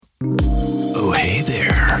Oh, hey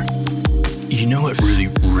there. You know what really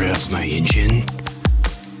revs my engine?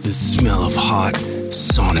 The smell of hot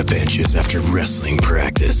sauna benches after wrestling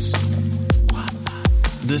practice.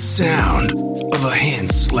 The sound of a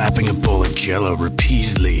hand slapping a bowl of Jell-O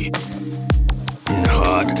repeatedly. And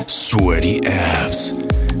hot, sweaty abs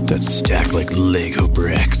that stack like Lego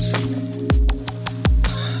bricks.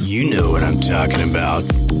 You know what I'm talking about.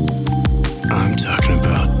 I'm talking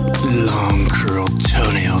about long curled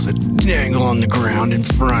toenails that dangle on the ground in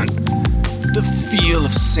front. The feel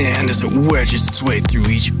of sand as it wedges its way through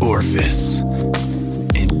each orifice.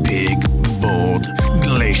 And big, bold,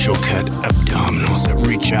 glacial cut abdominals that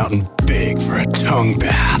reach out and beg for a tongue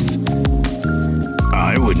bath.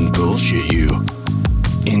 I wouldn't bullshit you.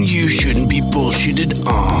 And you shouldn't be bullshitted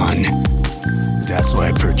on. That's why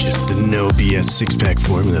I purchased the No BS 6-pack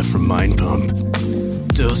formula from Mind Pump.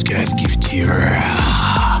 Those guys give it to you.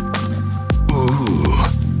 Ooh,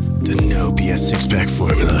 the No BS 6-pack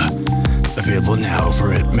formula. Available now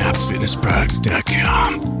over at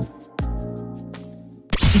mapsfitnessproducts.com.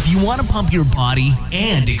 If you want to pump your body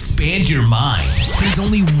and expand your mind, there's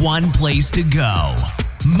only one place to go.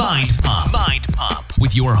 Mind Pump. Mind Pump.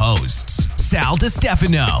 With your hosts, Sal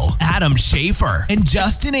DiStefano, Adam Schafer, and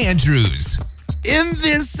Justin Andrews. In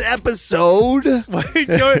this episode... You do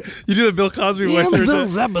the Bill Cosby voice every time?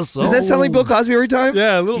 episode... Does that sound like Bill Cosby every time?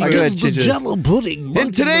 Yeah, a little bit. It's the Jell-O pudding.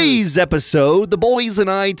 In today's episode, the boys and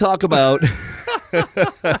I talk about... For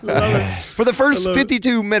the first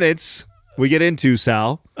 52 minutes, we get into,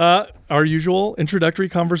 Sal... our usual introductory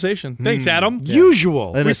conversation. Thanks, Adam. Yeah.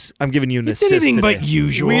 Usual. I'm giving you an assist anything today. but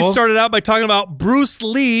usual. We started out by talking about Bruce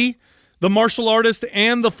Lee, the martial artist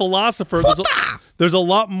and the philosopher. There's a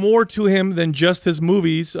lot more to him than just his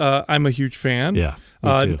movies. I'm a huge fan. Yeah,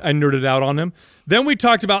 me too. I nerded out on him. Then we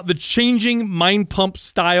talked about the changing Mind Pump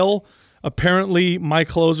style. Apparently, my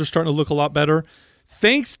clothes are starting to look a lot better.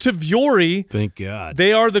 Thanks to Vuori. Thank God.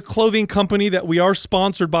 They are the clothing company that we are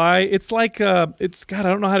sponsored by. It's like, God, I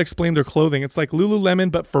don't know how to explain their clothing. It's like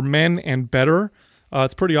Lululemon, but for men and better.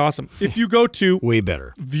 It's pretty awesome. If you go to way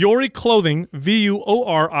better. Vuori Clothing,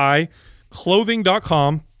 VUORI,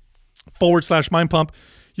 clothing.com/Mind Pump,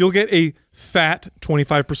 you'll get a fat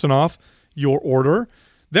 25% off your order.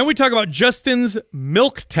 Then we talk about Justin's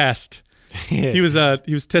milk test. He was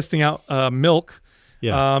testing out milk.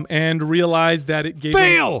 Yeah. And realized that it gave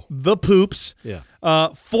Fail! him the poops. Yeah.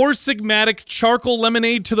 Four Sigmatic charcoal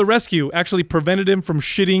lemonade to the rescue. Actually prevented him from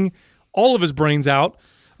shitting all of his brains out.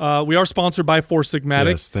 We are sponsored by Four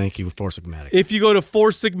Sigmatic. Yes, thank you, Four Sigmatic. If you go to Four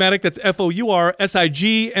Sigmatic, that's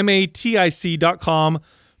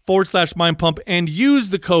FOURSIGMATIC.com/Mind Pump and use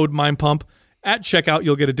the code Mind Pump at checkout,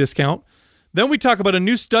 you'll get a discount. Then we talk about a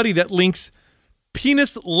new study that links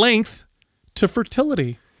penis length to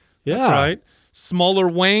fertility. Yeah. That's right. Smaller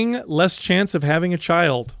wang, less chance of having a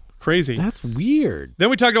child. Crazy. That's weird. Then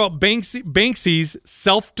we talked about Banksy's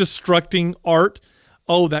self-destructing art.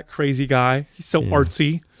 Oh, that crazy guy. He's so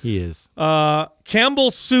artsy. He is.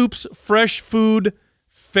 Campbell Soup's fresh food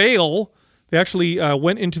fail. They actually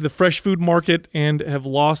went into the fresh food market and have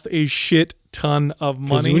lost a shit ton of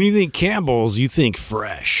money. When you think Campbell's, you think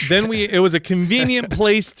fresh. Then it was a convenient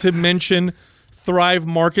place to mention Thrive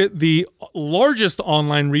Market, the largest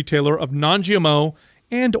online retailer of non-GMO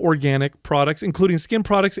and organic products, including skin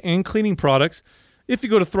products and cleaning products. If you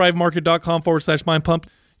go to thrivemarket.com/Mind Pump,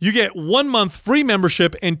 you get 1 month free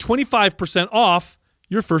membership and 25% off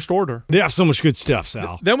your first order. They have so much good stuff,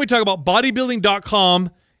 Sal. Then we talk about bodybuilding.com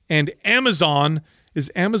and Amazon.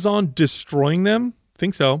 Is Amazon destroying them?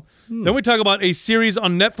 Think so. Then we talk about a series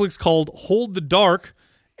on Netflix called Hold the Dark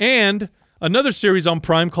and another series on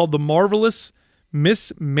Prime called The Marvelous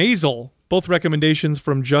Miss Maisel. Both recommendations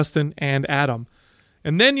from Justin and Adam.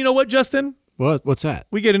 And then, you know what, Justin? What's that?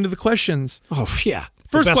 We get into the questions. Oh, yeah.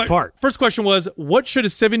 First the best part. First question was, what should a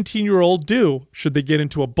 17-year-old do? Should they get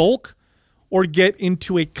into a bulk or get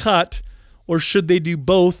into a cut, or should they do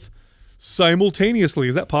both simultaneously?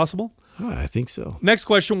 Is that possible? I think so. Next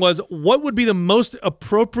question was, what would be the most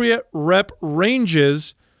appropriate rep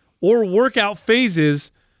ranges or workout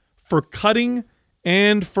phases for cutting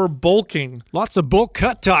and for bulking? Lots of bulk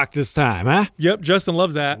cut talk this time, huh? Yep, Justin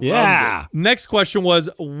loves that. Yeah. Loves it. Next question was,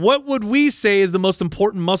 what would we say is the most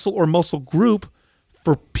important muscle or muscle group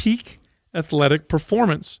for peak athletic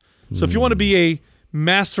performance? So if you want to be a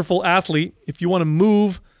masterful athlete, if you want to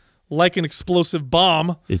move like an explosive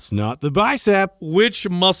bomb, it's not the bicep. Which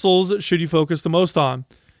muscles should you focus the most on?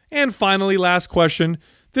 And finally, last question.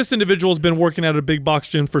 This individual has been working at a big box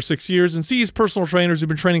gym for 6 years and sees personal trainers who've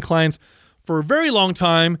been training clients for a very long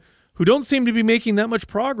time who don't seem to be making that much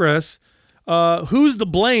progress. Who's to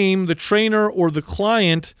blame, the trainer or the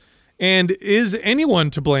client? And is anyone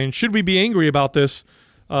to blame? Should we be angry about this?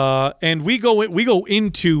 And we go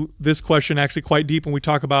into this question actually quite deep when we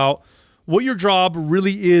talk about what your job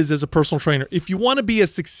really is as a personal trainer. If you want to be a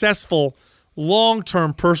successful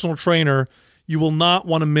long-term personal trainer, you will not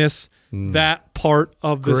want to miss that part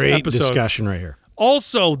of this Great episode. discussion right here.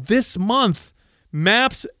 Also, this month,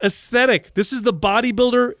 MAPS Aesthetic. This is the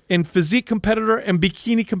bodybuilder and physique competitor and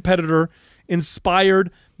bikini competitor inspired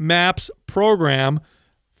MAPS program.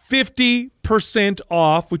 50%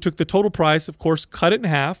 off. We took the total price, of course, cut it in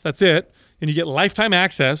half. That's it. And you get lifetime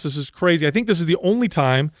access. This is crazy. I think this is the only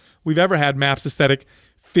time we've ever had MAPS Aesthetic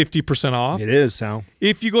 50% off. It is, Sal.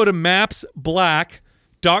 If you go to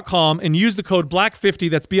mapsblack.com and use the code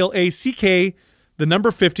BLACK50, that's BLACK, the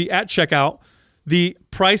number 50 at checkout, the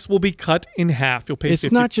price will be cut in half. You'll pay It's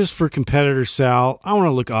 50. not just for competitors, Sal. I want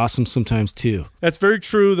to look awesome sometimes too. That's very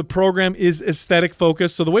true. The program is aesthetic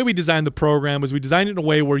focused. So the way we designed the program was we designed it in a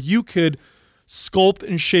way where you could sculpt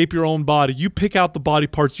and shape your own body. You pick out the body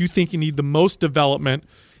parts you think you need the most development,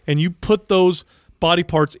 and you put those body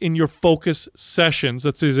parts in your focus sessions.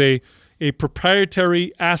 That is a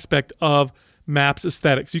proprietary aspect of MAPS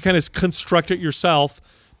Aesthetics. You kind of construct it yourself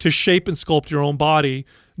to shape and sculpt your own body.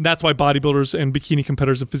 And that's why bodybuilders and bikini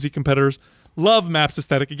competitors and physique competitors love MAPS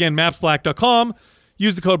Aesthetic. Again, mapsblack.com.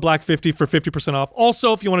 Use the code BLACK50 for 50% off.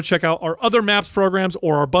 Also, if you want to check out our other MAPS programs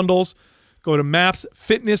or our bundles, go to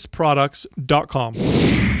mapsfitnessproducts.com.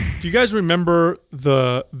 Do you guys remember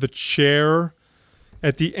the chair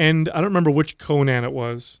at the end? I don't remember which Conan it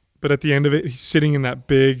was, but at the end of it, he's sitting in that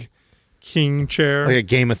big king chair. Like a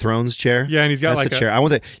Game of Thrones chair? Yeah, and he's got That's like the chair. I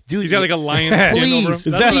want that. Dude, he's got like a lion skin over him. Please.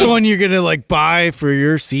 Is That's that what the I- one you're gonna like buy for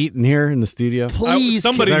your seat in here in the studio? please.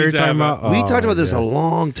 somebody Is that needs what to you're have talking it. We about? talked about this yeah. a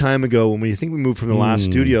long time ago when we think we moved from the last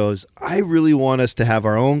studios. I really want us to have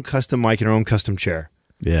our own custom mic and our own custom chair.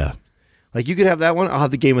 Yeah. Like you could have that one. I'll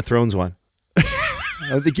have the Game of Thrones one. I'll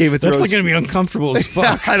have the Game of That's Thrones. like gonna be uncomfortable as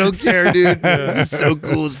fuck. I don't care, dude. This is so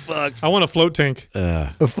cool as fuck. I want a float tank.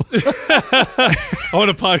 I want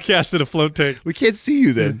to podcast in a float tank. We can't see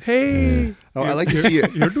you then. Hey. Oh, I like to see your.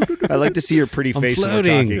 I like to see your pretty face when we're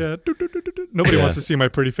floating. talking. Yeah. Nobody wants to see my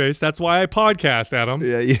pretty face. That's why I podcast, Adam.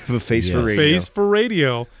 Yeah, you have a face for Yes. radio. Face for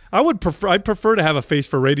radio. I'd prefer to have a face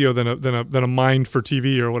for radio than a mind for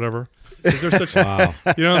TV or whatever. Is there such Wow.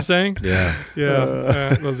 You know what I'm saying? Yeah.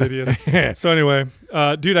 Yeah, those idiots. So anyway,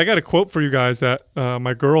 dude, I got a quote for you guys that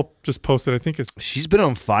my girl just posted. I think it's She's been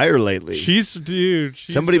on fire lately. she's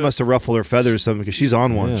Somebody must have ruffled her feathers or something because she's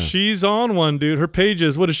on one. Yeah. she's on one, dude. Her page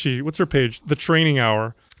is what's her page? The Training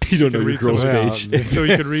Hour. You don't You know can your read some girl's of page. that. So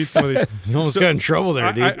you could read some of these. You almost got in trouble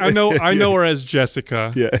there, dude. I know her as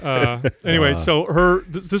Jessica. Yeah. Anyway, so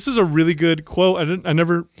this is a really good quote. I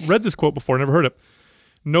never read this quote before. Never heard it.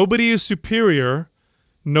 Nobody is superior,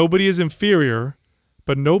 nobody is inferior,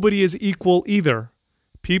 but nobody is equal either.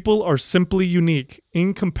 People are simply unique,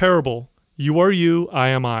 incomparable. You are you, I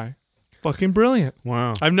am I. Fucking brilliant.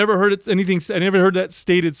 Wow. I've never heard I never heard that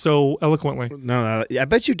stated so eloquently. No, I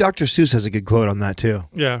bet you Dr. Seuss has a good quote on that too.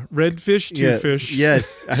 Yeah, red fish, two Yeah, fish.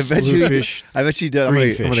 Yes, I bet Blue you. fish, I bet you do. I'm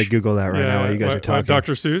green gonna fish. Google that right now while you guys are talking.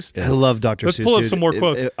 Dr. Seuss. I love Dr. Let's Seuss. pull up dude. some more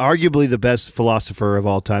quotes. Arguably the best philosopher of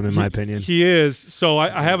all time, in my opinion. He is. So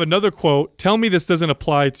I have another quote. Tell me this doesn't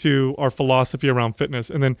apply to our philosophy around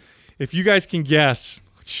fitness. And then if you guys can guess,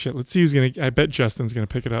 shit, let's see who's going to, I bet Justin's going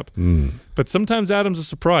to pick it up. But sometimes Adam's a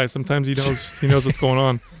surprise. Sometimes he knows what's going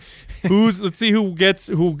on. Let's see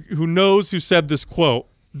who knows who said this quote.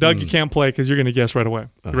 Doug, you can't play because you're going to guess right away.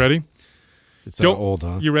 You ready? It's so old,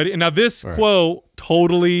 huh? You ready? And now this quote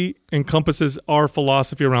totally encompasses our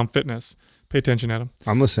philosophy around fitness. Pay attention, Adam.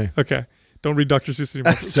 I'm listening. Okay. Don't read Dr. Seuss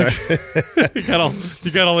anymore. Sorry. you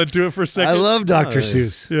got all into it for a second. I love Dr.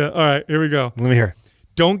 Seuss. Yeah. All right. Here we go. Let me hear.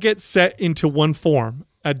 Don't get set into one form.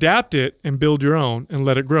 Adapt it and build your own and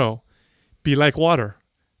let it grow. Be like water.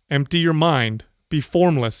 Empty your mind. Be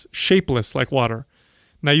formless, shapeless like water.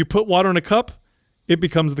 Now you put water in a cup, it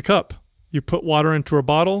becomes the cup. You put water into a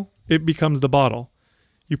bottle, it becomes the bottle.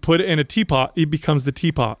 You put it in a teapot, it becomes the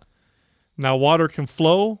teapot. Now water can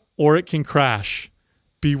flow or it can crash.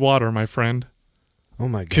 Be water, my friend. Oh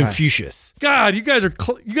my god. Confucius. God, you guys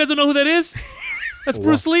don't know who that is? That's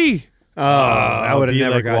Bruce Lee. Oh, I would have Be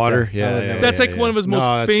never like got water. that. Yeah, I would've yeah, never- That's like one of his No, most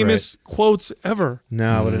that's famous quotes ever.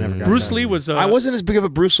 No, I would have never got Bruce that. Lee was. I wasn't as big of a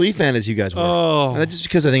Bruce Lee fan as you guys were. Oh. And that's just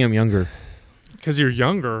because I think I'm younger. Because you're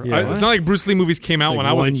younger. Yeah. It's not like Bruce Lee movies came out Like when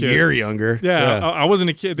I was a 1 kid. year younger. Yeah, I wasn't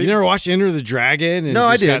a kid. You never watched Enter the Dragon? And No,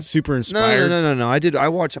 I just did. Got super inspired. No. I did. I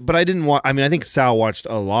watched, but I didn't watch. I mean, I think Sal watched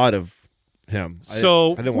a lot of him.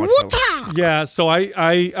 So I didn't watch that Yeah, so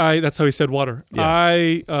I that's how he said water. That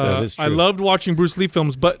is I true. loved watching Bruce Lee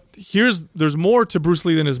films, but there's more to Bruce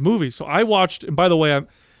Lee than his movies. So I watched, and by the way,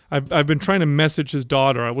 I've been trying to message his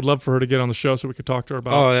daughter. I would love for her to get on the show so we could talk to her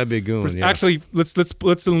about. Oh, that'd be a good one. Yeah. Actually, let's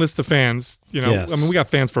enlist the fans. You know, Yes. I mean, we got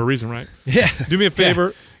fans for a reason, right? Yeah. Do me a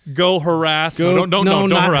favor. Go harass. Go- don't no,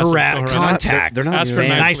 not harass. her. harass. Don't harass her. Contact. They're not Ask her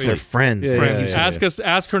fans. nicely. They're friends. Yeah, Friends. yeah.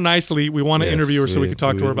 Ask her nicely. We want to Yes, interview her so we can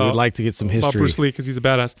talk to her about. We'd like to get some about history. Bruce Lee because he's a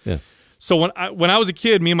badass. Yeah. So when I was a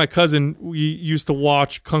kid, me and my cousin, we used to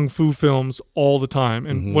watch kung fu films all the time.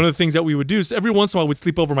 And one of the things that we would do is every once in a while we'd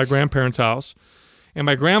sleep over at my grandparents' house. And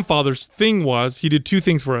my grandfather's thing was he did two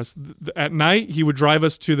things for us. At night, he would drive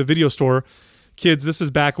us to the video store. Kids, this is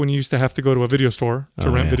back when you used to have to go to a video store to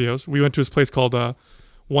rent videos. We went to his place called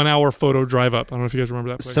 1 Hour Photo Drive Up. I don't know if you guys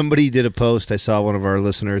remember that place. Somebody did a post. I saw one of our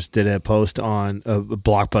listeners did a post on a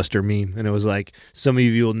Blockbuster meme, and it was like, "Some of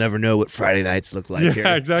you will never know what Friday nights look like." Yeah, here.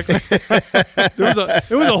 exactly. It was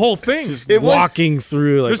a whole thing. It was- Walking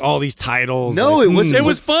through like all these titles. No, like, it was. It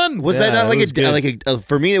was fun. Was Yeah, that not it like was good.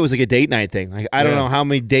 for me? It was like a date night thing. Like I don't know how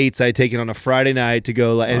many dates I had taken on a Friday night to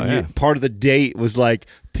go. And part of the date was like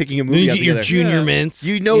picking a Then movie you out get your together. junior Yeah. mints.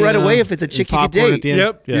 You know right away if it's a and chick you could popcorn date. at the end.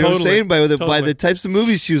 Yep. You know what I'm Totally. saying by the Totally. types of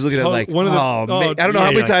movies she was looking at. Like, One of the- oh, oh, man. I don't know yeah, how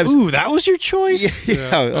many You're like, times. ooh, that was your choice. Yeah.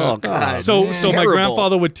 Oh God. So my Terrible.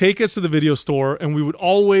 grandfather would take us to the video store, and we would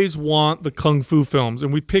always want the kung fu films,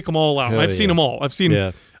 and we'd pick them all out. Hell I've seen yeah. them all.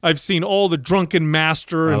 I've seen all the Drunken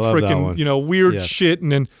Master I and love that freaking one. weird Yeah. shit, and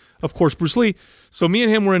then of course Bruce Lee. So me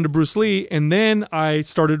and him were into Bruce Lee, and then I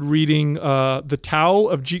started reading the Tao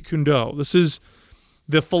of Jeet Kune Do. This is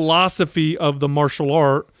the philosophy of the martial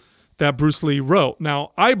art that Bruce Lee wrote.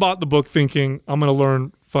 Now I bought the book thinking I'm going to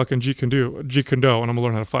learn fucking Jeet Kune Do, and I'm going to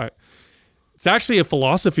learn how to fight. It's actually a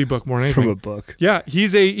philosophy book more than anything. From a book. Yeah,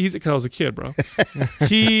 he's because I was a kid, bro.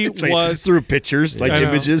 He was through pictures, like I know.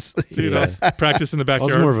 images. dude. I was practicing in the I was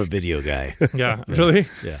backyard. more of a video guy. Yeah, really.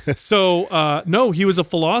 Yeah. So no, he was a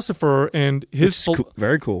philosopher, and his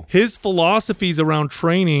Very cool. his philosophies around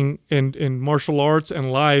training and martial arts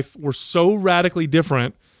and life were so radically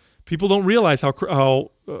different. People don't realize how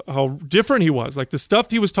different he was. Like the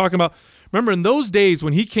stuff he was talking about. Remember in those days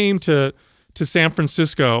when he came to San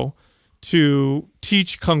Francisco to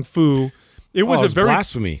teach kung fu, it was it a was very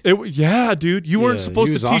blasphemy. Yeah, dude, you weren't Yeah,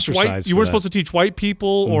 supposed he to was teach white. ostracized You for weren't that. supposed to teach white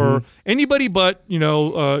people or anybody but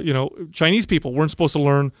Chinese people weren't supposed to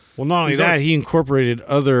learn. Well, not only these that, arts. he incorporated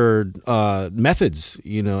other methods,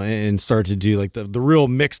 and started to do like the real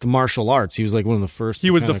mixed martial arts. He was like one of the first. He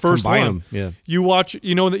to was the kinda first combine one. them. Yeah. You watch,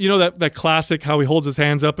 that classic how he holds his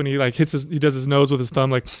hands up and he like he does his nose with his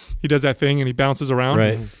thumb, like he does that thing and he bounces around.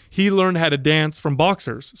 Right. He learned how to dance from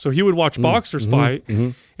boxers, so he would watch boxers fight,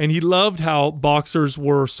 and he loved how boxers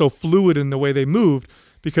were so fluid in the way they moved.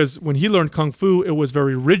 Because when he learned kung fu, it was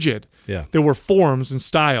very rigid. Yeah. There were forms and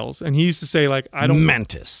styles, and he used to say like, "I don't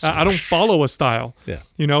Mantis. I don't follow a style." Yeah.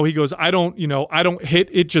 He goes, "I don't hit.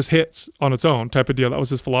 It just hits on its own," type of deal. That was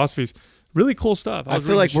his philosophies. Really cool stuff. I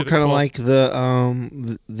feel like we're kind of like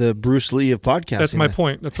the Bruce Lee of podcasting. That's my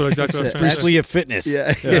point. That's what exactly. What I'm trying to Bruce say. Lee of fitness.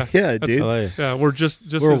 Yeah, dude. Hilarious. Yeah, we're just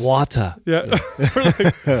We're as- water. Yeah,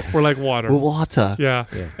 we're like water. We're water. Yeah.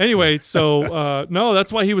 Anyway, so no,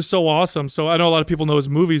 that's why he was so awesome. So I know a lot of people know his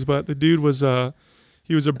movies, but the dude was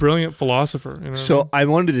he was a brilliant philosopher. You know what I mean? So I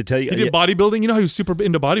wanted to tell you. he did bodybuilding. You know how he was super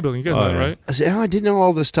into bodybuilding. You guys know that, yeah. right? I said, I didn't know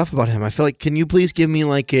all this stuff about him. I feel like, can you please give me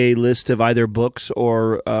like a list of either books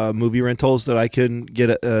or movie rentals that I can get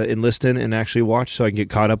enlist in and actually watch so I can get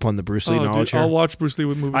caught up on the Bruce Lee knowledge dude, here? I'll watch Bruce Lee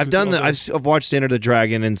with movies. I've with done you all the. day. I've watched Enter the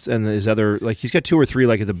Dragon and his other, like he's got 2 or 3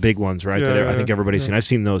 like the big ones, right? Yeah, that I yeah, think everybody's yeah. seen. I've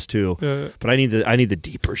seen those too. Yeah. But I need the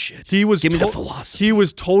deeper shit. He was Give me the philosophy. He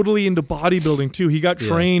was totally into bodybuilding too. He got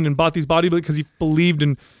trained and bought these bodybuilding because he believed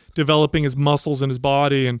in developing his muscles and his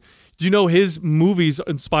body. And do you know his movies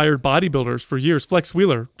inspired bodybuilders for years? Flex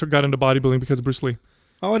Wheeler got into bodybuilding because of Bruce Lee.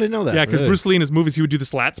 Oh, I didn't know that. Yeah, because Really? Bruce Lee in his movies, he would do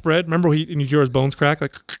this lat spread. Remember, and you hear his bones crack,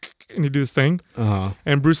 like, and he'd do this thing.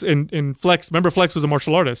 And Bruce and Flex, remember, Flex was a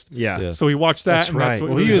martial artist. Yeah. So he watched that. That's and right. That's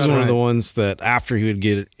what Well, really he was got one him. of the ones that after he would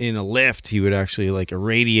get in a lift, he would actually like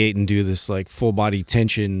irradiate and do this like full body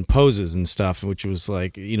tension poses and stuff, which was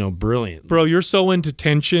like, brilliant. Bro, you're so into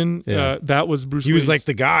tension. Yeah. That was Bruce He was Lee's- like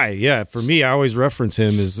the guy. Yeah. For me, I always reference him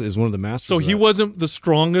as one of the masters. So of he that. wasn't the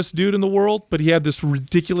strongest dude in the world, but he had this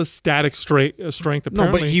ridiculous static strength. No,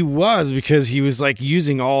 Apparently, but he was because he was like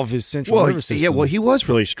using all of his central nervous system. yeah. Well, he was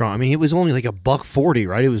really strong. I mean, he was only like $140,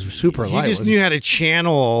 right? He was super He light. just knew how to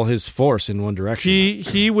channel all his force in one direction.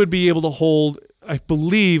 he would be able to hold. I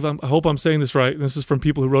believe. I hope I'm saying this right. This is from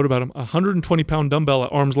people who wrote about him. 120-pound dumbbell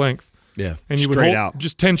at arm's length. yeah. And you would Straight hold out.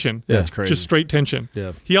 just tension. Yeah, that's crazy. Just straight tension.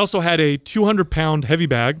 Yeah. He also had a 200-pound heavy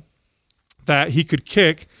bag that he could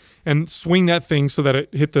kick and swing that thing so that it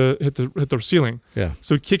hit the ceiling. Yeah.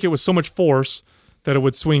 So he'd kick it with so much force that it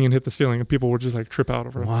would swing and hit the ceiling, and people would just like trip out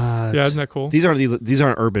over it. What? Yeah, isn't that cool? These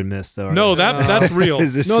aren't urban myths, though. Are No, they? that's real.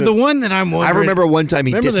 Is this No, the one that I'm wondering. I remember one time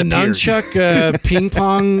he Remember the disappeared. nunchuck ping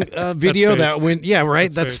pong video fake. that went? Yeah,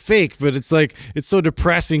 right. That's fake, but it's like it's so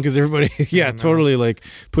depressing because everybody, totally like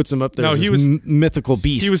puts him up there. No, as he this was- mythical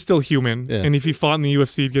beast. He was still human, Yeah. and if he fought in the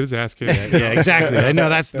UFC, he'd get his ass kicked. yeah, exactly. I know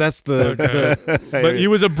that's the But he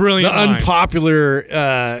was a brilliant mind. unpopular,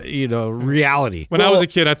 reality. When I was a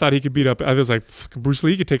kid, I thought he could beat up. I was like, "Fucking Bruce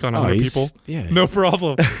Lee could take on 100 he's- people, yeah. no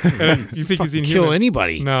problem." And you think he's inhuman? Kill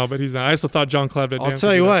anybody. No, but he's not. I also thought John Claude. I'll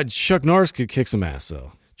tell you what, Chuck Norris could kick some ass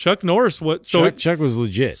though. Chuck Norris. What? So Chuck was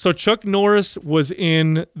legit. So Chuck Norris was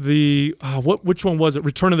in the which one was it?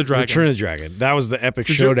 Return of the Dragon. Return of the Dragon. That was the epic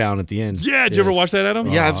you- showdown at the end. Yeah, did you ever Yes. watch that, Adam?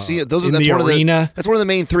 Yeah, I've seen it. Those are in that's the one arena. That's one of the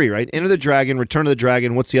main three, right? Enter the Dragon, Return of the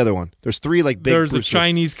Dragon. What's the other one? There's three like big. There's the Bruce Lee-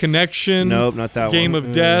 Chinese Connection. Nope, not that Game one.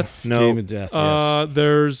 of Death. No, Game of Death. Yes.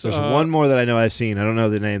 There's one more that I know I've seen. I don't know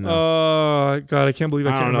the name though. God, I can't believe I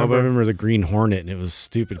I can't don't know, but I remember. remember the Green Hornet, and it was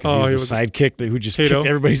stupid because Oh, he he was the sidekick who just Kato. kicked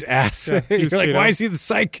everybody's ass. Yeah, he You're was like, Kato. why is he the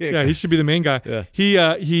sidekick? Yeah, he should be the main guy. Yeah.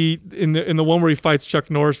 He in the one where he fights Chuck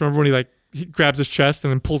Norris. Remember when he grabs his chest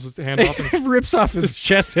and then pulls his hand off? And, rips off his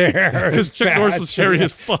chest hair. because Chuck Norris was hairy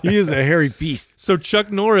as fuck. He is a hairy beast. So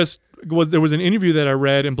Chuck Norris there was an interview that I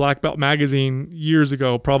read in Black Belt magazine years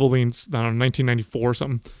ago, probably in 1994 or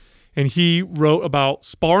something, and he wrote about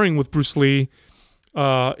sparring with Bruce Lee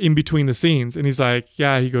in between the scenes, and he's like,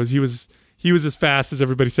 yeah, he goes, he was as fast as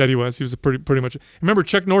everybody said he was. He was a pretty much. Remember,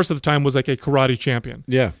 Chuck Norris at the time was like a karate champion.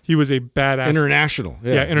 Yeah. He was a badass International.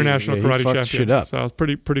 Yeah, international he karate fucked champion. shit up. So it was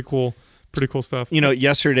pretty cool. Pretty cool stuff.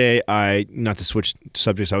 Yesterday not to switch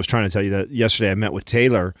subjects, I was trying to tell you that yesterday I met with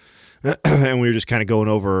Taylor, and we were just kind of going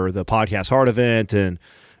over the Podcast Heart event, and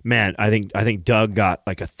man, I think Doug got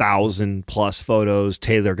like 1,000+ photos.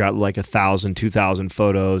 Taylor got like 1,000, 2,000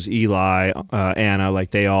 photos. Eli, Anna,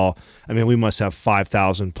 like they all. I mean, we must have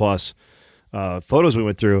 5,000+ photos we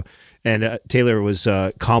went through, and Taylor was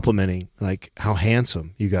complimenting like how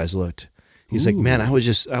handsome you guys looked. He's like, man, I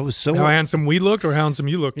was so. How handsome we looked, or how handsome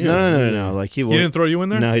you looked? No. Like He didn't throw you in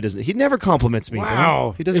there. No, he doesn't. He never compliments me.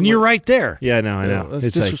 Wow. He doesn't. And you're right there. Yeah, no, I know. That's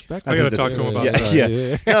It's like- disrespectful. I gotta think talk that's- to him about yeah, that.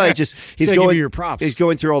 Yeah. No, he's gotta going. give you your props. He's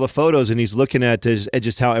going through all the photos and he's looking at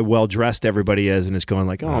just how well dressed everybody is, and it's going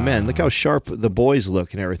like, oh man, look how sharp the boys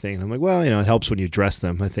look and everything. And I'm like, well, it helps when you dress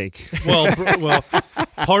them. I think. Well,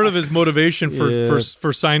 part of his motivation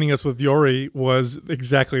for signing us with Viore was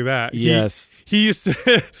exactly that. Yes. He used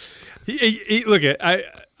to. He look at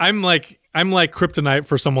I'm like kryptonite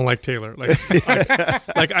for someone like Taylor.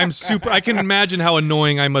 Like I'm super. I can imagine how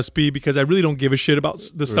annoying I must be because I really don't give a shit about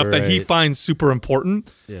the stuff that he Right. finds super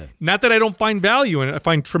important. Yeah. Not that I don't find value in it. I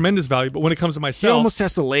find tremendous value, but when it comes to He myself, almost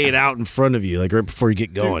has to lay it out in front of you, like right before you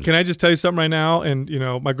get going. Dude, can I just tell you something right now? And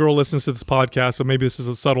my girl listens to this podcast, so maybe this is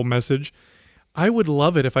a subtle message. I would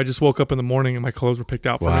love it if I just woke up in the morning and my clothes were picked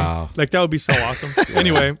out for Wow. me. Like that would be so awesome.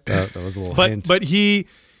 Anyway, that was a little hint. but he,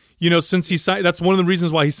 since he signed, that's one of the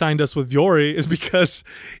reasons why he signed us with Viore is because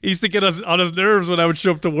he used to get us on his nerves when I would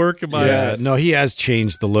show up to work. And Yeah, no, he has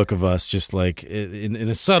changed the look of us, just like in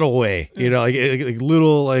a subtle way. Like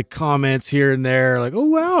little like comments here and there, like oh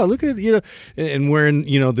wow, look at and wearing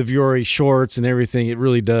the Viore shorts and everything. It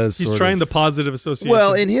really does. he's sort trying of the positive association.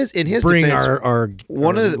 Well, in his bring defense, our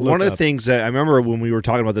one of look the up. things that I remember when we were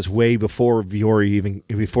talking about this way before Viore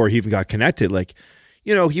before he even got connected, like.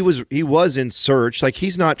 He was in search. Like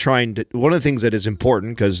he's not trying to. One of the things that is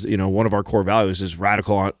important because one of our core values is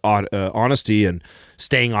radical honesty and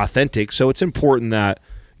staying authentic. So it's important that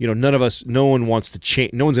no one wants to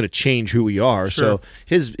change. No one's going to change who we are. Sure. So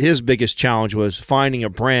his biggest challenge was finding a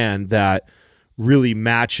brand that really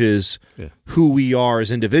matches who we are as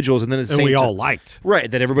individuals, and then at the and same we time, all liked. right,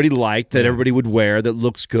 that everybody liked, that everybody would wear, that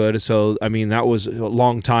looks good. So I mean, that was a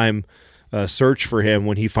long time. Search for him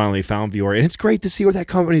when he finally found Viore. And it's great to see where that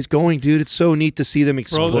company's going, dude. It's so neat to see them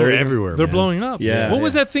explode. they're everywhere. they're man. blowing up. Yeah, What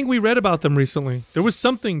was yeah. that thing we read about them recently? There was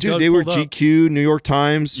something. Dude, Doug they were pulled up. GQ, New York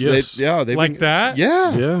Times. Yes. They've Like been, that?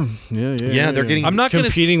 Yeah. Yeah, they're getting. I'm not gonna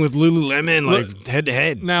competing with Lululemon Look, like head to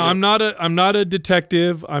head. Now I'm not a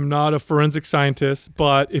detective. I'm not a forensic scientist.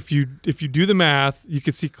 But if you do the math, you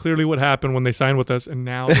can see clearly what happened when they signed with us, and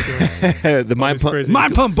now they're doing the mind it's pump. crazy.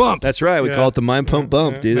 Mind pump bump. That's right. We Yeah. call it the mind pump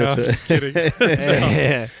bump, dude. No, That's just it.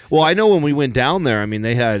 kidding. Well, I know when we went down there, I mean,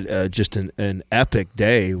 they had just an epic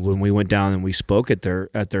day when we went down and we spoke at their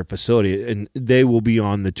facility, and they will be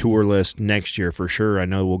on the tour list next year for sure. I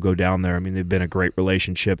know we'll go down there. I mean, they've been a great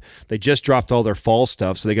relationship. They just dropped all their fall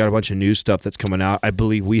stuff, so they got a bunch of new stuff that's coming out. I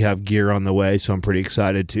believe we have gear on the way, so I'm pretty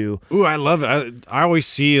excited too. Ooh, I love it. I always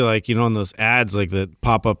see, like, you know, on those ads like that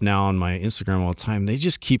pop up now on my Instagram all the time, they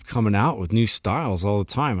just keep coming out with new styles all the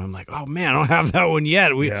time. I'm like, oh man, I don't have that one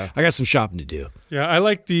yet. I got some shopping to do. Yeah, I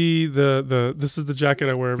like the this is the jacket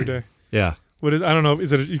I wear every day. Yeah. What is, I don't know,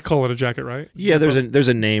 is it you call it a jacket, right? Yeah, there's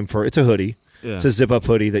a name for it. It's a hoodie. Yeah. It's a zip-up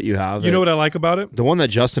hoodie that you have. You know what I like about it? The one that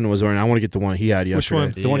Justin was wearing, I want to get the one he had yesterday.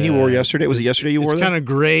 Which one? The one he wore yesterday? Was it yesterday you wore It's that? kind of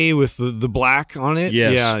gray with the black on it.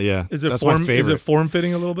 Yes. Yeah. Is it That's form? my favorite. Is it form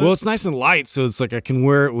fitting a little bit? Well, it's nice and light, so it's like I can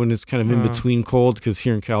wear it when it's kind of in between cold. Because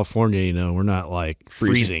here in California, you know, we're not like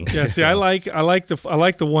freezing. yeah. See, I like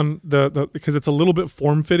the one the because it's a little bit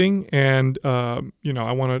form fitting, and you know,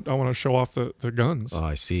 I want to show off the guns. Oh,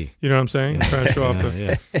 I see. You know what I'm saying? Trying to show off the.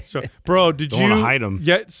 Yeah. So, bro, did Don't you wanna hide 'em.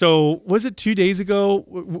 Yeah. So, was it 2 days ago?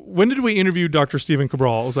 When did we interview Dr. Stephen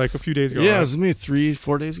Cabral? It was like a few days ago. Yeah, right? it was maybe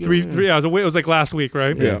 3-4 days ago. Three. Yeah, it was like last week,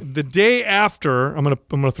 right? Yeah. The day after, I'm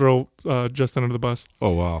gonna throw Justin under the bus.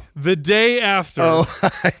 Oh wow. The day after. Oh,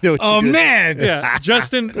 I know what Oh you did. man. Yeah,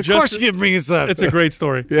 Justin. Of course you can bring this up. It's a great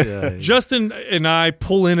story. Yeah. Justin and I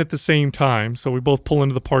pull in at the same time, so we both pull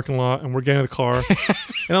into the parking lot, and we're getting in the car.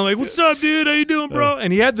 And I'm like, "What's up, dude? How you doing, bro?"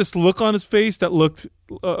 And he had this look on his face that looked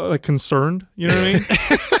like concerned. You know what I mean?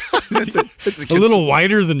 It's a little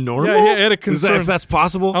wider than normal. Yeah, he had a Is that, concern. if that's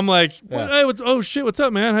possible. I'm like, hey, oh shit, what's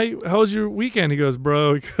up, man? How was your weekend? He goes,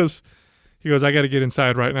 bro. He goes, I got to get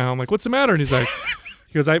inside right now. I'm like, what's the matter? And he's like,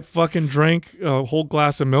 he goes, I fucking drank a whole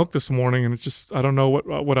glass of milk this morning, and it just, I don't know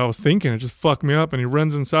what I was thinking. It just fucked me up. And he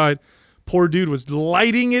runs inside. Poor dude was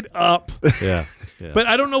lighting it up. Yeah. But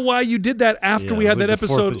I don't know why you did that after we had that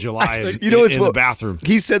episode. 4th of July. You know, it's in the bathroom.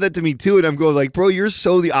 He said that to me too, and I'm going like, bro, you're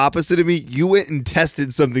so the opposite of me. You went and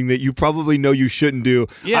tested something that you probably know you shouldn't do.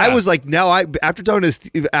 Yeah. I was like, after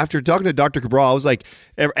talking to Dr. Cabral, I was like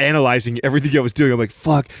analyzing everything I was doing. I'm like,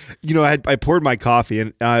 fuck, you know, I poured my coffee,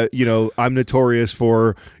 and you know, I'm notorious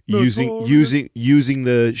for using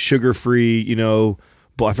the sugar-free, you know.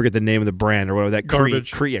 I forget the name of the brand or whatever that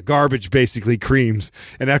Garbage. Garbage basically creams.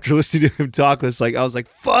 And after listening to him talk, I was like,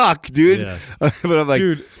 fuck, dude. Yeah. But I'm like,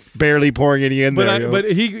 Dude. barely pouring any in there. But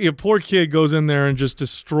a poor kid goes in there and just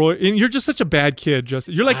destroy. And you're just such a bad kid,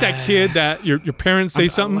 Justin. You're like that kid that your parents say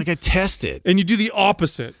something, Like I test it. and you do the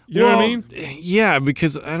opposite. You know what I mean? Yeah,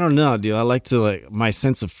 because I don't know, dude. I like to my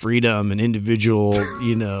sense of freedom and individual,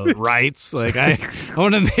 you know, rights. Like I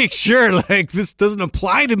want to make sure like this doesn't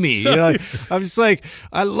apply to me. You know, I'm just like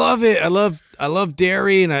I love it. I love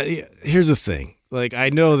dairy, and here's the thing. Like I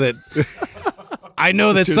know that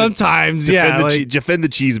sometimes, defend the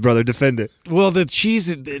cheese, brother. Defend it. Well, the cheese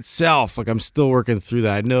itself, like I'm still working through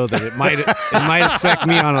that. I know that it might affect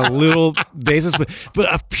me on a little basis,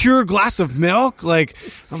 but a pure glass of milk, like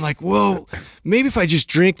I'm like, well, maybe if I just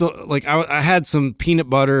drink I had some peanut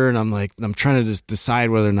butter, and I'm trying to just decide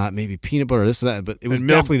whether or not maybe peanut butter or this or that, but it was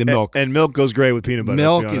definitely the milk. And milk goes great with peanut butter.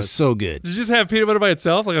 Milk is so good. Did you just have peanut butter by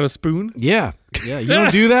itself, like on a spoon? Yeah. You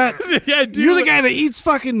don't do that? Yeah, I do. You're the guy that eats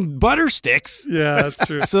fucking butter sticks. Yeah, that's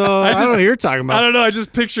true. So I don't know what you're talking about. I don't know. I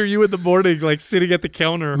just picture you in the morning, like sitting at the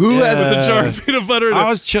counter Who has with a jar of peanut butter. I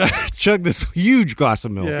was chugged this huge glass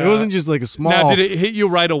of milk. Yeah. It wasn't just like a small. Now, did it hit you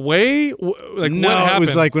right away? Like, No, what happened? it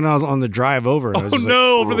was like when I was on the drive over. And I was oh just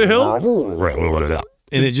no, over the hill.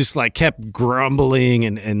 and it just like kept grumbling,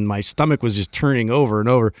 and my stomach was just turning over and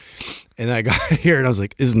over. And I got here and I was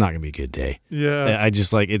like, this is not gonna be a good day. Yeah, I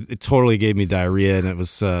just like it totally gave me diarrhea, and it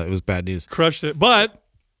was bad news. crushed it. But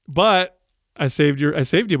I saved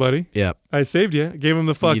you, buddy. Yeah. I saved you. Gave him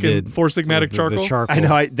the You fucking did. Four Sigmatic The charcoal. charcoal.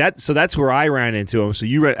 I know. So that's where I ran into him. So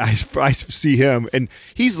I see him, and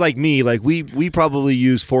he's like me. Like we probably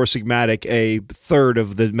use Four Sigmatic a third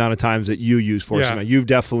of the amount of times that you use Four Yeah. Sigmatic. You've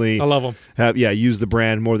definitely, I love them. used the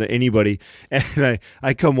brand more than anybody. And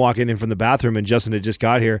I come walking in from the bathroom, and Justin had just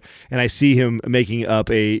got here, and I see him making up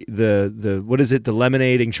the what is it? The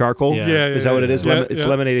lemonading charcoal. Yeah. Yeah, Is that what it is? Yeah, It's yeah.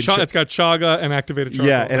 lemonade. It's got chaga and activated charcoal.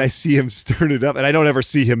 Yeah, and I see him stirring it up, and I don't ever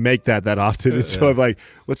see him make that often. And so I'm like,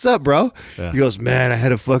 "What's up, bro?" Yeah. He goes, "Man, I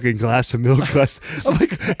had a fucking glass of milk." I'm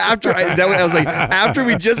like, after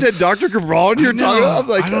we just had Dr. Cabral here talking, I'm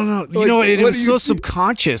like, I don't know. like, You know what? It was do so you-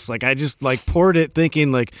 subconscious. Like I just like poured it,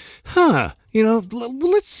 thinking like, huh.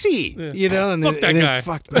 let's see. You know, and Fuck that guy. It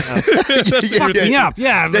fucked me up. Fucked me up.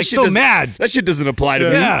 Yeah, I'm like so mad. That shit doesn't apply to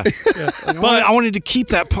me. Yeah. But I wanted to keep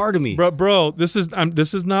that part of me. Bro, this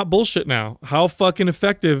is not bullshit now. How fucking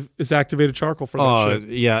effective is activated charcoal for that shit?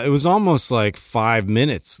 Yeah, it was almost like 5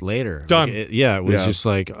 minutes later. Done. Like, it was just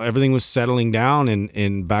like everything was settling down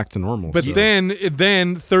and back to normal. But so.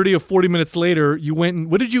 then 30 or 40 minutes later, you went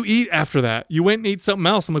and what did you eat after that? You went and ate something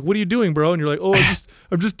else. I'm like, what are you doing, bro? And you're like, oh,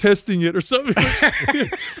 I'm just testing it or something.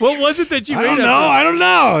 What was it that you ate? I don't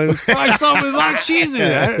know. It was probably something with a lot of cheese in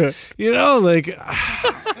it.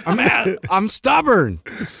 I'm stubborn.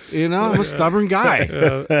 I'm a stubborn guy.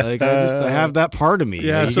 I have that part of me.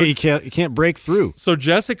 Yeah, so you can't break through. So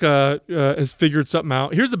Jessica has figured something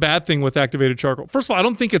out. Here's the bad thing with activated charcoal. First of all, I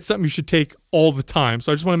don't think it's something you should take all the time.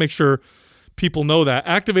 So I just want to make sure people know that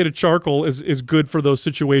activated charcoal is good for those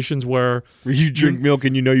situations where you drink milk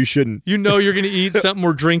and you shouldn't. You're going to eat something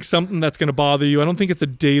or drink something that's going to bother you. I don't think it's a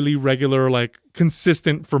daily, regular, like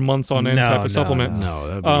consistent for months on end type of supplement.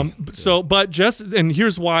 No. And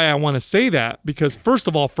here's why I want to say that, because first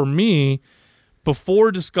of all, for me,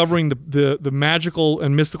 before discovering the magical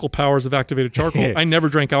and mystical powers of activated charcoal, I never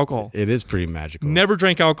drank alcohol. It is pretty magical. Never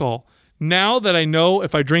drank alcohol. Now that I know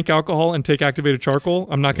if I drink alcohol and take activated charcoal,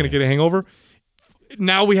 I'm not going to get a hangover.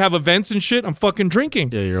 Now we have events and shit. I'm fucking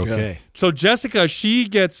drinking. Yeah, you're okay. So Jessica, she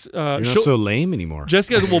gets. You're not so lame anymore.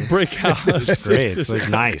 Jessica will break out. It's great. It's like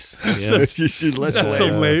nice. Yeah. You should listen. That's so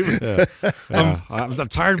lame. I'm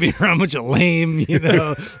tired of being around a bunch of lame.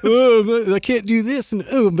 I can't do this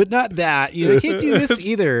but not that. I can't do this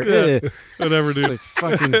either. Whatever, dude. It's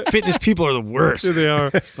like fucking fitness people are the worst. Yeah, they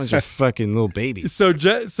are. Bunch of fucking little babies. So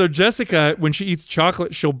Jessica, when she eats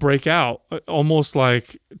chocolate, she'll break out almost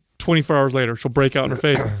like 24 hours later. She'll break out in her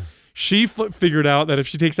face. She figured out that if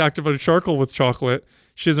she takes activated charcoal with chocolate,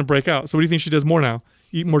 she doesn't break out. So what do you think she does more now?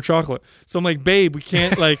 Eat more chocolate. So I'm like, babe, we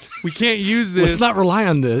can't use this. Let's not rely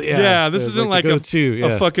on this. Yeah, this isn't like a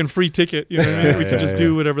fucking free ticket. You know what I mean? We can just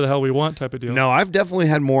do whatever the hell we want type of deal. No, I've definitely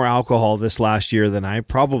had more alcohol this last year than I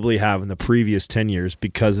probably have in the previous 10 years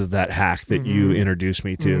because of that hack that you introduced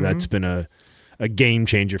me to. That's been a game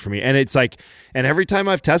changer for me. And it's like, and every time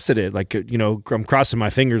I've tested it, like, I'm crossing my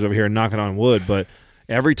fingers over here and knocking on wood, but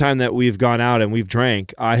every time that we've gone out and we've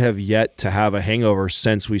drank, I have yet to have a hangover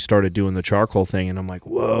since we started doing the charcoal thing. And I'm like,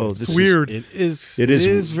 whoa, this is weird. It is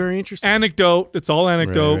very interesting. Anecdote. It's all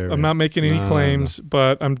anecdote. Right. I'm not making any claims,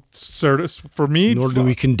 but I'm certain for me. Nor do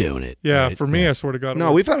we condone it. Yeah, right? for me, I swear to God.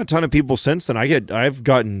 No, we've had a ton of people since then. I've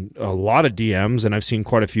gotten a lot of DMs, and I've seen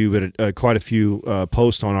quite a few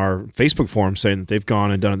posts on our Facebook forum saying that they've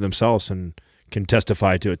gone and done it themselves and can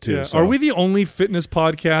testify to it too. Yeah. So. Are we the only fitness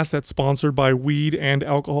podcast that's sponsored by weed and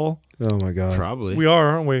alcohol? Oh my God, probably we are,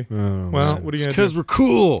 aren't we? Oh, well, what are you? Because we're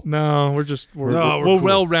cool. No, we're cool.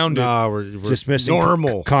 well-rounded. No, we're just missing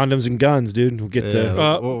normal condoms and guns, dude. We'll get the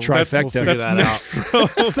trifecta. That's next, bro.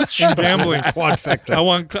 And gambling. Quadfecta. I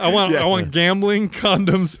want gambling,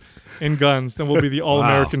 condoms, and guns. Then we'll be the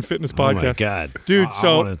all-American fitness podcast. Oh my God, dude!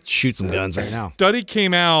 I want to shoot some guns right now. Study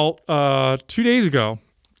came out 2 days ago.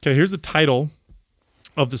 Okay, here's the title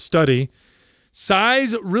of the study.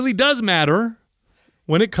 Size really does matter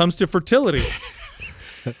when it comes to fertility.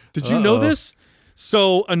 Did you know this?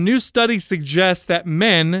 So a new study suggests that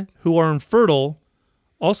men who are infertile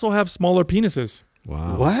also have smaller penises.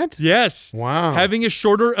 Wow. What? Yes. Wow. Having a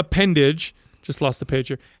shorter appendage, just lost the page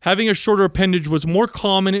here. Having a shorter appendage was more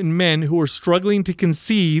common in men who were struggling to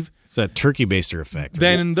conceive It's that turkey baster effect.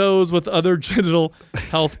 than in those with other genital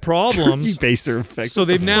health problems. Baster effect. So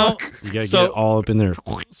they've now You gotta get it all up in there.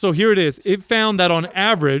 So here it is. It found that on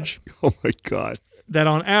average, Oh my God.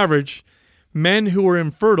 men who were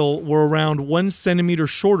infertile were around 1 centimeter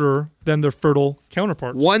shorter than their fertile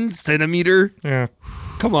counterparts. 1 centimeter? Yeah.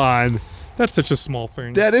 Come on. That's such a small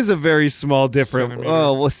thing. That is a very small difference. Centimeter.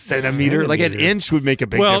 Oh, well, centimeter. Like an inch would make a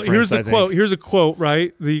big difference. Well, here's the I think. quote. Here's a quote,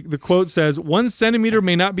 right? The quote says, 1 centimeter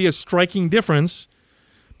may not be a striking difference,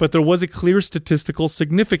 but there was a clear statistical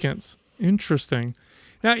significance. Interesting.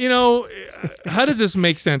 Now, how does this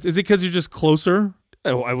make sense? Is it because you're just closer?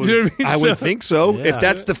 Oh, I would, You know what I mean? I would think so. Yeah. If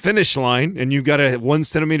that's the finish line and you've got a 1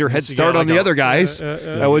 centimeter head you start got on like the a- other guys,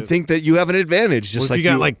 I would think that you have an advantage. Just What if like you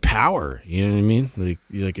got like power? You know what I mean?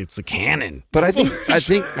 Like it's a cannon. But I think.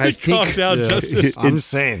 Calm down, Justin. I'm just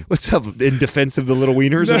saying. What's up in defense of the little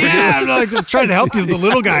wieners? Yeah, I'm like trying to help you, the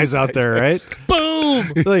little guys out there, right?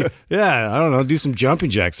 Boom! Like, yeah, I don't know, do some jumping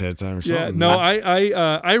jacks ahead of time or something. Yeah, no,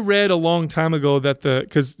 I read a long time ago that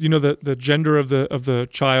because the gender of the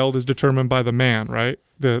child is determined by the man, right?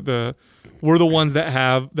 We're the ones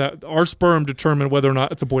that our sperm determine whether or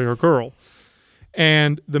not it's a boy or a girl,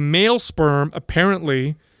 and the male sperm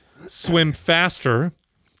apparently swim faster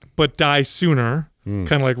but die sooner,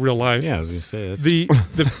 kind of like real life. Yeah, I was gonna say that's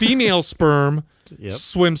The female sperm Yep.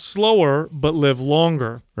 swim slower but live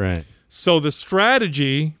longer. right. So the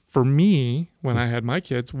strategy for me when I had my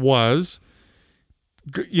kids was,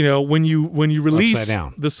 when you release Upside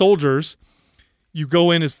down. the soldiers, you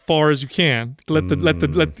go in as far as you can.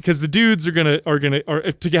 Because the dudes are gonna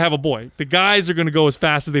to have a boy. The guys are gonna go as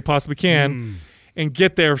fast as they possibly can and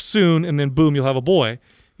get there soon, and then boom, you'll have a boy.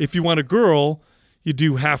 If you want a girl, you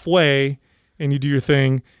do halfway and you do your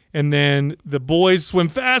thing. And then the boys swim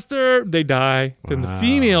faster, they die. Then the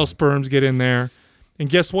female sperms get in there. And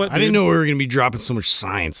guess what? I didn't know we were going to be dropping so much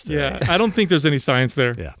science today. Yeah, I don't think there's any science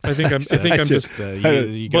there. Yeah. I think I'm just you got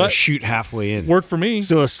to But- shoot halfway in. work for me.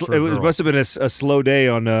 So a girl. must have been a slow day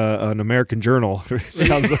on an American Journal. It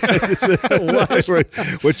sounds like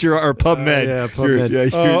what's our PubMed? yeah, PubMed.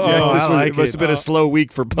 This I like must have been a slow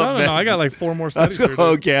week for PubMed. No, I got like 4 more studies. Here, dude.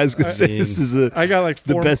 Okay, I was gonna say this is I got like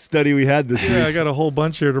the 4. best study we had this Yeah, I week. got a whole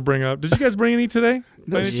bunch here to bring up. Did you guys bring any today?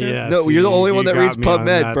 By any chance? Yeah, No, you're the only one that got reads me on PubMed,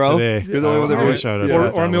 that bro. today. You're the only one that I reads- wish I would've Yeah.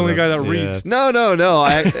 brought Or I'm the only one guy up. that reads. No.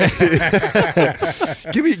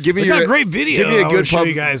 Give me We got a great video. Give me a I good wanna show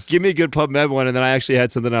you guys. Give me a good PubMed one, and then I actually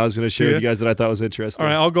had something I was going to share with you guys that I thought was interesting. All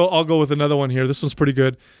right, I'll go with another one here. This one's pretty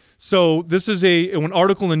good. So this is an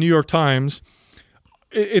article in the New York Times.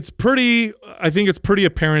 I think it's pretty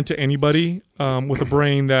apparent to anybody with a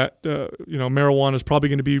brain that marijuana is probably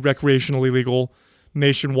going to be recreationally legal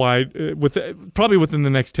nationwide probably within the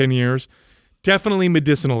next 10 years. Definitely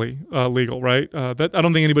medicinally legal, right? That I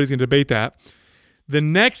don't think anybody's going to debate that. The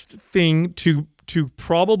next thing to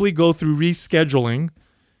probably go through rescheduling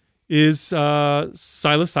is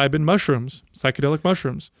psilocybin mushrooms, psychedelic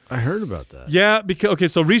mushrooms. I heard about that. Yeah,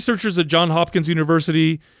 so researchers at Johns Hopkins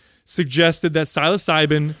University suggested that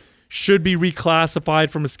psilocybin should be reclassified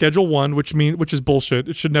from a Schedule 1, which is bullshit.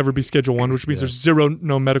 It should never be Schedule 1, which means there's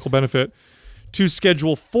no medical benefit, to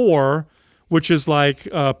Schedule 4, which is like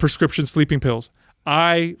prescription sleeping pills.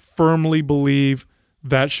 I firmly believe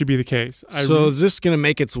that should be the case. So is this going to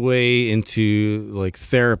make its way into like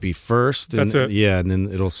therapy first? That's it. Yeah, and then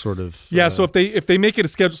it'll sort of. Yeah, so if they make it a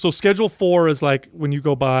schedule, so Schedule 4 is like when you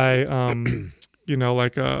go buy,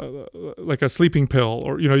 like a sleeping pill,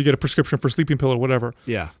 or you get a prescription for a sleeping pill or whatever.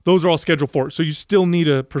 Yeah. Those are all Schedule 4. So you still need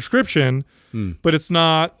a prescription, but it's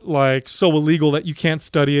not like so illegal that you can't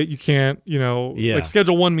study it. You can't, Yeah. like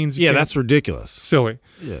Schedule 1 means you Yeah, can't. that's ridiculous. Silly.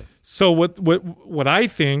 Yeah. So what I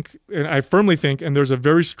think, and I firmly think, and there's a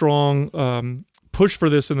very strong push for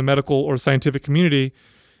this in the medical or scientific community,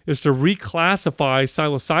 is to reclassify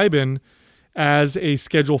psilocybin as a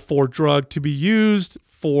Schedule 4 drug to be used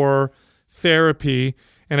for therapy.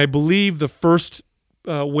 And I believe the first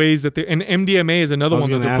ways that and MDMA is another I was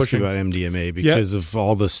one that going to they're ask pushing. you about MDMA because of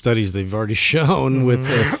all the studies they've already shown with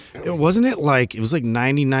it was like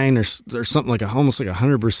 99 or something like almost like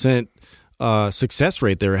 100% success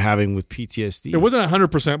rate they were having with PTSD. It wasn't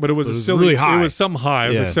 100%, but it was really high. It was something high. It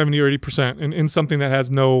was Yeah. like 70 or 80%, and in something that has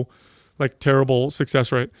no like terrible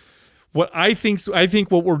success rate. I think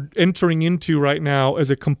what we're entering into right now is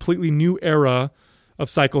a completely new era of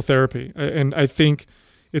psychotherapy, and I think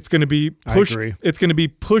it's going to be pushed. agree. It's going to be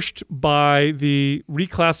pushed by the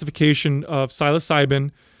reclassification of psilocybin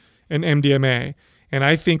and MDMA, and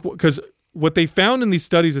I think because what they found in these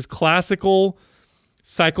studies is classical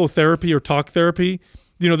psychotherapy or talk therapy,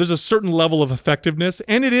 there's a certain level of effectiveness,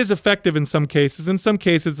 and it is effective in some cases. In some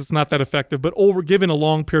cases, it's not that effective, but given a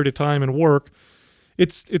long period of time and work,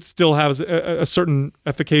 it still has a certain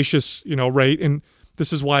efficacious, rate, and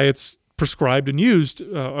this is why it's prescribed and used,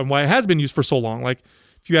 and why it has been used for so long. Like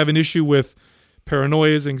if you have an issue with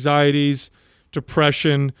paranoias, anxieties,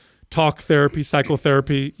 depression, talk therapy,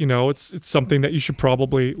 psychotherapy, it's something that you should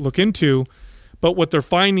probably look into. But what they're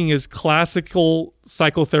finding is classical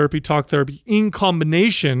psychotherapy, talk therapy in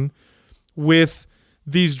combination with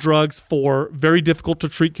these drugs for very difficult to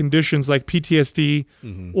treat conditions like PTSD,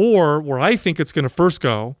 or where I think it's going to first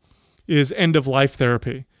go is end of life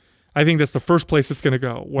therapy. I think that's the first place it's going to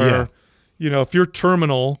go, where, if you're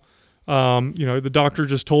terminal, the doctor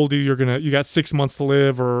just told you you got 6 months to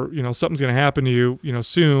live, or, something's going to happen to you,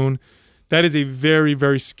 soon. That is a very,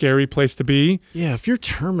 very scary place to be. Yeah, if you're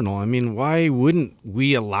terminal, I mean, why wouldn't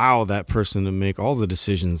we allow that person to make all the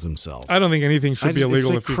decisions themselves? I don't think anything should be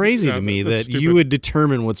illegal. It's crazy to me that's that stupid. you would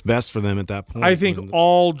determine what's best for them at that point. I think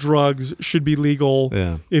all drugs should be legal.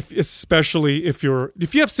 Yeah. Especially if you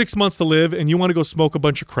have 6 months to live and you want to go smoke a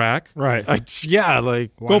bunch of crack, Right.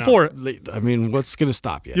 go for it. I mean, what's going to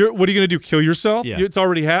stop you? What are you going to do? Kill yourself? Yeah. It's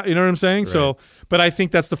already you know what I'm saying? Right. So, but I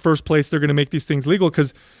think that's the first place they're going to make these things legal,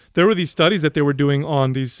 because there were these studies that they were doing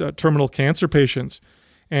on these terminal cancer patients,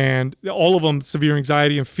 and all of them severe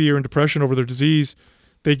anxiety and fear and depression over their disease.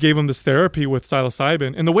 They gave them this therapy with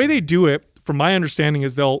psilocybin, and the way they do it, from my understanding,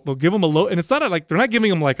 is they'll give them a low, and it's not like they're not giving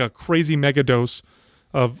them like a crazy mega dose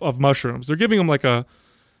of mushrooms. They're giving them like a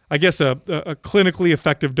clinically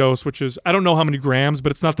effective dose, which is, I don't know how many grams,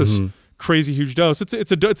 but it's not this crazy huge dose.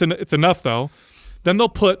 It's enough though. Then they'll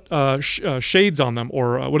put shades on them,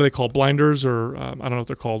 or what are they called? Blinders, or I don't know what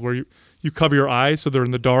they're called, where you cover your eyes so they're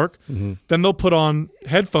in the dark. Then they'll put on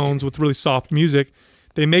headphones with really soft music.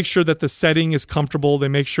 They make sure that the setting is comfortable. They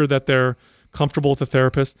make sure that they're comfortable with the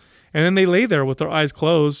therapist. And then they lay there with their eyes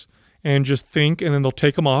closed and just think, and then they'll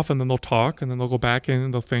take them off, and then they'll talk, and then they'll go back in,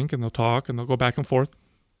 and they'll think, and they'll talk, and they'll go back and forth.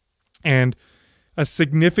 And a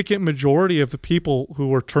significant majority of the people who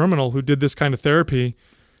were terminal, who did this kind of therapy,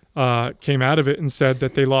 came out of it and said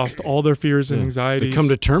that they lost all their fears and anxieties. They come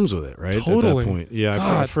to terms with it, right? Totally. At that point. Yeah,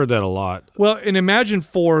 God. I've heard that a lot. Well, and imagine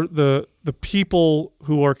for the people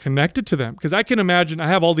who are connected to them, because I can imagine, I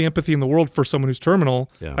have all the empathy in the world for someone who's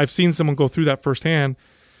terminal. Yeah. I've seen someone go through that firsthand,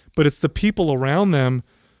 but it's the people around them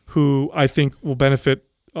who I think will benefit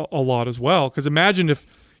a lot as well. Because imagine if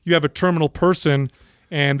you have a terminal person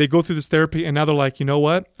and they go through this therapy, and now they're like, you know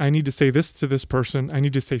what? I need to say this to this person. I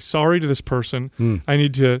need to say sorry to this person. I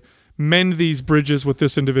need to mend these bridges with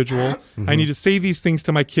this individual. I need to say these things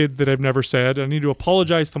to my kid that I've never said. I need to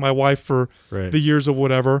apologize to my wife for the years of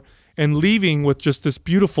whatever, and leaving with just this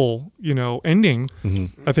beautiful, ending.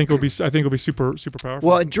 I think it'll be super, super powerful.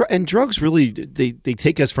 Well, and drugs really they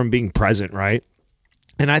take us from being present, right?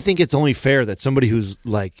 And I think it's only fair that somebody who's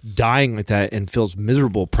like dying like that and feels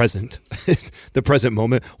miserable present, the present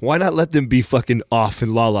moment, why not let them be fucking off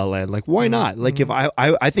in La La Land? Like, why not? Like, if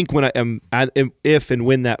I think when if and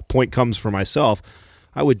when that point comes for myself,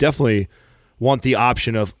 I would definitely want the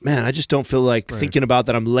option of, man, I just don't feel like thinking about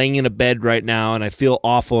that. I'm laying in a bed right now and I feel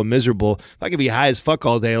awful and miserable. If I could be high as fuck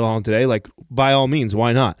all day long today, like, by all means,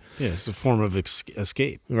 why not? Yeah, it's a form of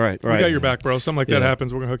escape. Right. We got your back, bro. Something like that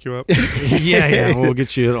happens, we're gonna hook you up. yeah. We'll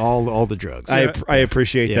get you all the drugs. I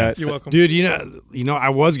appreciate that. You're welcome, dude. I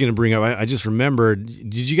was gonna bring up. I just remembered.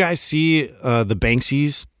 Did you guys see the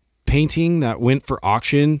Banksy's painting that went for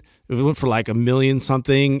auction? It went for like $1 million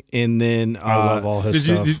something, and then I love all his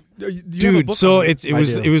stuff. do you have a dude. book So on it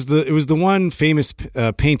was the one famous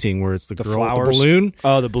painting where it's the girl with the flowers? balloon.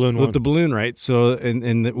 Oh, the balloon one. With the balloon, right? So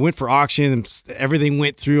and it went for auction, and everything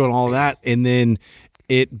went through and all that, and then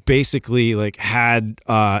it basically like had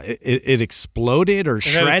it exploded or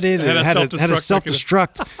shredded. It had a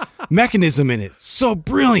self-destruct mechanism in it. So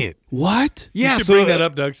brilliant. What? Yeah, You should bring that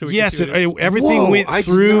up, Doug. So we can see it. everything Whoa, went I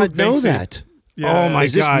through. did not know Banksy. that. Yeah. Oh my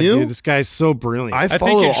Is this god, new? dude! This guy's so brilliant. I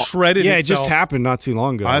think it shredded yeah, it itself. just happened not too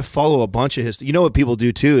long ago. I follow a bunch of his. You know what people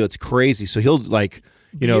do too? It's crazy. So he'll like,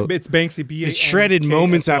 it's Banksy. It shredded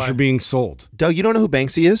moments after being sold. Doug, you don't know who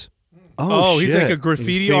Banksy is? Oh, he's like a He's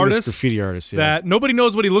graffiti famous artist. graffiti artist. Yeah. That nobody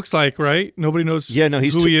knows what he looks like, right? Nobody knows. Yeah, no,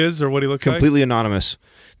 he's who he is or what he looks like. completely anonymous.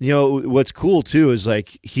 You know what's cool too is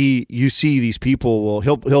like you see these people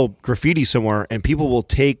he'll graffiti somewhere and people will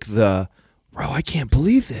take the. Bro, I can't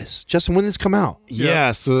believe this. Justin, when did this come out?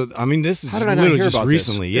 Yeah, so I mean, this is How did I not literally hear just about this?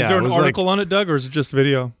 recently. Yeah, Is there it an was article on it, Doug, or is it just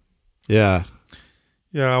video? Yeah,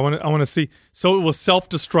 Yeah, I want to see. So it was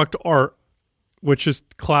self-destruct art, which is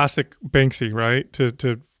classic Banksy, right?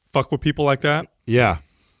 To fuck with people like that. yeah.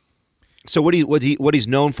 So what he's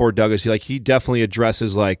known for, Doug, is he definitely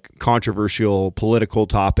addresses like controversial political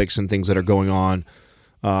topics and things that are going on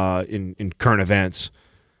in current events.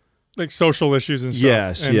 Like social issues and stuff.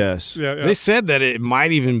 Yes, And- yes. Yeah. They said that it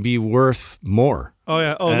might even be worth more. Oh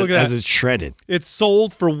yeah. Oh, as, look at as that. it's shredded. It's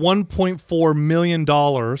sold for $1.4 million.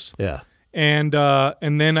 Yeah. And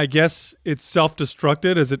then I guess it's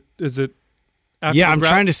self-destructed. Is it? After Yeah, the I'm gra-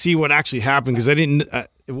 trying to see what actually happened because I didn't.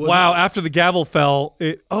 It wasn't- Wow! After the gavel fell,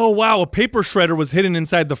 a paper shredder was hidden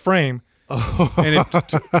inside the frame, and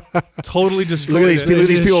it totally destroyed Look at it.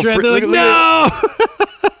 these people. Shred- they're like, look at-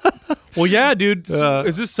 no. Well, yeah, dude.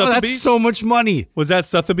 Is this Oh, Sotheby's? that's so much money. Was that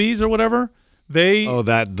Sotheby's or whatever? They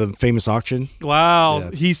The famous auction. wow. Yeah.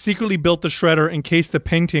 He secretly built the shredder in case the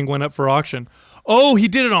painting went up for auction. Oh, he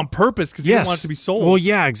did it on purpose because he didn't want it to be sold. Well,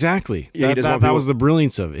 yeah, exactly. Yeah, he that doesn't want that people- was the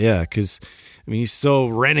brilliance of it. Yeah, because I mean, he's so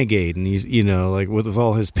renegade, and he's like with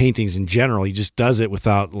all his paintings in general, he just does it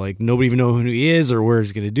without like nobody even know who he is or where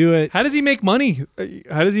he's going to do it. How does he make money?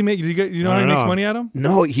 How does he make? You know how he I don't makes know. money, Adam?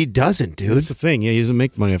 No, he doesn't, dude. That's the thing. Yeah, he doesn't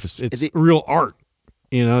make money off it. It's Is it- real art.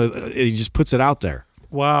 He just puts it out there.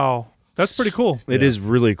 Wow. That's pretty cool. It is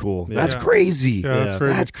really cool. That's Yeah. crazy. Yeah, that's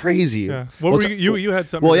crazy. That's crazy. Yeah. What were you had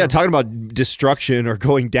something? Well, to yeah, say. talking about destruction or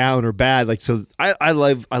going down or bad. Like, so I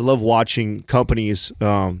love watching companies.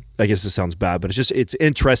 I guess this sounds bad, but it's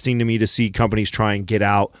interesting to me to see companies try and get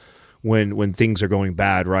out when things are going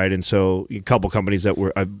bad, right? And so a couple companies that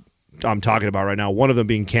I'm talking about right now. One of them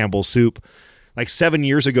being Campbell's Soup. Like 7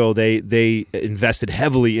 years ago, they invested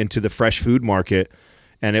heavily into the fresh food market.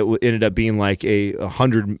 And it ended up being like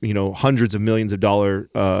hundreds of millions of dollar,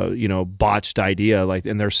 botched idea. Like,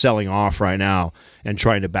 and they're selling off right now and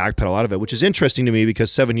trying to backpedal out of it, which is interesting to me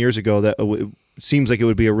because 7 years ago that it seems like it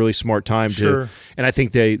would be a really smart time Sure. to. And I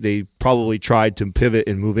think they probably tried to pivot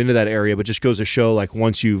and move into that area, but just goes to show like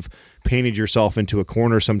once you've painted yourself into a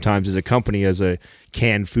corner, sometimes as a company, as a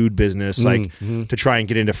canned food business, like to try and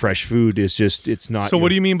get into fresh food is just it's not. So what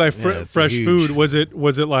do you mean by it's fresh huge. food? Was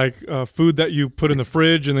it like food that you put in the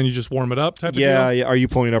fridge and then you just warm it up type of Yeah, deal? yeah. Are you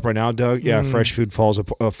pulling it up right now, Doug? Yeah, fresh food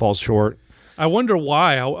falls short. I wonder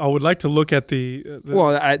why. I would like to look at the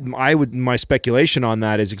Well, I would. My speculation on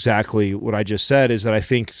that is exactly what I just said. Is that I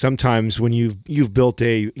think sometimes when you've built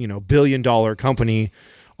a $1 billion company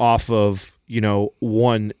off of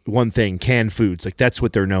one thing, canned foods, like that's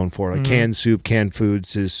what they're known for. Like canned soup, canned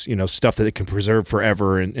foods is stuff that it can preserve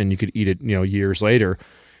forever and you could eat it years later.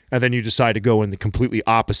 And then you decide to go in the completely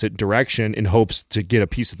opposite direction in hopes to get a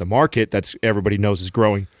piece of the market that's everybody knows is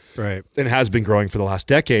growing. Right. And has been growing for the last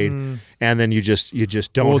decade, and then you just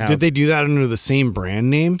don't. Well, have, did they do that under the same brand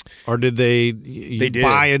name, or did they did.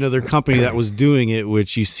 buy another company that was doing it?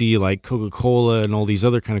 Which you see, like Coca-Cola and all these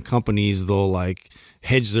other kind of companies, they'll like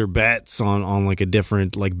hedge their bets on like a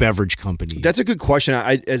different like beverage company. That's a good question.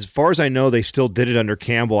 As far as I know, they still did it under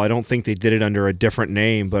Campbell. I don't think they did it under a different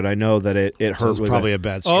name, but I know that it So hurt. it's with probably it. a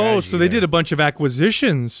bad strategy. Oh, so they did a bunch of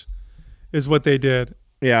acquisitions, is what they did.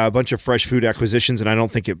 Yeah, a bunch of fresh food acquisitions, and I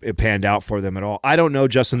don't think it panned out for them at all. I don't know,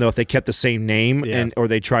 Justin, though, if they kept the same name or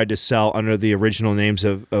they tried to sell under the original names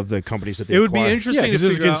of the companies that they It would be acquired. interesting because to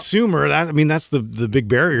as a figure out. consumer, that's the big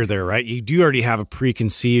barrier there, right? You do already have a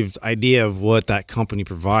preconceived idea of what that company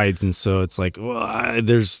provides, and so it's like, well,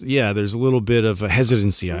 there's a little bit of a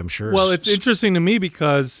hesitancy, I'm sure. Well, it's interesting to me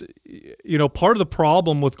because, part of the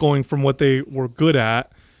problem with going from what they were good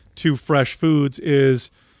at to fresh foods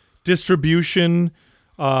is distribution,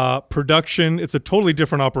 production. It's a totally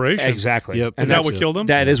different operation. Exactly. Yep. And Is that that's what killed them?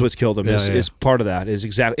 That is what's killed them. Yeah, Is part of that. Is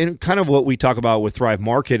exactly and kind of what we talk about with Thrive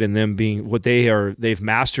Market and them being what they've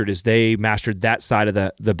mastered is they mastered that side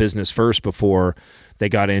of the business first before they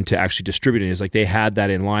got into actually distributing. It's like they had that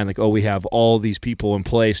in line, like, oh, we have all these people in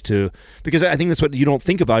place because I think that's what you don't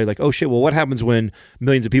think about. You're like, oh shit, well, what happens when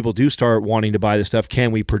millions of people do start wanting to buy this stuff?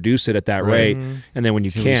 Can we produce it at that rate? And then when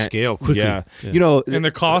you we can't scale quickly? yeah. Yeah. And the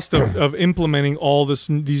cost of implementing all these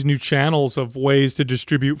new channels of ways to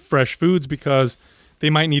distribute fresh foods because they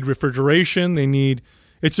might need refrigeration.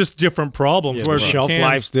 It's just different problems. Yeah, whereas the with shelf cans-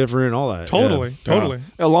 life's different, all that. Totally.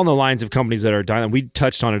 Along the lines of companies that are dying, we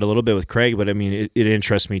touched on it a little bit with Craig, but I mean, it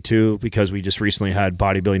interests me too because we just recently had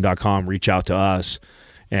bodybuilding.com reach out to us,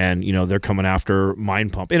 and they're coming after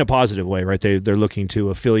Mind Pump in a positive way, right? They're looking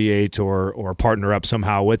to affiliate or partner up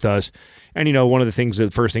somehow with us, and one of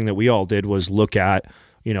the first thing that we all did was look at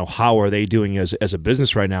how are they doing as a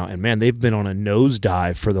business right now, and man, they've been on a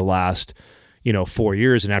nosedive for the last 4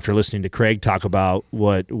 years. And after listening to Craig talk about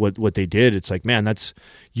what they did, it's like, man, that's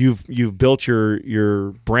you've built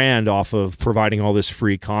your brand off of providing all this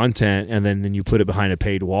free content, and then you put it behind a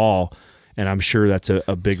paid wall. And I'm sure that's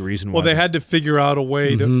a big reason why. Well, they had to figure out a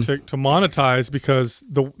way to monetize because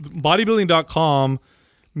the bodybuilding.com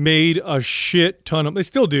made a shit ton of, they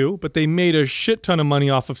still do, but they made a shit ton of money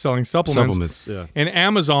off of selling supplements. Yeah. And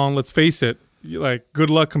Amazon, let's face it, good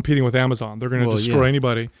luck competing with Amazon. They're going to destroy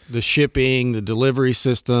anybody. The shipping, the delivery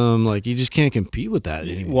system, like you just can't compete with that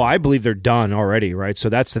anymore. Well, I believe they're done already, right? So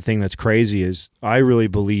that's the thing that's crazy is I really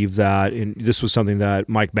believe that, and this was something that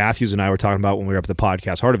Mike Matthews and I were talking about when we were up at the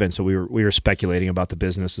Podcast Heart event. So we were speculating about the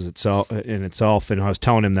business itself, and I was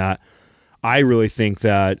telling him that I really think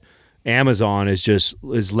that Amazon is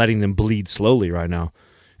letting them bleed slowly right now.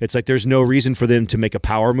 It's like there's no reason for them to make a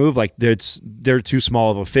power move. Like they're too small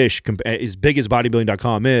of a fish. As big as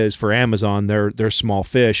bodybuilding.com is for Amazon, they're small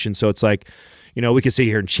fish. And so it's like, we could sit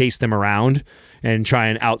here and chase them around and try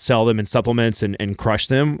and outsell them in supplements and crush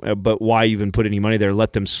them. But why even put any money there?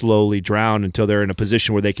 Let them slowly drown until they're in a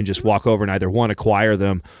position where they can just walk over and either one, acquire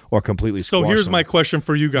them or completely So squash here's them. my question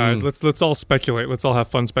for you guys. Let's all speculate. Let's all have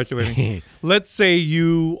fun speculating. Let's say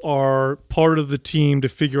you are part of the team to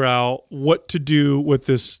figure out what to do with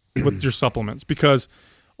your supplements, because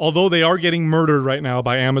although they are getting murdered right now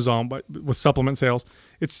by Amazon with supplement sales,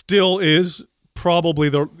 it still is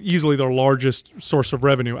probably easily their largest source of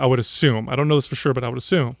revenue. I would assume. I don't know this for sure, but I would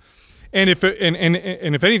assume. And if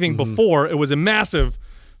if anything, before it was a massive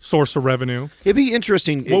source of revenue. It'd be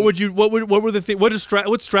interesting. What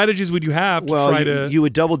strategies would you have to try to? You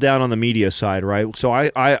would double down on the media side, right? So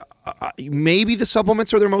I maybe the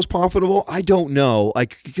supplements are their most profitable. I don't know,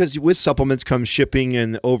 because with supplements comes shipping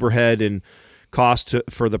and overhead and cost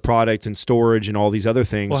for the product and storage and all these other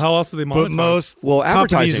things. Well, how else do they monetize? But most companies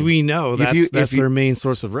advertising, we know that's if their main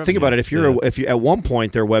source of revenue. Think about it. If you at one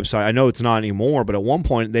point their website, I know it's not anymore, but at one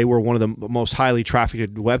point they were one of the most highly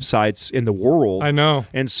trafficked websites in the world. I know.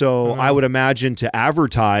 And so I would imagine to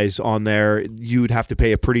advertise on there, you'd have to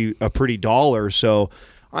pay a pretty dollar. So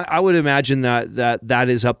I would imagine that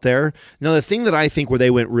is up there. Now, the thing that I think where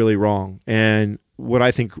they went really wrong, and what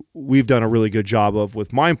I think we've done a really good job of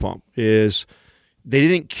with Mind Pump, is they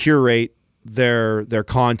didn't curate their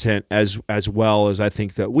content as well as I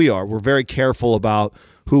think that we are. We're very careful about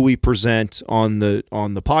who we present on the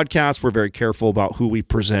podcast. We're very careful about who we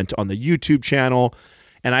present on the YouTube channel,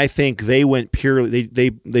 and I think they went purely.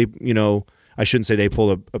 They I shouldn't say they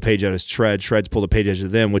pulled a page out of Shred. Shred's pulled a page out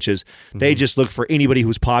of them, which is they just look for anybody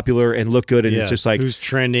who's popular and look good, and it's just like who's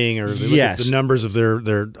trending, or they look at the numbers of their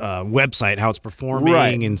website, how it's performing,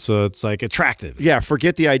 right. And so it's like attractive. Yeah,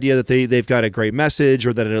 forget the idea that they've got a great message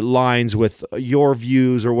or that it aligns with your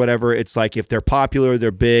views or whatever. It's like if they're popular,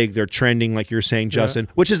 they're big, they're trending, like you're saying, Justin,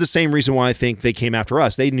 which is the same reason why I think they came after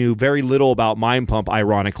us. They knew very little about Mind Pump,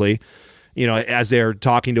 ironically. As they're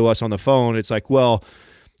talking to us on the phone, it's like, well,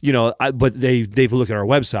 but they've looked at our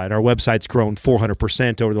website. Our website's grown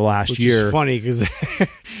 400% over the last year. Which is funny because,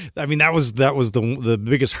 I mean, that was the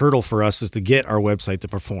biggest hurdle for us, is to get our website to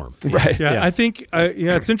perform. Right. Yeah. I think,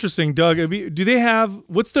 it's interesting, Doug. Do they have,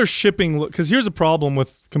 what's their shipping? Because here's a problem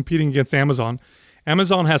with competing against Amazon.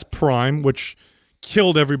 Amazon has Prime, which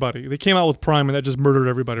killed everybody. They came out with Prime and that just murdered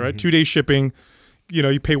everybody, right? 2-day shipping,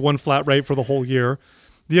 you pay one flat rate for the whole year.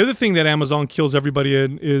 The other thing that Amazon kills everybody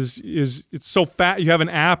in is it's so fat. You have an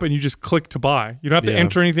app and you just click to buy. You don't have to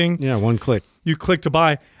enter anything. Yeah, one click. You click to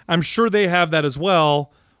buy. I'm sure they have that as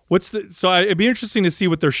well. It'd be interesting to see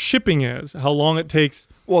what their shipping is, how long it takes.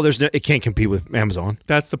 Well, it can't compete with Amazon.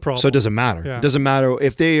 That's the problem. So it doesn't matter. Yeah. It doesn't matter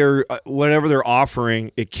if they are whatever they're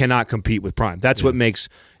offering. It cannot compete with Prime. That's what makes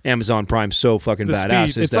Amazon Prime so fucking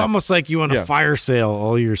badass. It's almost like you want to fire sale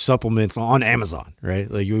all your supplements on Amazon, right?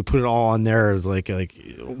 Like you would put it all on there as like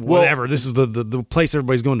whatever. This is the place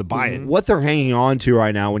everybody's going to buy it. What they're hanging on to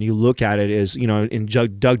right now, when you look at it, is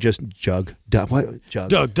Doug just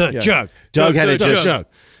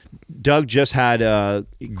had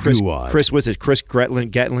Chris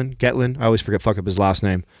Getlin. I always forget up his last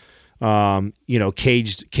name.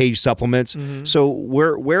 Caged supplements. Mm-hmm. So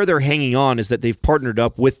where they're hanging on is that they've partnered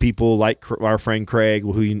up with people like our friend Craig,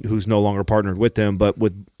 who's no longer partnered with them, but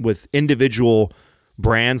with individual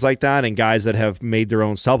brands like that and guys that have made their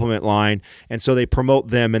own supplement line, and so they promote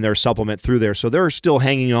them and their supplement through there. So they're still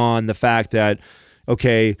hanging on the fact that,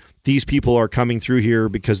 okay, these people are coming through here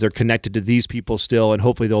because they're connected to these people still, and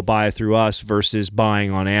hopefully they'll buy through us versus buying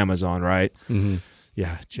on Amazon, right? Mm-hmm.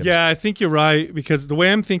 Yeah. Yeah, I think you're right, because the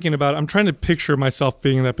way I'm thinking about it, I'm trying to picture myself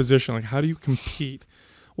being in that position. Like, how do you compete?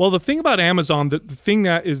 Well, the thing about Amazon, the thing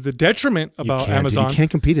that is the detriment about Amazon, you can't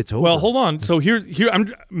compete. It's over. Well, hold on. So here,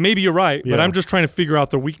 maybe you're right, but I'm just trying to figure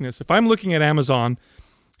out the weakness. If I'm looking at Amazon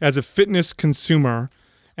as a fitness consumer,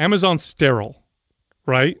 Amazon's sterile,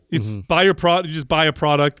 right? It's buy your product. You just buy a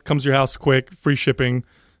product, comes to your house quick, free shipping.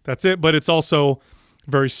 That's it. But it's also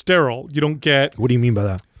very sterile. You don't get. What do you mean by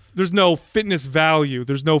that? There's no fitness value.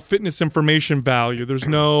 There's no fitness information value. There's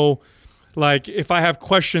no, like, if I have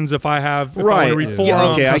questions, if I want to read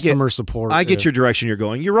forum, customer support. I get your direction you're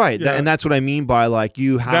going. You're right. Yeah. And that's what I mean by, like,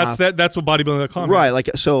 you have. That's what bodybuilding.com is. Right. Like,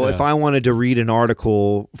 so if I wanted to read an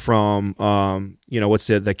article from, what's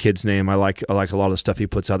the kid's name? I like a lot of the stuff he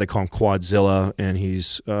puts out. They call him Quadzilla, and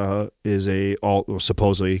he's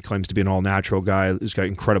supposedly claims to be an all natural guy. He's got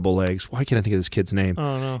incredible legs. Why can't I think of this kid's name? I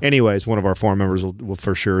don't know. Anyways, one of our forum members will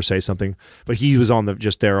for sure say something. But he was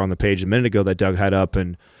just there on the page a minute ago that Doug had up,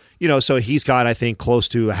 and so he's got, I think, close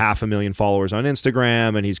to 500,000 followers on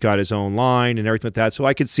Instagram, and he's got his own line and everything like that. So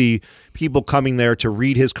I could see people coming there to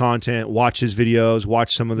read his content, watch his videos,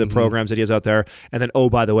 watch some of the programs that he has out there, and then,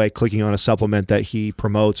 oh, by the way, clicking on a supplement that he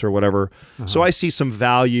promotes or whatever. So I see some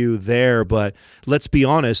value there, but let's be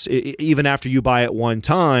honest, even after you buy it one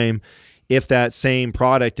time, if that same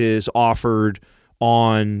product is offered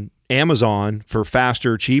on Amazon for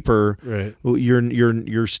faster, cheaper, right,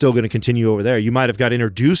 you're still going to continue over there. You might have got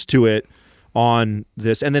introduced to it on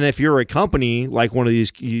this. And then if you're a company like one of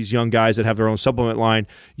these young guys that have their own supplement line,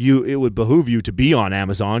 it would behoove you to be on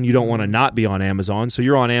Amazon. You don't want to not be on Amazon. So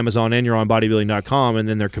you're on Amazon and you're on bodybuilding.com, and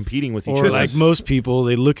then they're competing with each Or other. like most people,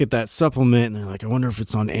 they look at that supplement and they're like, I wonder if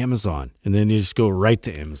it's on Amazon. And then you just go right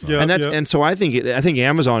to Amazon. Yeah. And so I think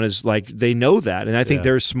Amazon is like, they know that, and I think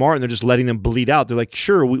they're smart, and they're just letting them bleed out. They're like,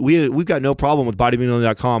 sure, we've got no problem with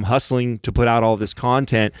bodybuilding.com hustling to put out all this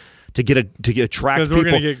content to attract Because people. we're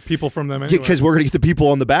going to get people from them anyway. Because we're going to get the people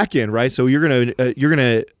on the back end, right? So you're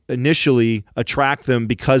gonna initially attract them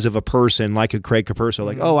because of a person like a Craig Capurso.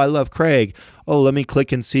 Like, oh, I love Craig. Oh, let me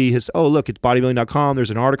click and see his. Oh, look, it's bodybuilding.com.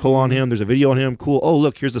 There's an article on him. There's a video on him. Cool. Oh,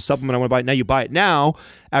 look, here's the supplement I want to buy. Now you buy it. Now,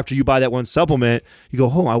 after you buy that one supplement, you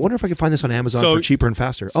go, oh, I wonder if I can find this on Amazon for cheaper and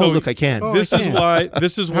faster. so Oh, look, I can. This is why.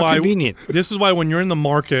 This is How why. convenient. This is why when you're in the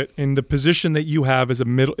market, in the position that you have as a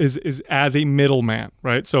middleman,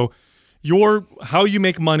 right? So how you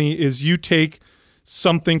make money is you take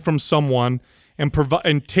something from someone and provide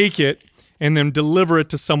and take it and then deliver it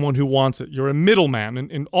to someone who wants it. You're a middleman,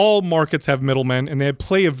 and all markets have middlemen, and they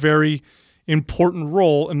play a very important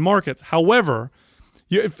role in markets. However,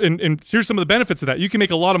 and here's some of the benefits of that. You can make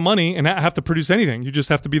a lot of money and not have to produce anything. You just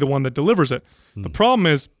have to be the one that delivers it. The problem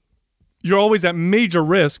is you're always at major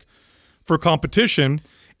risk for competition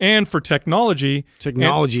and for technology.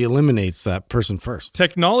 Technology eliminates that person first.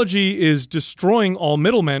 Technology is destroying all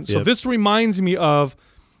middlemen. So Yep. this reminds me of,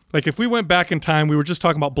 like, if we went back in time, we were just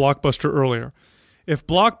talking about Blockbuster earlier. If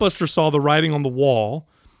Blockbuster saw the writing on the wall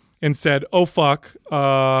and said, oh, fuck,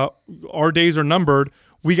 our days are numbered,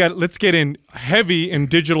 let's get in heavy in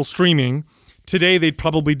digital streaming, today they'd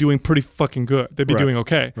probably doing pretty fucking good. They'd be doing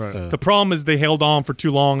okay. The problem is they held on for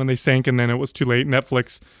too long and they sank, and then it was too late.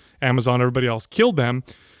 Netflix, Amazon, everybody else killed them.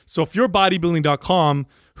 So if you're bodybuilding.com,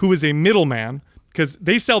 who is a middleman, because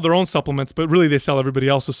they sell their own supplements, but really they sell everybody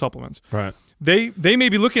else's supplements. Right. They may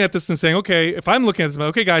be looking at this and saying, okay, if I'm looking at this,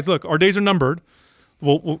 okay, guys, look, our days are numbered.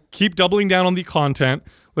 We'll keep doubling down on the content.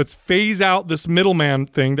 Let's phase out this middleman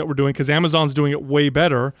thing that we're doing because Amazon's doing it way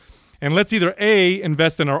better. And let's either A,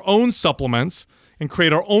 invest in our own supplements and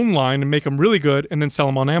create our own line and make them really good and then sell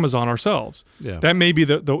them on Amazon ourselves. Yeah. That may be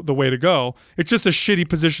the way to go. It's just a shitty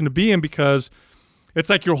position to be in because it's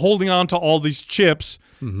like you're holding on to all these chips,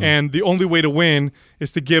 and the only way to win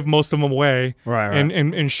is to give most of them away,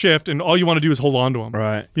 and shift, and all you want to do is hold on to them.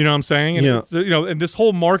 Right. You know what I'm saying? And and this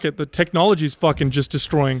whole market, the technology is fucking just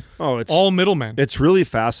destroying all middlemen. It's really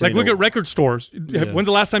fascinating. Like, look at record stores. When's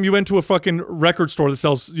the last time you went to a fucking record store that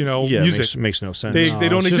sells, music? Makes no sense. They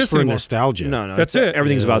don't It's exist just for anymore. nostalgia. No, That's it.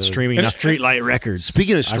 Everything's about streaming now. Streetlight Records.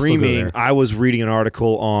 Speaking of I still go streaming, there. I was reading an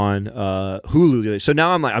article on Hulu the other day. So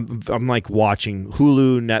now I'm like watching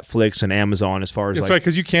Hulu, Netflix, and Amazon as far as That's right,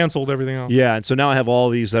 because you canceled everything else. yeah, and so now I have all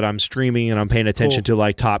these that I'm streaming and I'm paying attention to,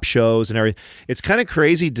 like top shows and everything. It's kind of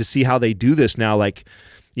crazy to see how they do this now. Like,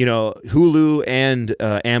 Hulu and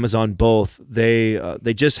Amazon both, they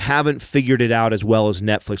just haven't figured it out as well as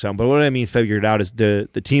Netflix. But what I mean figured it out is the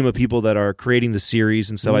team of people that are creating the series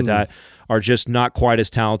and stuff like that are just not quite as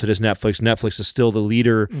talented as Netflix. Netflix is still the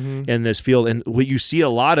leader in this field. And what you see a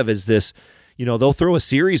lot of is this, they'll throw a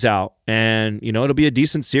series out and, it'll be a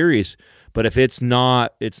decent series. But if it's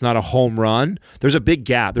not a home run, there's a big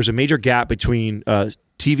gap. There's a major gap between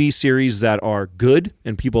TV series that are good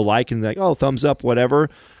and people like and like, oh, thumbs up, whatever,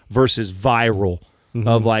 versus viral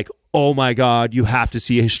of like, oh my God, you have to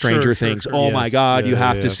see Stranger Things. Sure. Oh my God, you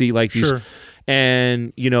have to see like these. Sure.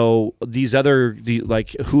 And these other like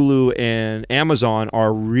Hulu and Amazon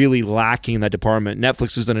are really lacking in that department.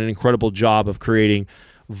 Netflix has done an incredible job of creating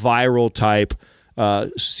viral type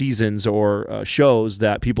seasons or shows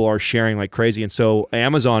that people are sharing like crazy. And so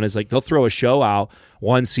Amazon is like, they'll throw a show out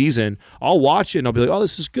one season, I'll watch it and I'll be like, oh,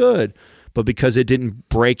 this is good. But because it didn't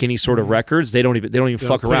break any sort of records, they don't even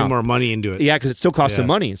fuck around. More money into it. Yeah, because it still costs them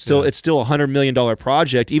money. It's still a $100 million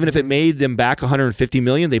project. Even if it made them back $150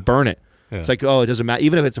 million, they burn it. Yeah. It's like, oh, it doesn't matter.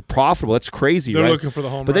 Even if it's profitable, that's crazy. They're right? looking for the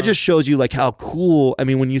home But run. that just shows you like how cool. I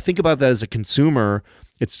mean, when you think about that as a consumer,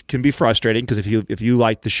 it can be frustrating because if you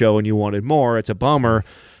liked the show and you wanted more, it's a bummer.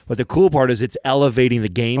 But the cool part is it's elevating the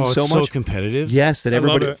game it's so much. so competitive. Yes, that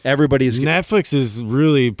everybody is. Netflix is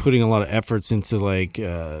really putting a lot of efforts into like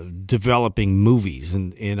developing movies,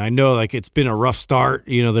 and I know like it's been a rough start.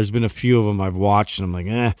 There's been a few of them I've watched, and I'm like,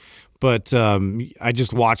 eh. But I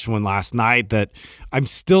just watched one last night that I'm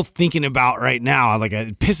still thinking about right now. Like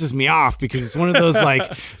it pisses me off because it's one of those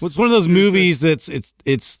it's one of those movies that's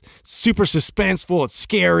it's super suspenseful. It's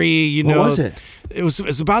scary. What was it? It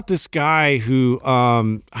was about this guy who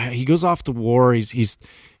he goes off to war. He's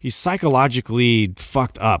psychologically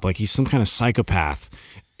fucked up. Like he's some kind of psychopath,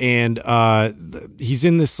 and he's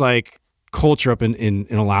in this like culture up in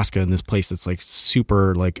Alaska, in this place that's like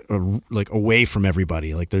super like away from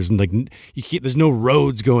everybody. Like there's like there's no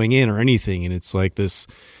roads going in or anything, and it's like this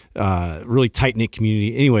really tight knit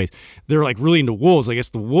community. Anyways, they're like really into wolves. I guess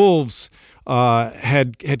the wolves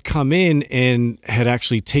had come in and had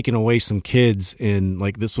actually taken away some kids, and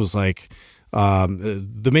like this was like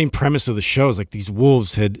the main premise of the show is like these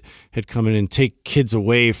wolves had come in and take kids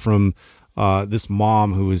away from this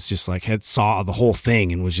mom who was just like had saw the whole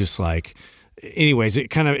thing and was just like, anyways,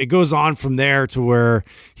 it goes on from there to where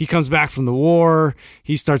he comes back from the war.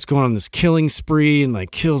 He starts going on this killing spree and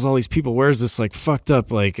like kills all these people, wears this like fucked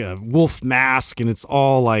up like wolf mask, and it's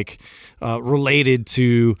all like related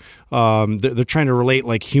to they're trying to relate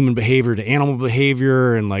like human behavior to animal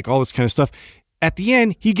behavior and like all this kind of stuff. At the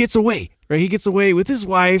end, he gets away, right? He gets away with his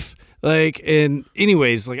wife. Like, and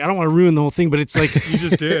anyways, like, I don't want to ruin the whole thing, but it's like, You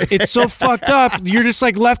just did. it's so fucked up. You're just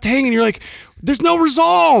like left hanging. You're like, there's no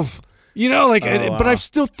resolve, you know, like, but I'm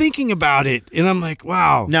still thinking about it. And I'm like,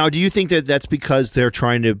 wow. Now, do you think that that's because they're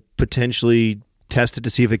trying to potentially test it to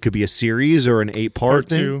see if it could be a series or an 8-part Part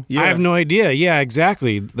thing? two. Yeah. I have no idea. Yeah,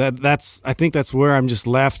 exactly. I think that's where I'm just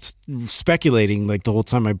left speculating like the whole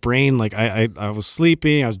time. My brain, like I was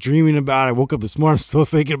sleeping, I was dreaming about it. I woke up this morning, I'm still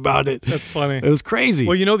thinking about it. That's funny. It was crazy.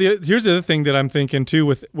 Well, here's the other thing that I'm thinking too,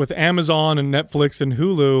 with Amazon and Netflix and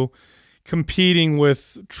Hulu competing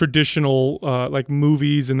with traditional like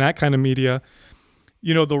movies and that kind of media.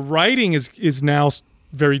 You know, the writing is now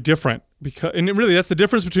very different, because, and really that's the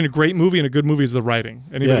difference between a great movie and a good movie is the writing.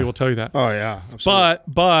 Anybody will tell you that. Oh, yeah. Absolutely.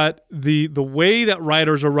 But the way that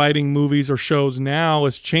writers are writing movies or shows now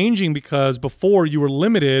is changing, because before you were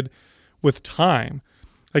limited with time.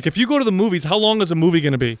 Like if you go to the movies, how long is a movie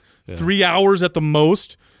going to be? 3 hours at the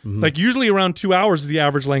most. Like usually around 2 hours is the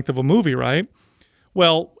average length of a movie, right?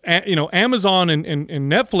 Well, Amazon and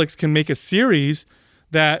Netflix can make a series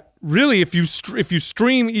that really, if you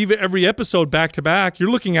stream even every episode back to back,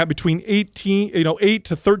 you're looking at between 8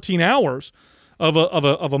 to 13 hours of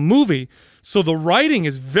a movie. So the writing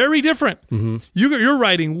is very different. You're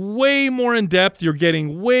writing way more in depth. You're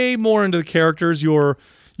getting way more into the characters. You've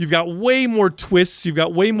got way more twists. You've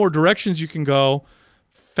got way more directions you can go.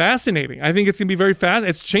 Fascinating. I think it's gonna be very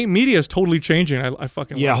fast. Media is totally changing. I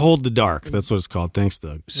fucking love it. Hold the Dark. That's what it's called. Thanks,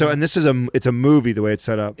 Doug. So, and this is it's a movie the way it's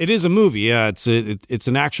set up. It is a movie. Yeah, it's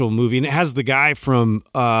an actual movie, and it has the guy from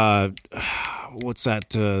what's that?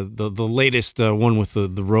 The latest one with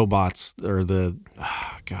the robots or the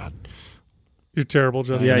God. You're terrible,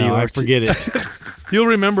 Justin. Yeah, you I are forget it. You'll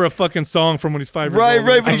remember a fucking song from when he's 5 years Right, old.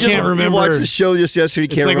 right. But I you just can't remember. You watched the show just yesterday.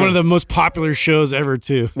 It's like one of the most popular shows ever,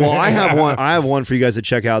 too. Well, I have one. I have one for you guys to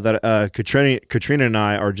check out that Katrina and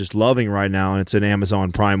I are just loving right now, and it's an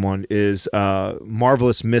Amazon Prime one. Is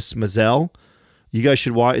Marvelous Miss Maisel. You guys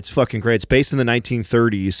should watch. It's fucking great. It's based in the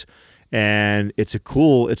 1930s, and it's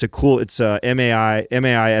MAISEL,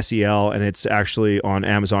 and it's actually on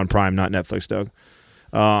Amazon Prime, not Netflix, Doug.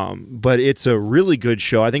 But it's a really good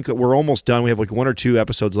show. I think that we're almost done. We have like 1 or 2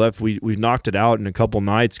 episodes left. We've knocked it out in a couple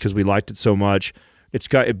nights because we liked it so much. It's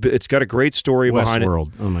got a great story behind it.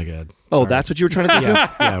 Westworld. Oh my God. Oh, that's what you were trying to think of?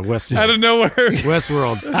 Yeah, Westworld. Out of nowhere.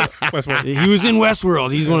 Westworld. He was in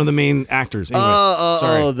Westworld. He's one of the main actors. Anyway,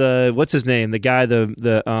 sorry. What's his name? The guy, he was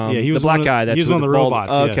the black guy. That's he was one of the bald-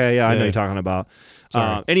 robots. Okay, yeah, I know who you're talking about.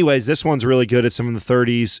 Anyways, this one's really good. It's from the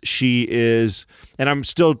 30s. She is, and I'm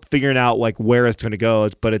still figuring out like where it's going to go,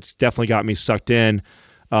 but it's definitely got me sucked in.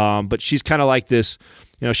 But she's kind of like this,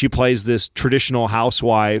 she plays this traditional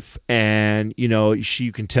housewife, and you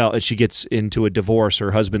can tell as she gets into a divorce,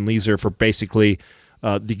 her husband leaves her for basically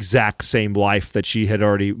the exact same life that she had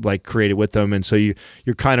already like created with them, and so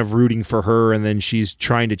you're kind of rooting for her, and then she's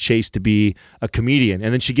trying to chase to be a comedian,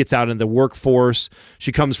 and then she gets out in the workforce.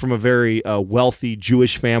 She comes from a very wealthy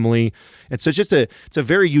Jewish family, and so it's a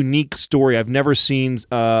very unique story. I've never seen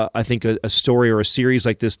I think a story or a series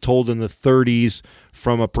like this told in the 30s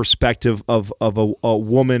from a perspective of a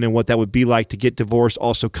woman and what that would be like to get divorced,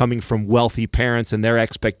 also coming from wealthy parents and their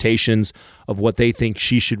expectations of what they think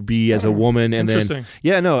she should be as a woman. And Interesting.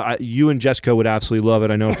 then, you and Jessica would absolutely love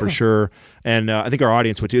it, I know for sure. And I think our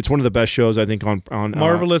audience would too. It's one of the best shows, I think, on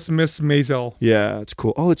Marvelous Miss Maisel. Yeah, it's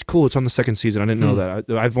cool. Oh, it's cool. It's on the 2nd season. I didn't know that.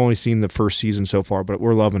 I've only seen the 1st season so far, but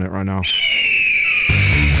we're loving it right now.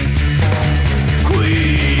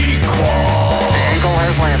 Eagle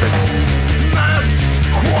has landed.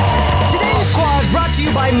 Today's Squad is brought to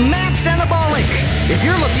you by MAPS Anabolic. If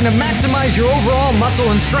you're looking to maximize your overall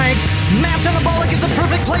muscle and strength, MAPS Anabolic is the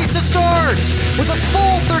perfect place to start. With a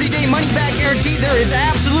full 30-day money-back guarantee, there is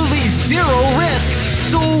absolutely zero risk.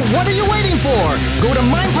 So what are you waiting for? Go to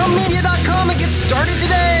mindpumpmedia.com and get started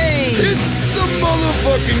today. It's the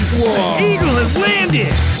motherfucking Quad. Eagle has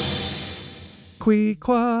landed.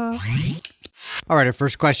 All right, our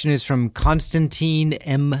first question is from Constantine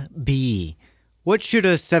MB. What should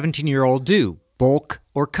a 17-year-old do? Bulk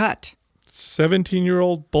or cut?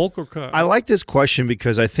 17-year-old bulk or cut? I like this question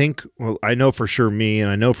because I think, well, I know for sure me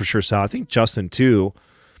and I know for sure Sal, I think Justin too.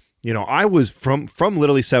 You know, I was from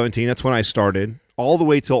literally 17, that's when I started, all the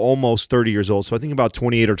way till almost 30 years old. So I think about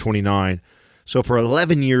 28 or 29. So for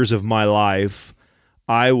 11 years of my life,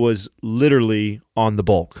 I was literally on the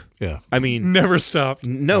bulk. Yeah. I mean, Never stopped.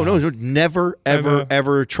 no, never,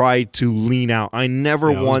 ever tried to lean out. I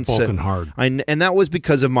never Yeah, I was once bulking hard. and that was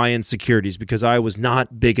because of my insecurities, because I was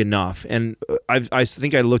not big enough. And I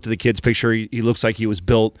think I looked at the kid's picture. He looks like he was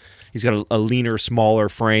built. He's got a leaner, smaller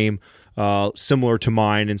frame, similar to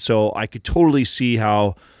mine. And so I could totally see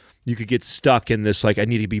how you could get stuck in this, like, I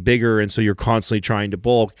need to be bigger. And so you're constantly trying to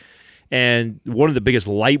bulk. And one of the biggest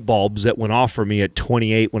light bulbs that went off for me at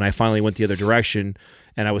 28 when I finally went the other direction,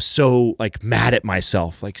 and I was so like mad at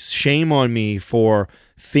myself, like shame on me for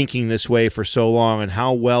thinking this way for so long, and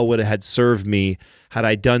how well would it had served me had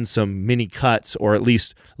I done some mini cuts or at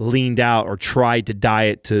least leaned out or tried to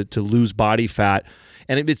diet to lose body fat.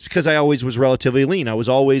 And it's because I always was relatively lean. I was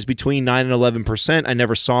always between 9 and 11%. I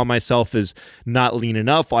never saw myself as not lean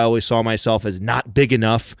enough. I always saw myself as not big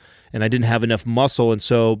enough, and I didn't have enough muscle. And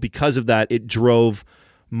so because of that, it drove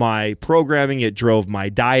my programming, it drove my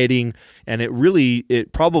dieting, and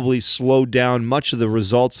it probably slowed down much of the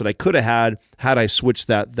results that I could have had I switched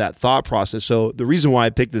that thought process. So the reason why I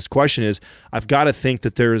picked this question is I've got to think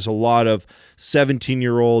that there's a lot of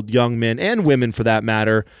 17-year-old young men and women, for that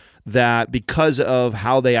matter, that because of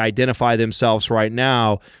how they identify themselves right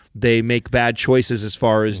now, they make bad choices as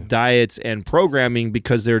far as diets and programming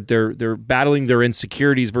because they're battling their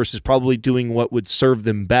insecurities versus probably doing what would serve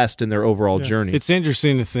them best in their overall journey. It's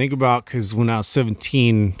interesting to think about because when I was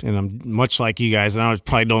 17, and I'm much like you guys, and I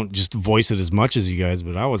probably don't just voice it as much as you guys,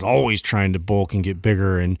 but I was always trying to bulk and get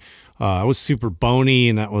bigger, and I was super bony,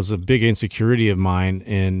 and that was a big insecurity of mine.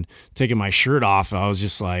 And taking my shirt off, I was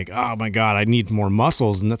just like, oh my God, I need more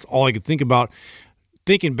muscles, and that's all I could think about.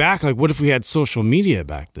 Thinking back, like, what if we had social media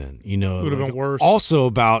back then? You know, It would have been worse. Also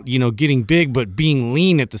about, getting big but being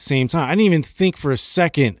lean at the same time. I didn't even think for a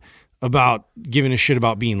second about giving a shit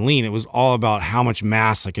about being lean. It was all about how much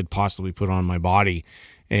mass I could possibly put on my body.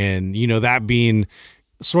 And, that being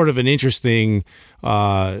sort of an interesting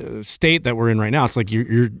state that we're in right now. It's like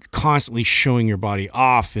you're constantly showing your body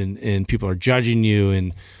off and people are judging you.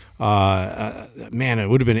 And, man, it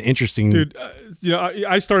would have been interesting. Dude,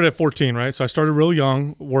 I started at 14, right? So I started real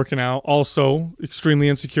young, working out. Also, extremely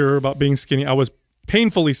insecure about being skinny. I was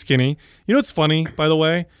painfully skinny. You know what's funny, by the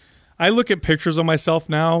way? I look at pictures of myself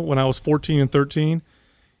now when I was 14 and 13.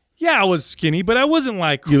 Yeah, I was skinny, but I wasn't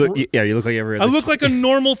like... You look like every other... I look like a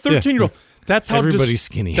normal 13-year-old. That's how everybody's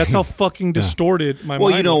skinny. That's how fucking distorted my mind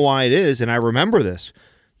Well, you know was. why it is, and I remember this.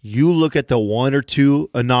 You look at the one or two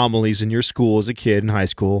anomalies in your school as a kid in high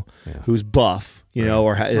school who's buff,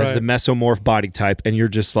 or has the mesomorph body type, and you're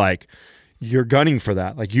just like, you're gunning for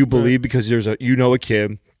that. Like, you believe because there's a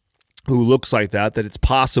kid who looks like that it's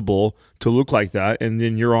possible to look like that, and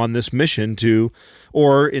then you're on this mission to,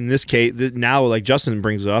 or in this case, now, like Justin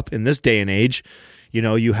brings up, in this day and age,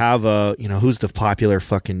 you have who's the popular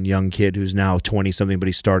fucking young kid who's now 20-something, but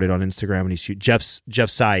he started on Instagram and he's Jeff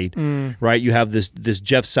Said, right? You have this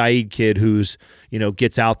Jeff Said kid who's,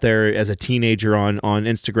 gets out there as a teenager on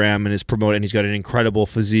Instagram and is promoting, and he's got an incredible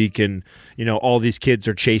physique, and, all these kids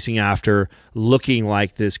are chasing after looking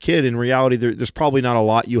like this kid. In reality, there's probably not a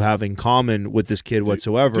lot you have in common with this kid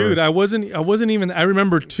whatsoever. Dude, I wasn't even. I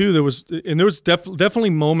remember too. There was definitely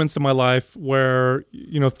moments in my life where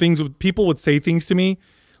people would say things to me,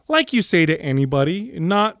 like you say to anybody,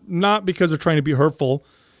 not because they're trying to be hurtful,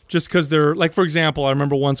 just because they're like. For example, I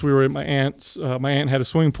remember once we were at my aunt's. My aunt had a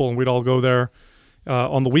swimming pool, and we'd all go there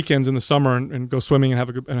on the weekends in the summer and go swimming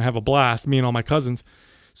and have a blast. Me and all my cousins.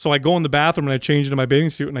 So I go in the bathroom and I change into my bathing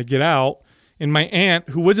suit and I get out. And my aunt,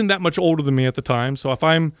 who wasn't that much older than me at the time, so if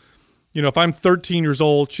I'm 13 years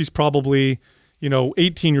old, she's probably,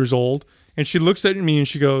 18 years old. And she looks at me and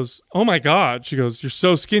she goes, "Oh my God." She goes, "You're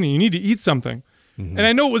so skinny. You need to eat something." Mm-hmm. And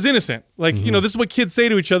I know it was innocent. Like, this is what kids say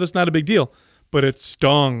to each other. It's not a big deal. But it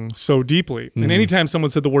stung so deeply. Mm-hmm. And anytime someone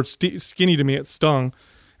said the word skinny to me, it stung.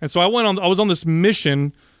 And so I was on this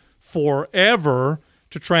mission forever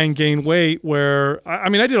to try and gain weight where, I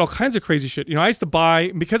did all kinds of crazy shit. I used to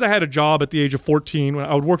buy, because I had a job at the age of 14, when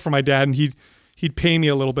I would work for my dad and he'd pay me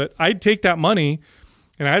a little bit. I'd take that money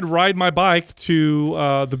and I'd ride my bike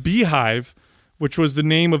to the Beehive, which was the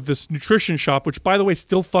name of this nutrition shop, which, by the way,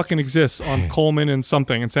 still fucking exists on Coleman and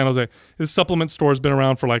something in San Jose. This supplement store has been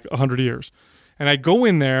around for like 100 years. And I go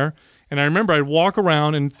in there, and I remember I'd walk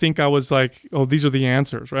around and think I was like, oh, these are the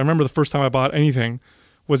answers. I remember the first time I bought anything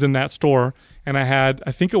was in that store, and I had,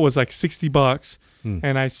 I think it was like $60,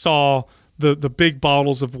 and I saw the big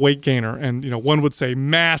bottles of weight gainer, and one would say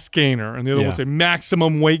mass gainer, and the other would say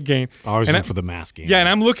maximum weight gain. I always look for the mass gainer. Yeah, and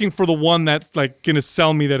I'm looking for the one that's like going to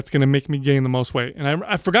sell me that it's going to make me gain the most weight. And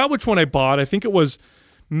I forgot which one I bought. I think it was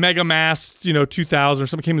Mega Mass, 2000 or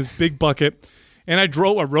something. It came in this big bucket, and I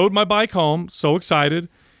rode my bike home, so excited.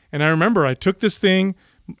 And I remember I took this thing.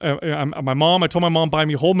 I told my mom, buy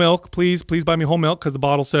me whole milk, please buy me whole milk, because the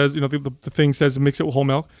bottle says, the thing says mix it with whole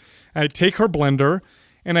milk. And I'd take her blender,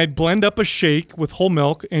 and I'd blend up a shake with whole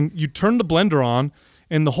milk, and you turn the blender on,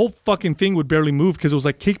 and the whole fucking thing would barely move because it was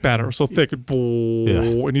like cake batter, so thick.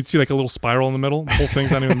 And you'd see like a little spiral in the middle. The whole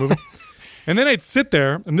thing's not even moving. And then I'd sit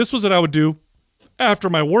there, and this was what I would do after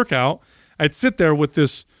my workout. I'd sit there with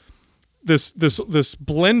this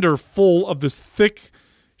blender full of this thick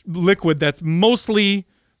liquid that's mostly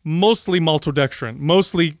maltodextrin,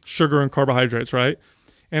 mostly sugar and carbohydrates, right?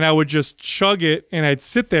 And I would just chug it, and I'd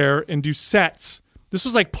sit there and do sets. This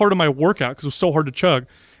was like part of my workout because it was so hard to chug.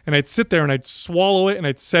 And I'd sit there and I'd swallow it, and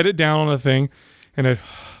I'd set it down on a thing, and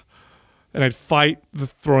I'd fight the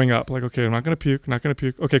throwing up. Like, okay, I'm not gonna puke.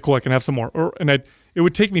 Okay, cool, I can have some more. It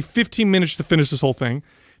would take me 15 minutes to finish this whole thing.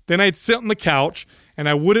 Then I'd sit on the couch, and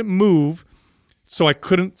I wouldn't move, so I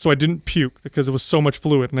didn't puke because it was so much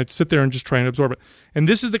fluid. And I'd sit there and just try and absorb it. And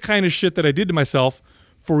this is the kind of shit that I did to myself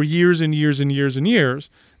for years and years and years and years.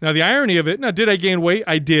 Now, the irony of it, did I gain weight?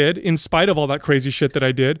 I did, in spite of all that crazy shit that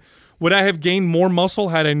I did. Would I have gained more muscle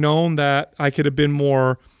had I known that I could have been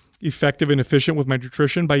more effective and efficient with my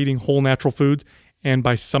nutrition by eating whole natural foods and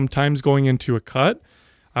by sometimes going into a cut?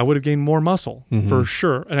 I would have gained more muscle, for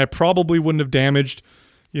sure. And I probably wouldn't have damaged,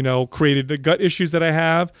 created the gut issues that I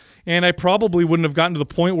have. And I probably wouldn't have gotten to the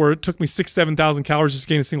point where it took me 7,000 calories just to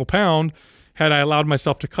gain a single pound had I allowed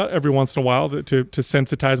myself to cut every once in a while to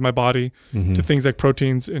sensitize my body to things like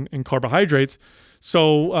proteins and carbohydrates.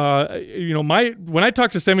 So, when I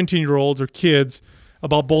talk to 17-year-olds or kids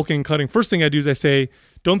about bulking and cutting, first thing I do is I say,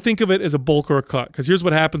 don't think of it as a bulk or a cut. Because here's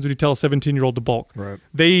what happens when you tell a 17-year-old to bulk. Right.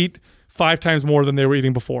 They eat 5 times more than they were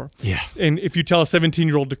eating before. Yeah. And if you tell a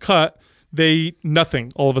 17-year-old to cut, they eat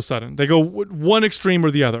nothing all of a sudden. They go one extreme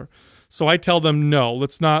or the other. So I tell them, no,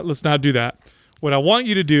 let's not do that. What I want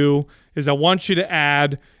you to do is I want you to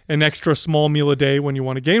add an extra small meal a day when you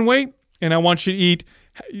want to gain weight, and I want you to eat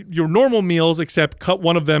your normal meals except cut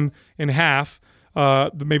one of them in half,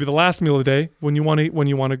 maybe the last meal of the day when you want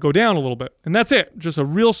to go down a little bit. And that's it. Just a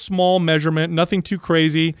real small measurement, nothing too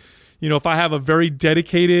crazy. If I have a very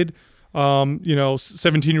dedicated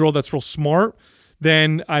 17-year-old that's real smart,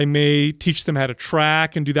 then I may teach them how to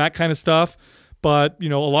track and do that kind of stuff. But, a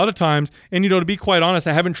lot of times, and, to be quite honest,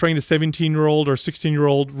 I haven't trained a 17-year-old or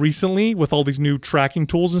 16-year-old recently with all these new tracking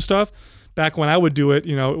tools and stuff. Back when I would do it,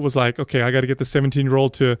 it was like, okay, I got to get the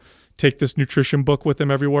 17-year-old to take this nutrition book with them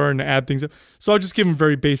everywhere and add things. So I'll just give them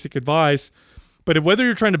very basic advice. But whether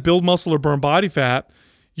you're trying to build muscle or burn body fat,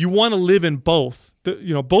 you want to live in both.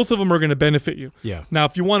 Both of them are going to benefit you. Yeah. Now,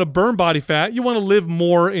 if you want to burn body fat, you want to live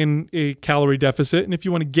more in a calorie deficit. And if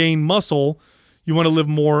you want to gain muscle, you want to live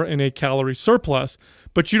more in a calorie surplus.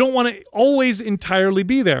 But you don't want to always entirely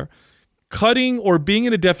be there. Cutting or being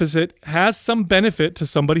in a deficit has some benefit to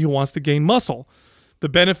somebody who wants to gain muscle. The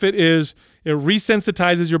benefit is it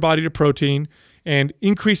resensitizes your body to protein and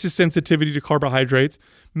increases sensitivity to carbohydrates,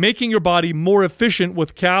 making your body more efficient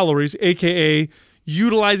with calories, aka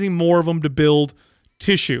utilizing more of them to build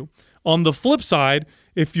tissue. On the flip side,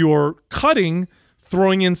 if you're cutting,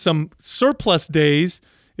 throwing in some surplus days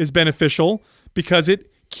is beneficial because it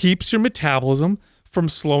keeps your metabolism from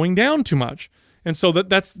slowing down too much. And so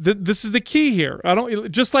this is the key here.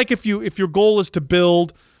 Just like if your goal is to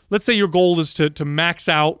build, let's say your goal is to max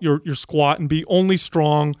out your squat and be only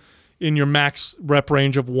strong in your max rep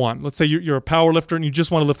range of 1. Let's say you're a power lifter and you just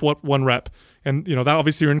want to lift 1 rep. And that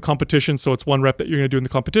obviously you're in competition, so it's 1 rep that you're going to do in the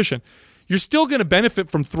competition. You're still going to benefit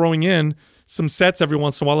from throwing in some sets every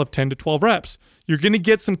once in a while of 10 to 12 reps. You're going to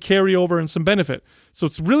get some carryover and some benefit. So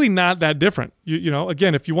it's really not that different.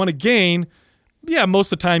 Again, if you want to gain,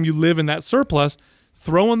 most of the time you live in that surplus.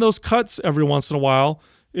 Throw in those cuts every once in a while.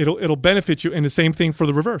 It'll benefit you, and the same thing for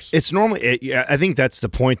the reverse. It's normally, I think that's the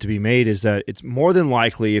point to be made, is that it's more than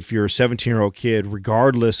likely if you're a 17-year-old kid,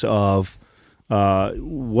 regardless of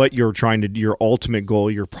what you're trying to do, your ultimate goal,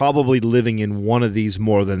 you're probably living in one of these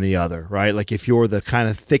more than the other, right? Like if you're the kind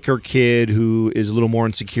of thicker kid who is a little more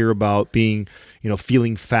insecure about being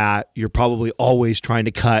feeling fat, you're probably always trying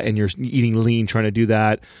to cut and you're eating lean, trying to do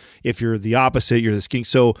that. If you're the opposite, you're the skinny.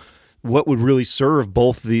 So what would really serve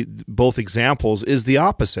both examples is the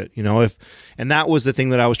opposite, and that was the thing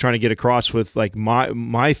that I was trying to get across with like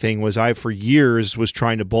my thing was I for years was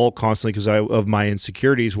trying to bulk constantly because of my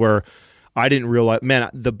insecurities where I didn't realize, man,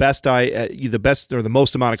 the best or the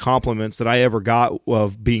most amount of compliments that I ever got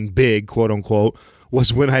of being big, quote unquote,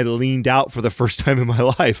 was when I leaned out for the first time in my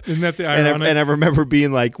life. Isn't that the ironic? And I remember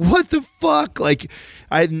being like, what the fuck? Like,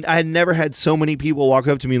 I had never had so many people walk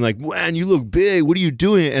up to me and like, man, you look big. What are you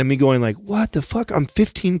doing? And me going like, what the fuck? I'm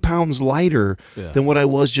 15 pounds lighter than what I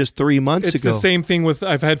was just 3 months ago. It's the same thing with,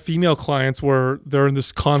 I've had female clients where they're in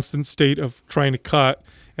this constant state of trying to cut,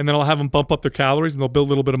 and then I'll have them bump up their calories and they'll build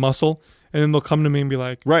a little bit of muscle. And then they'll come to me and be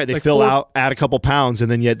like... Right, they like fill out, add a couple pounds, and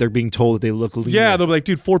then yet they're being told that they look lean. Yeah, they'll be like,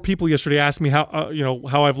 dude, 4 people yesterday asked me how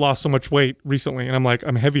how I've lost so much weight recently. And I'm like,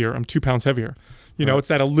 I'm heavier. I'm 2 pounds heavier. It's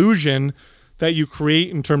that illusion that you create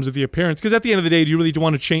in terms of the appearance. Because at the end of the day, do you really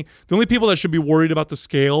want to change? The only people that should be worried about the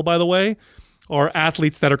scale, by the way, are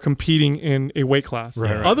athletes that are competing in a weight class.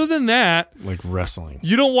 Right. Other than that, like wrestling,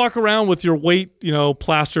 you don't walk around with your weight,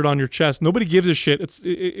 plastered on your chest. Nobody gives a shit.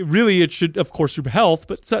 It should, of course, your health,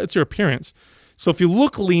 but it's your appearance. So if you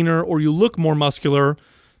look leaner or you look more muscular,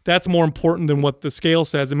 that's more important than what the scale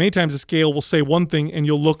says. And many times the scale will say one thing and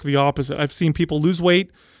you'll look the opposite. I've seen people lose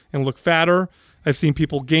weight and look fatter. I've seen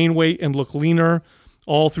people gain weight and look leaner,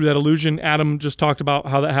 all through that illusion. Adam just talked about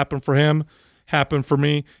how that happened for him, happened for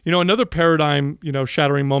me. Another paradigm,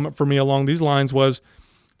 shattering moment for me along these lines was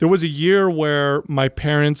there was a year where my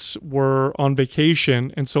parents were on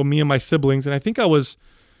vacation. And so me and my siblings, and I think I was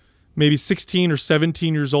maybe 16 or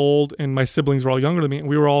 17 years old, and my siblings were all younger than me, and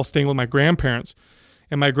we were all staying with my grandparents.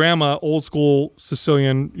 And my grandma, old school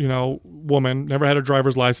Sicilian, woman, never had a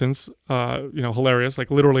driver's license, hilarious, like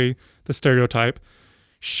literally the stereotype.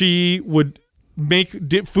 She would make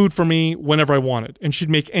food for me whenever I wanted, and she'd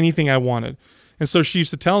make anything I wanted. And so she used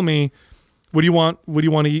to tell me, what do you want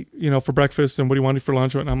to eat, for breakfast, and what do you want to eat for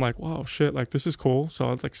lunch? And I'm like, wow, shit, like this is cool. So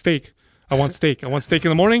I was like, steak. I want steak. I want steak in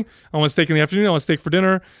the morning. I want steak in the afternoon. I want steak for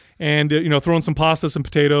dinner, and throw in some pasta, some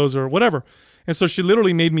potatoes, or whatever. And so she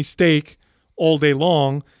literally made me steak all day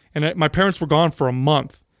long. And my parents were gone for a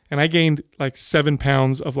month, and I gained like 7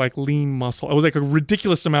 pounds of like lean muscle. It was like a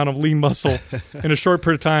ridiculous amount of lean muscle in a short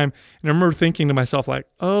period of time. And I remember thinking to myself like,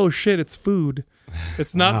 oh shit, it's food.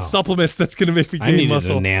 It's not supplements that's going to make me gain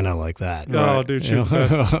muscle. I needed a Nana like that. Oh, dude, she's the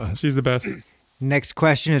best. She's the best. Next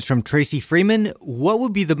question is from Tracy Freeman. What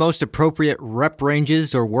would be the most appropriate rep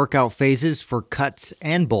ranges or workout phases for cuts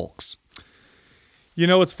and bulks?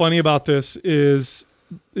 What's funny about this is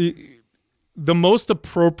the most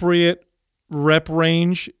appropriate rep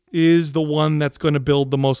range is the one that's going to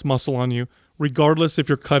build the most muscle on you, regardless if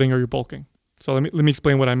you're cutting or you're bulking. So let me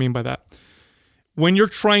explain what I mean by that. When you're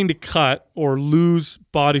trying to cut or lose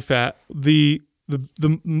body fat, the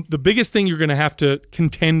biggest thing you're going to have to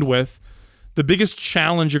contend with, the biggest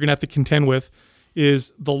challenge you're going to have to contend with,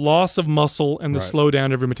 is the loss of muscle and the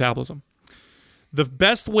slowdown of your metabolism. The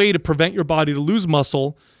best way to prevent your body to lose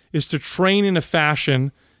muscle is to train in a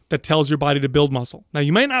fashion that tells your body to build muscle. Now,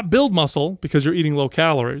 you might not build muscle because you're eating low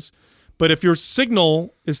calories, but if your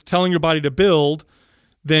signal is telling your body to build,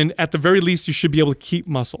 then at the very least, you should be able to keep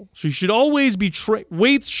muscle. So you should always be,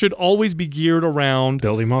 weights should always be geared around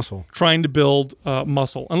building muscle, trying to build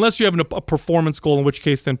muscle, unless you have a performance goal, in which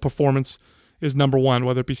case then performance is number one,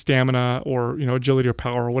 whether it be stamina or agility or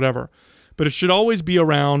power or whatever. But it should always be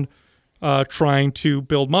around trying to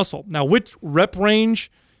build muscle. Now, which rep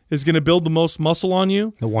range is going to build the most muscle on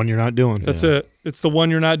you? The one you're not doing. That's it. It's the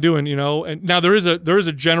one you're not doing. And now there is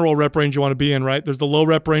a general rep range you want to be in, right? There's the low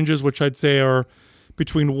rep ranges, which I'd say are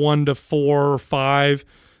between 1 to 4 or 5.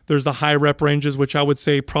 There's the high rep ranges, which I would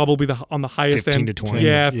say probably on the highest 15 end. to 20.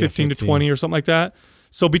 Yeah, 15 to 20 or something like that.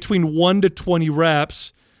 So between 1 to 20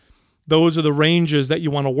 reps, those are the ranges that you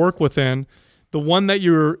want to work within. The one that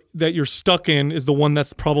you're stuck in is the one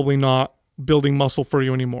that's probably not building muscle for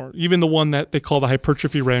you anymore. Even the one that they call the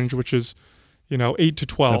hypertrophy range, which is 8 to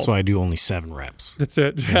 12. That's why I do only 7 reps. That's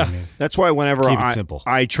it. Yeah. That's why whenever Keep it simple.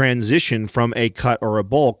 I transition from a cut or a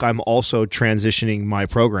bulk, I'm also transitioning my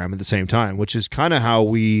program at the same time, which is kind of how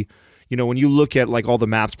we, when you look at like all the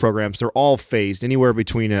MAPS programs, they're all phased anywhere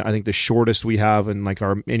between, I think the shortest we have in like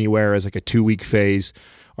our anywhere is like a 2-week phase.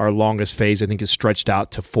 Our longest phase, I think, is stretched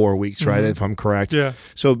out to 4 weeks, right? If I'm correct. Yeah.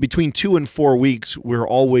 So between 2 and 4 weeks, we're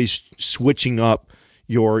always switching up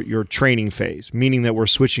your training phase, meaning that we're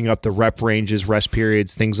switching up the rep ranges, rest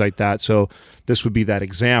periods, things like that. So this would be that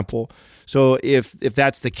example. So if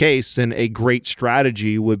that's the case, then a great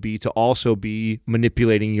strategy would be to also be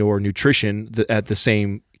manipulating your nutrition at the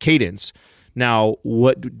same cadence. Now,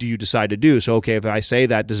 what do you decide to do? So, okay, if I say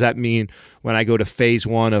that, does that mean when I go to phase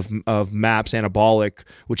 1 of MAPS Anabolic,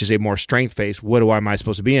 which is a more strength phase, what am I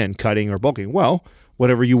supposed to be in, cutting or bulking? Well,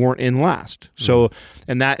 whatever you weren't in last. So,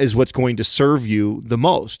 and that is what's going to serve you the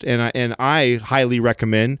most. And I highly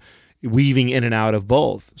recommend weaving in and out of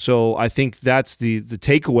both. So I think that's the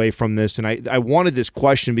takeaway from this. And I wanted this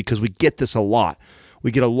question because we get this a lot.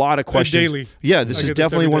 We get a lot of questions. Daily. Yeah, this is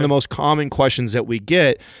definitely one of the most common questions that we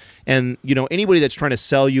get. And, anybody that's trying to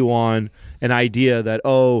sell you on an idea that,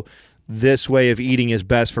 this way of eating is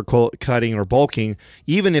best for cutting or bulking,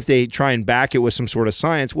 even if they try and back it with some sort of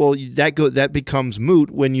science, well, that becomes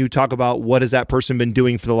moot when you talk about what has that person been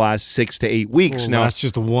doing for the last 6 to 8 weeks. Well, now that's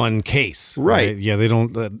just one case, right? Yeah, they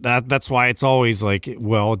don't. That's why it's always like,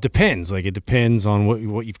 well, it depends. Like it depends on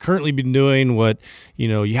what you've currently been doing. What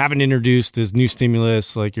you haven't introduced as new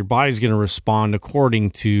stimulus. Like your body's going to respond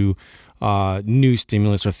according to new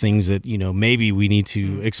stimulus or things that maybe we need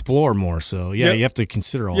to explore more. So you have to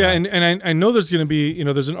consider all that. And I know there's going to be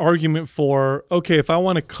there's an argument for, okay, if I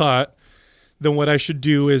want to cut, then what I should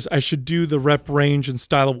do is I should do the rep range and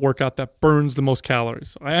style of workout that burns the most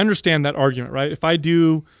calories. I understand that argument, right? If I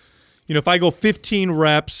do, if I go 15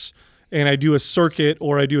 reps and I do a circuit,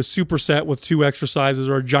 or I do a superset with 2 exercises,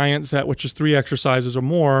 or a giant set, which is 3 exercises or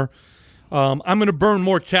more, I'm going to burn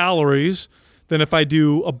more calories than if I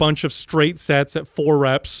do a bunch of straight sets at 4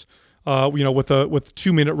 reps, with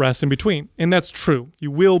 2-minute rest in between. And that's true.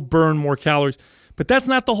 You will burn more calories, but that's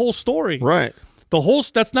not the whole story. Right.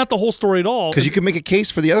 That's not the whole story at all. Because you can make a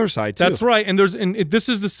case for the other side too. That's right. And this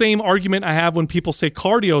is the same argument I have when people say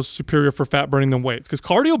cardio is superior for fat burning than weights. Because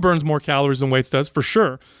cardio burns more calories than weights does, for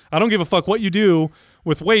sure. I don't give a fuck what you do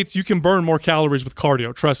with weights. You can burn more calories with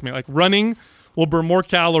cardio. Trust me. Like running will burn more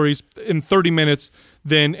calories in 30 minutes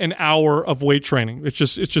than an hour of weight training. It's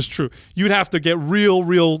just true. You'd have to get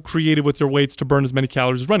real creative with your weights to burn as many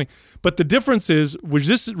calories as running. But the difference is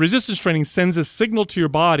resistance training sends a signal to your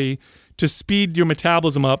body to speed your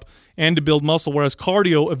metabolism up and to build muscle, whereas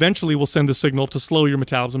cardio eventually will send a signal to slow your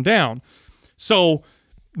metabolism down. So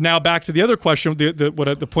now back to the other question,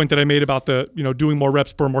 the point that I made about doing more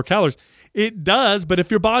reps, burn more calories. It does, but if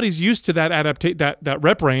your body's used to that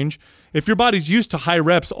rep range, if your body's used to high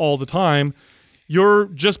reps all the time, you're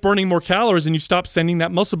just burning more calories and you stop sending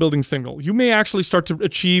that muscle building signal. You may actually start to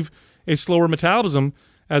achieve a slower metabolism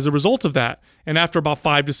as a result of that. And after about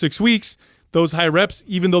 5 to 6 weeks, those high reps,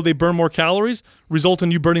 even though they burn more calories, result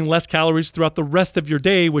in you burning less calories throughout the rest of your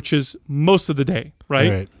day, which is most of the day,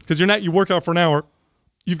 right? Because you work out for an hour,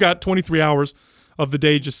 you've got 23 hours of the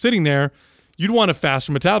day just sitting there. You'd want a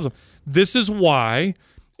faster metabolism. This is why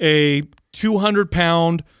a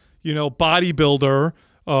 200-pound, bodybuilder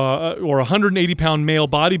or a 180-pound male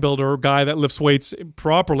bodybuilder or guy that lifts weights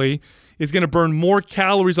properly is going to burn more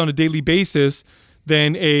calories on a daily basis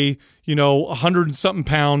than a 100-something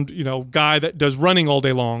pound guy that does running all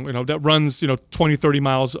day long, that runs 20, 30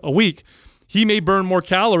 miles a week. He may burn more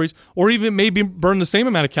calories, or even maybe burn the same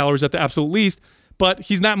amount of calories at the absolute least, but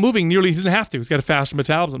he's not moving nearly. He doesn't have to. He's got a faster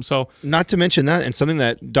metabolism. So, not to mention that, and something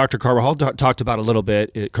that Dr. Cabral talked about a little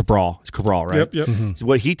bit, Cabral, right? Yep. Mm-hmm.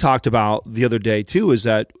 What he talked about the other day too is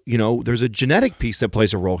that there's a genetic piece that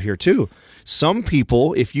plays a role here too. Some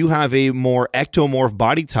people, if you have a more ectomorph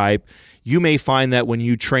body type, you may find that when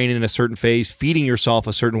you train in a certain phase, feeding yourself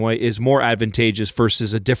a certain way is more advantageous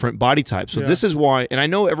versus a different body type. So this is why, and I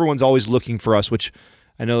know everyone's always looking for us, which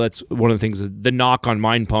I know that's one of the things, the knock on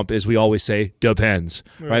Mind Pump is we always say, depends,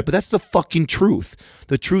 right? But that's the fucking truth.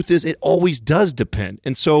 The truth is it always does depend.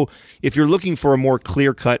 And so if you're looking for a more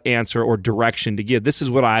clear-cut answer or direction to give, this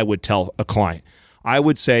is what I would tell a client. I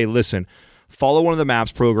would say, listen, follow one of the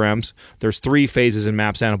MAPS programs. There's 3 phases in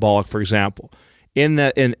MAPS Anabolic, for example.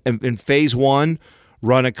 In phase 1,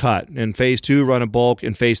 run a cut. In phase 2, run a bulk.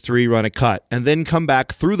 In phase 3, run a cut. And then come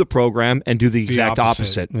back through the program and do the exact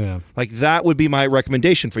opposite. Yeah. Like that would be my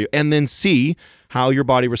recommendation for you. And then see how your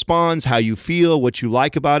body responds, how you feel, what you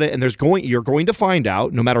like about it. And you're going to find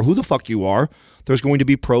out, no matter who the fuck you are, there's going to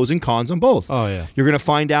be pros and cons on both. Oh, yeah. You're going to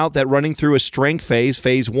find out that running through a strength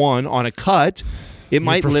phase 1 on a cut,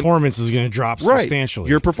 your performance is going to drop substantially.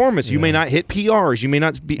 Your performance. You may not hit PRs. You may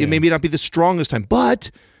not be. It may not be the strongest time,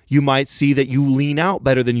 but you might see that you lean out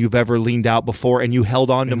better than you've ever leaned out before, and you held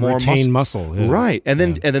on to more retain muscle. Yeah. Right. And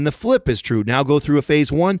then the flip is true. Now go through a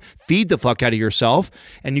phase 1, feed the fuck out of yourself,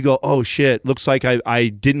 and you go, oh shit, looks like I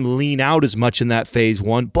didn't lean out as much in that phase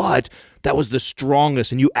 1, but that was the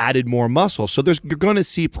strongest, and you added more muscle. So you're going to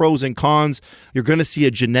see pros and cons. You're going to see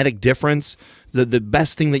a genetic difference. The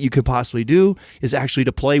best thing that you could possibly do is actually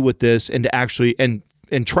to play with this and to actually and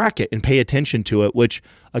track it and pay attention to it, which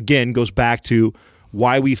again goes back to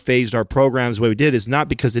why we phased our programs the way we did, is not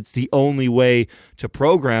because it's the only way to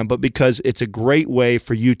program, but because it's a great way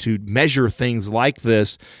for you to measure things like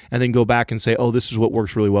this and then go back and say, oh, this is what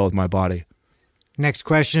works really well with my body. Next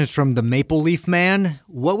question is from the Maple Leaf Man.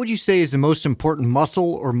 What would you say is the most important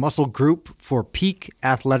muscle or muscle group for peak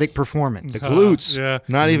athletic performance? The glutes. Yeah.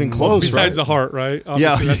 Not even close, Besides right? the heart, right?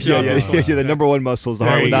 Yeah, Obviously, that's the obvious one. The number one muscle is the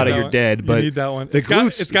heart. you Without need it, that you're one. dead. But you need that one. the It's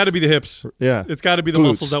glutes. got to be the hips. Yeah. It's got to be the Glutes.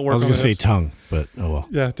 muscles that work I was on going the to say hips. tongue, but oh well.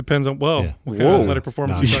 Yeah, it depends on, what kind of Whoa. athletic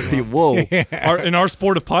performance you're talking about. Whoa. In our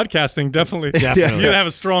sport of podcasting, definitely. Definitely. You got to have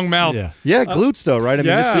a strong mouth. Yeah. Yeah, glutes though, right? I mean,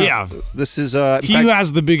 yeah. this is in He fact, who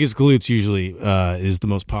has the biggest glutes usually is the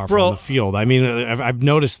most powerful Bro. in the field. I mean, I've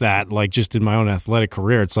noticed that, like, just in my own athletic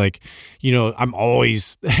career. It's like, I'm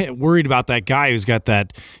always worried about that guy who's got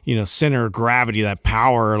that, center of gravity, that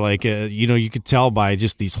power. Like, you could tell by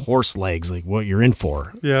just these horse legs, like what you're in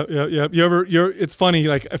for. Yeah. It's funny.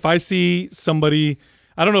 Like if I see somebody,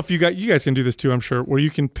 I don't know if you guys can do this too, I'm sure, where you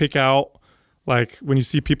can pick out, like when you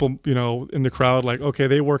see people, in the crowd, like, okay,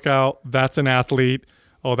 they work out, that's an athlete.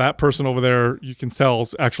 Oh, that person over there, you can tell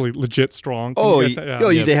is actually legit strong.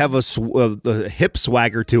 They have a hip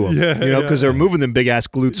swagger to them, because they're moving them big ass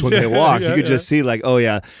glutes when they walk. You could just see, like, oh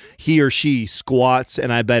yeah, he or she squats,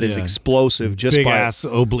 and I bet is explosive just big by ass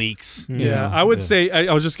obliques. Yeah, I would say.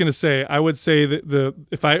 I was just gonna say. I would say that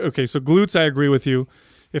so glutes. I agree with you.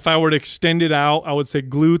 If I were to extend it out, I would say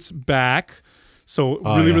glutes, back. So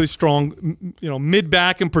really strong. Mid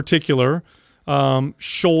back in particular,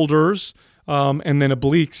 shoulders. And then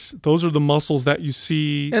obliques. Those are the muscles that you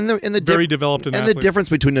see and the very developed in and athletes. the difference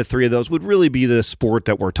between the three of those would really be the sport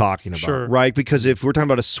that we're talking about, Sure. right? Because if we're talking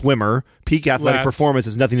about a swimmer, peak athletic Lats. performance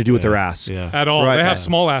has nothing to do with their ass. Yeah. At all. Right. They have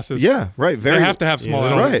small asses. Yeah, right. They have to have small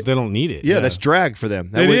asses. Right. They don't need it. Yeah, that's drag for them.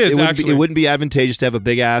 It is, wouldn't actually. it wouldn't be advantageous to have a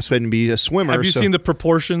big ass and be a swimmer. Have you seen the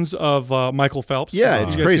proportions of Michael Phelps? Yeah,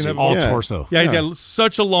 it's You guys crazy. seen that all before? torso. Yeah, he's got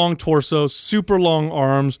such a long torso, super long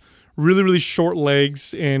arms, really, really short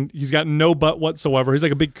legs, and he's got no butt whatsoever. He's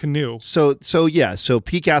like a big canoe. So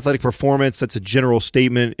peak athletic performance, that's a general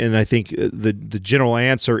statement, and I think the general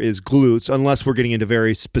answer is glutes, unless we're getting into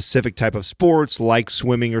very specific type of sports like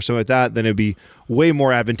swimming or something like that, then it'd be way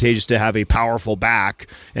more advantageous to have a powerful back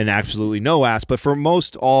and absolutely no ass. But for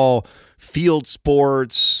most all field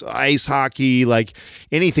sports, ice hockey, like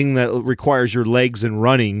anything that requires your legs and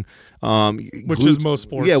running, Which is most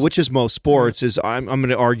sports. Yeah, which is most sports. Is I'm going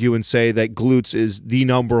to argue and say that glutes is the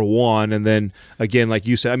number one, and then again, like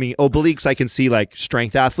you said, I mean obliques. I can see like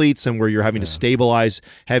strength athletes and where you're having to stabilize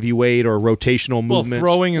heavy weight or rotational Well, movements.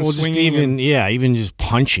 throwing and Well, just swinging. even just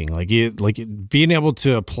punching, like being able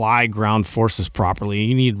to apply ground forces properly.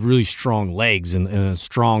 You need really strong legs and a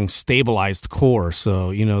strong, stabilized core.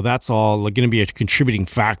 So that's all going to be a contributing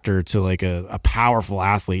factor to like a powerful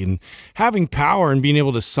athlete. And having power and being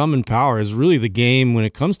able to summon power is really the game when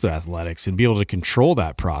it comes to athletics, and be able to control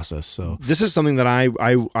that process. So this is something that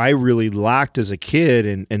I really lacked as a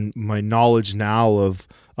kid, and my knowledge now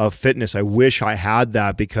of fitness. I wish I had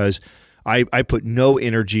that because I put no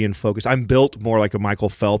energy and focus. I'm built more like a Michael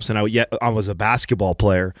Phelps, and I was a basketball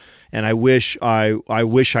player. And I wish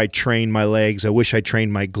I trained my legs. I wish I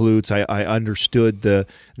trained my glutes. I understood the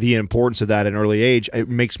importance of that at an early age. It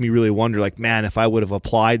makes me really wonder, like, man, if I would have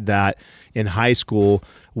applied that in high school,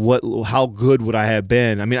 how good would I have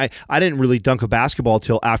been? I mean, I didn't really dunk a basketball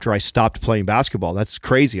till after I stopped playing basketball. That's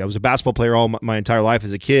crazy. I was a basketball player all my entire life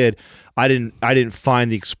as a kid. I didn't find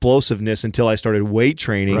the explosiveness until I started weight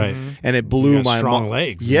training, Right. and it blew You got my strong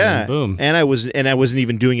legs. Yeah, Boom. And I wasn't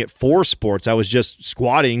even doing it for sports. I was just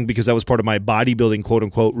squatting because that was part of my bodybuilding quote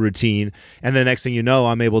unquote routine. And the next thing you know,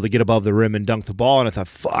 I'm able to get above the rim and dunk the ball. And I thought,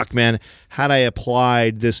 fuck, man, had I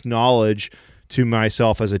applied this knowledge to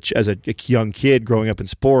myself as a young kid growing up in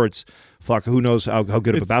sports, fuck, who knows how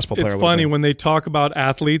good of a basketball player I It's would have funny been. when they talk about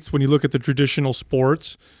athletes, when you look at the traditional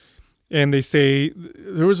sports, and they say,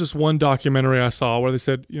 there was this one documentary I saw where they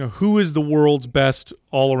said, who is the world's best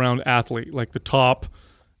all-around athlete? Like the top,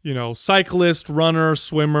 cyclist, runner,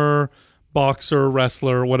 swimmer, boxer,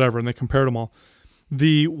 wrestler, whatever, and they compared them all.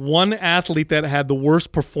 The one athlete that had the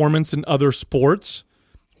worst performance in other sports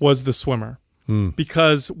was the swimmer.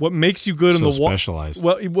 because what makes you good in the water, specialized.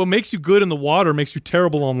 well, what makes you good in the water makes you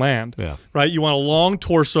terrible on land. Yeah. Right. You want a long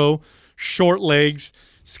torso, short legs,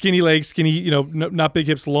 skinny, not big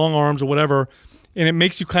hips, long arms or whatever, and it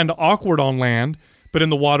makes you kind of awkward on land. But in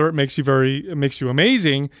the water, it makes you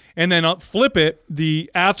amazing. And then flip it, the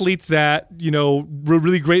athletes that were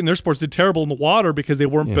really great in their sports did terrible in the water because they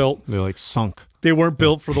weren't built. They're like sunk. They weren't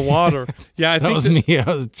built for the water. Yeah, I That think was me. I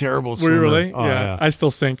was a terrible Were swimmer. you really? Oh, yeah. I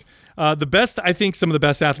still sink. I think some of the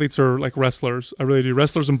best athletes are like wrestlers. I really do.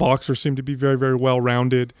 Wrestlers and boxers seem to be very, very well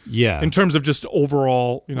rounded. Yeah. In terms of just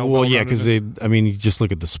overall, Well, yeah, because you just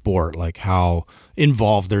look at the sport, like how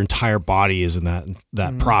involved their entire body is in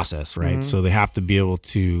that process, right? So they have to be able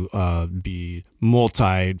to be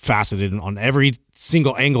multifaceted on every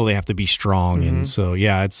single angle. They have to be strong, and so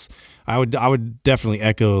I would definitely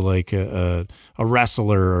echo like a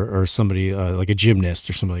wrestler or somebody like a gymnast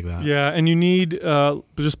or something like that. Yeah, and you need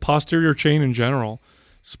just posterior chain in general.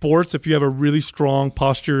 Sports, if you have a really strong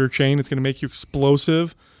posterior chain, it's going to make you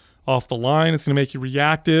explosive off the line. It's going to make you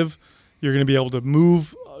reactive. You're going to be able to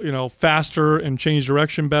move, faster and change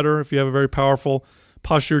direction better if you have a very powerful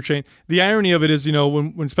posterior chain. The irony of it is,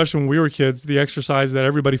 especially when we were kids, the exercise that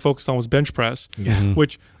everybody focused on was bench press,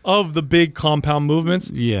 which of the big compound movements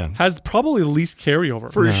has probably the least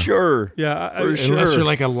carryover. For sure. Yeah. Unless you're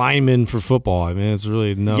like a lineman for football. I mean, it's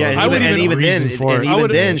really no. Yeah, reason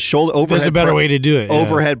shoulder overhead. There's a better way to do it.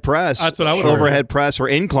 Overhead press. That's what I would overhead press or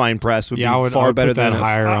incline press would be I would far better put that than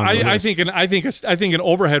higher on the I list. think an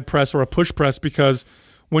overhead press or a push press, because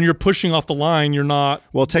when you're pushing off the line, you're not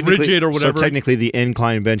rigid or whatever. So technically, the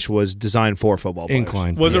incline bench was designed for football players.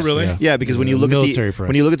 Incline. Was it really? Yeah, because when you look military press.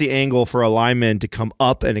 when you look at the angle for a lineman to come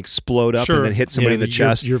up and explode up and then hit somebody in the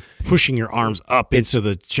chest, You're pushing your arms up into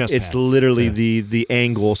the chest. it's pads. literally the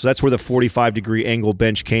angle. So that's where the 45-degree angle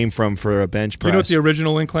bench came from for a bench press. You know what the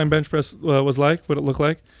original incline bench press was like? What it looked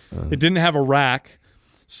like? It didn't have a rack,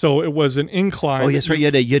 so it was an incline. Oh, yes, right. You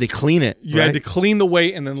had to clean it. You had to clean the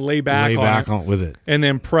weight and then lay back on with it. and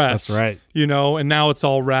then press. That's right. And now it's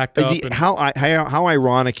all racked up. How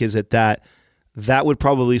ironic is it that would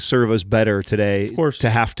probably serve us better today, Of course. to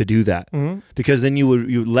have to do that, because then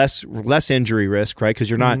you less injury risk, right? Because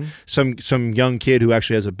you're not some young kid who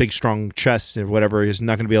actually has a big strong chest or whatever is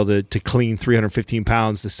not going to be able to clean 315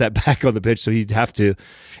 pounds to set back on the pitch, so he'd have to,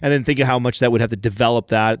 and then think of how much that would have to develop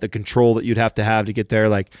the control that you'd have to get there.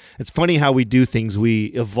 Like, it's funny how we do things. We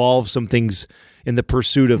evolve some things in the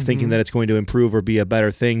pursuit of thinking that it's going to improve or be a better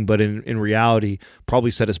thing, but in reality, probably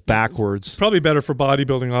set us backwards. It's probably better for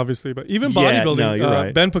bodybuilding, obviously, but even bodybuilding, no, you're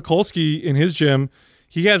right. Ben Pekulski in his gym,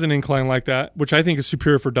 he has an incline like that, which I think is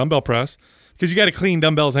superior for dumbbell press, because you got to clean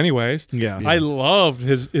dumbbells anyways. Yeah. I love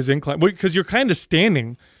his incline, because you're kind of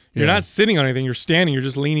standing. You're not sitting on anything. You're standing. You're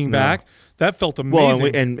just leaning back. That felt amazing.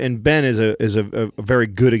 Well, and Ben is a very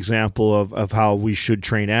good example of how we should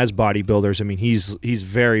train as bodybuilders. I mean, he's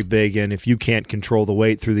very big, and if you can't control the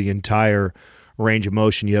weight through the entire range of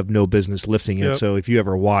motion, you have no business lifting it. Yep. So if you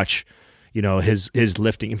ever watch, his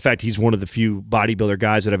lifting, in fact, he's one of the few bodybuilder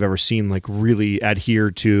guys that I've ever seen like really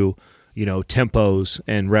adhere to, tempos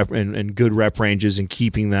and good rep ranges and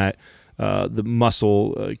keeping that the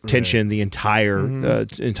muscle tension the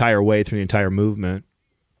entire way through the entire movement.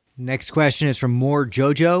 Next question is from Moore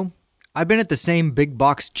Jojo. I've been at the same big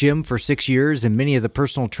box gym for 6 years, and many of the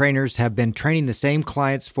personal trainers have been training the same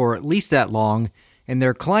clients for at least that long, and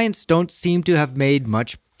their clients don't seem to have made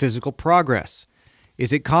much physical progress.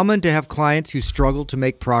 Is it common to have clients who struggle to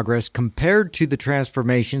make progress compared to the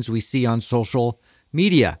transformations we see on social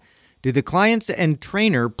media? Do the clients and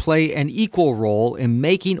trainer play an equal role in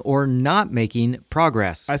making or not making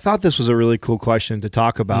progress? I thought this was a really cool question to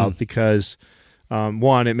talk about because,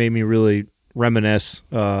 one, it made me really reminisce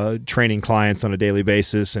training clients on a daily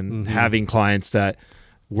basis and having clients that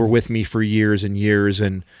were with me for years and years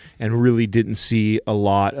and really didn't see a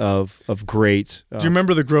lot of great. Do you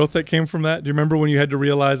remember the growth that came from that? Do you remember when you had to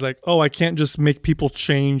realize, like, I can't just make people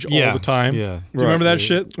change all the time? Yeah. Do you remember that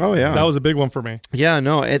shit? Oh, yeah. That was a big one for me. Yeah,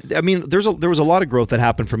 no. There was a lot of growth that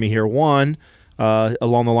happened for me here. One,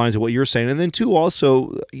 along the lines of what you're saying, and then two,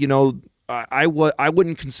 also, I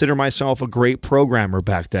wouldn't consider myself a great programmer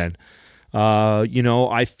back then.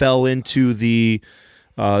 I fell into the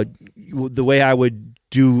way I would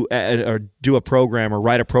do a program or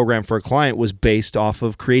write a program for a client was based off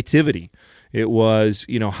of creativity. It was,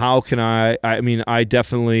 how can I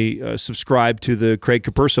definitely subscribe to the Craig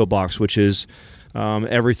Capurso box, which is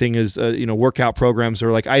everything is, workout programs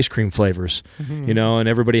are like ice cream flavors, and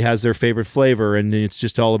everybody has their favorite flavor, and it's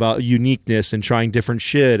just all about uniqueness and trying different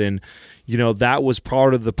shit. And, that was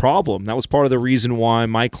part of the problem. That was part of the reason why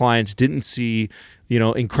my clients didn't see,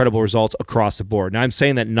 incredible results across the board. Now, I'm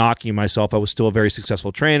saying that knocking myself. I was still a very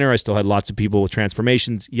successful trainer. I still had lots of people with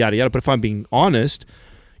transformations, yada, yada. But if I'm being honest,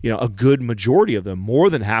 a good majority of them, more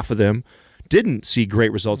than half of them, didn't see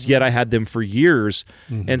great results, yet I had them for years.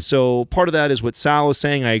 And so part of that is what Sal was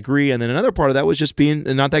saying. I agree. And then another part of that was just being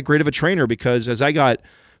not that great of a trainer, because as I got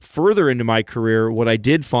further into my career, what I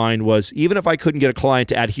did find was even if I couldn't get a client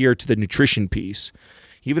to adhere to the nutrition piece,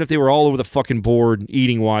 even if they were all over the fucking board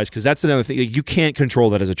eating wise, because that's another thing. You can't control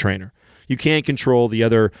that as a trainer. You can't control the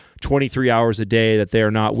other 23 hours a day that they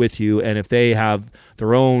are not with you. And if they have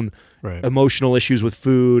their own emotional issues with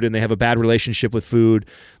food and they have a bad relationship with food,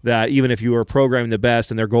 that even if you are programming the best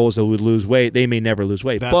and their goal is to lose weight, they may never lose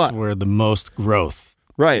weight. That's where the most growth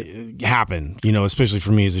happen, especially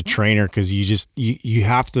for me as a trainer, because you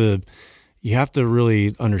have to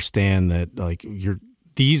really understand that like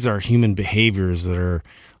these are human behaviors that are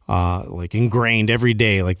like ingrained every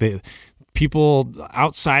day. Like people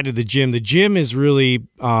outside of the gym is really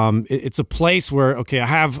it's a place where, okay, I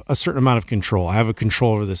have a certain amount of control. I have a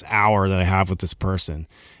control over this hour that I have with this person.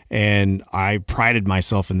 And I prided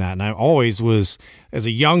myself in that. And I always was, as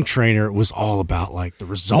a young trainer, it was all about like the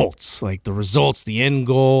results, the end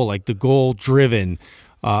goal, like the goal driven.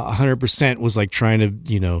 100% was like trying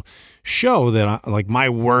to, show that like my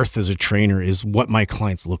worth as a trainer is what my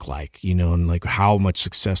clients look like, and like how much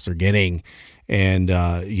success they're getting. And,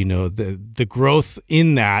 the growth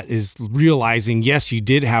in that is realizing, yes, you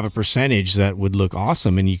did have a percentage that would look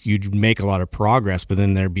awesome and you'd make a lot of progress, but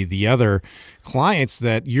then there'd be the other clients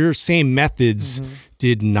that your same methods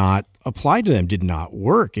did not apply to them, did not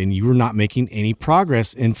work, and you were not making any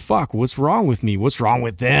progress. And fuck, what's wrong with me? What's wrong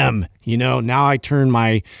with them? Now I turn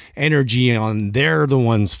my energy on they're the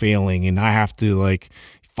ones failing and I have to like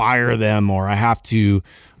fire them, or I have to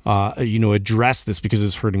address this because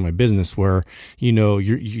it's hurting my business, where,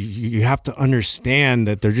 you have to understand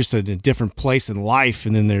that they're just at a different place in life.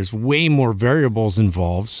 And then there's way more variables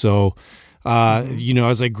involved. So,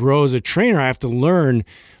 as I grow as a trainer, I have to learn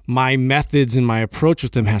my methods and my approach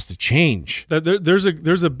with them has to change. There's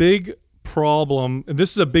a big problem. And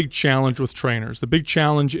this is a big challenge with trainers. The big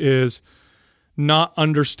challenge is not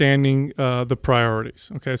understanding the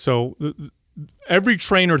priorities. Okay. So every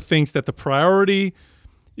trainer thinks that the priority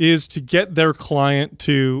is to get their client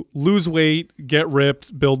to lose weight, get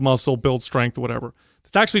ripped, build muscle, build strength, whatever.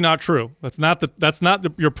 That's actually not true. That's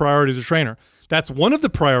not your priority as a trainer. That's one of the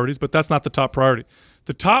priorities, but that's not the top priority.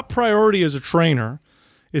 The top priority as a trainer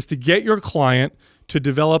is to get your client to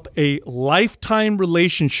develop a lifetime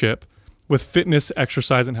relationship with fitness,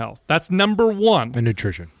 exercise, and health. That's number one. And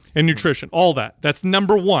nutrition. All that. That's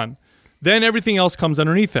number one. Then everything else comes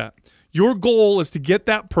underneath that. Your goal is to get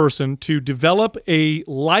that person to develop a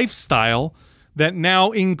lifestyle that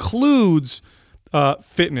now includes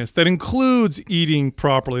fitness, that includes eating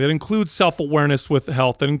properly, that includes self-awareness with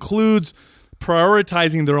health, that includes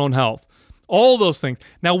prioritizing their own health. All those things.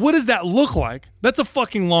 Now, what does that look like? That's a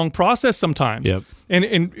fucking long process sometimes. Yep.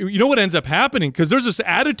 And you know what ends up happening? Because there's this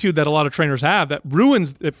attitude that a lot of trainers have that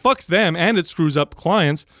it fucks them and it screws up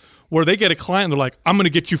clients, where they get a client and they're like, I'm going to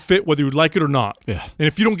get you fit whether you like it or not. Yeah. And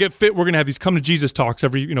if you don't get fit, we're going to have these come to Jesus talks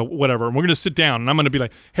every, whatever. And we're going to sit down and I'm going to be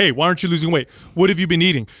like, hey, why aren't you losing weight? What have you been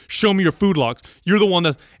eating? Show me your food logs. You're the one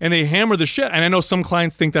and they hammer the shit. And I know some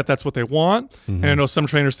clients think that that's what they want. And I know some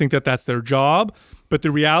trainers think that that's their job. But the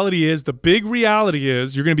big reality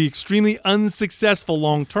is you're going to be extremely unsuccessful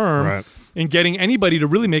long-term in getting anybody to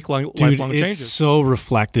really make lifelong changes. It's so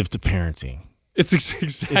reflective to parenting. It's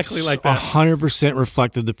exactly like that. 100%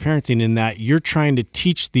 reflective to parenting, in that you're trying to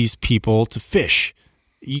teach these people to fish.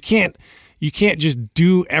 You can't just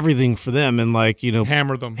do everything for them and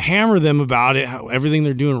hammer them about it, everything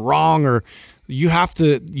they're doing wrong, or you have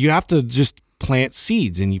to just plant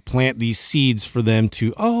seeds, and you plant these seeds for them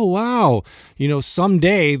to, oh wow,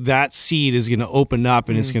 someday that seed is going to open up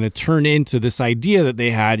and it's going to turn into this idea that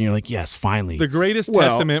they had, and you're like, yes, finally. The greatest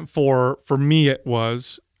testament for me it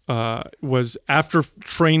was after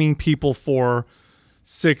training people for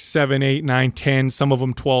 6, 7, 8, 9, 10, some of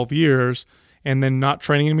them 12 years, and then not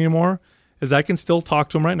training them anymore, is I can still talk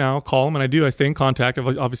to them right now, call them, and I stay in contact.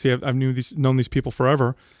 I've known these people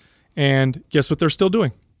forever, and guess what they're still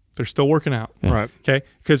doing? They're still working out. Yeah. Right. Okay?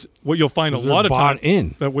 Because what you'll find a lot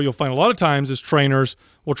of times is trainers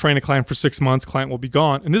will train a client for 6 months, client will be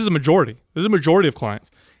gone, and this is a majority. There's a majority of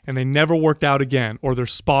clients, and they never worked out again, or they're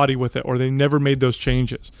spotty with it, or they never made those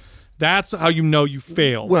changes. That's how you know you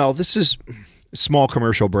failed. Well, this is a small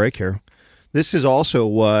commercial break here. This is also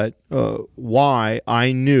why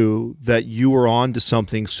I knew that you were on to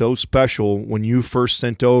something so special when you first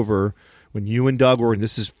sent over, when you and Doug were, and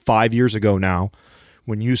this is 5 years ago now,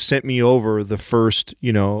 when you sent me over the first,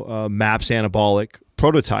 MAPS anabolic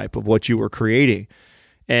prototype of what you were creating.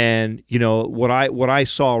 And, what I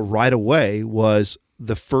saw right away was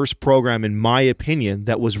the first program, in my opinion,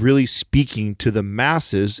 that was really speaking to the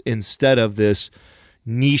masses instead of this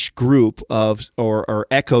niche group of or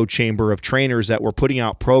echo chamber of trainers that were putting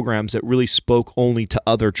out programs that really spoke only to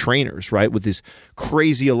other trainers, right? With these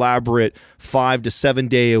crazy elaborate 5 to 7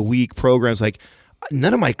 day a week programs. Like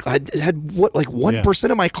none of I had 1%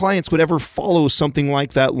 of my clients would ever follow something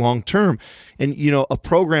like that long term. And, a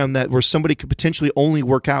program where somebody could potentially only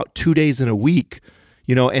work out 2 days in a week,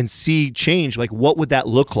 and see change, like what would that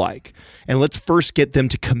look like? And let's first get them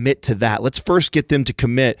to commit to that. Let's first get them to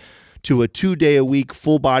commit to a 2 day a week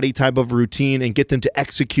full body type of routine and get them to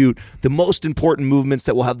execute the most important movements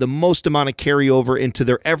that will have the most amount of carryover into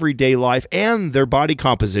their everyday life and their body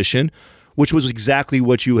composition, which was exactly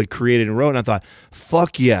what you had created and wrote. And I thought,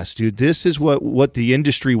 fuck yes, dude, this is what the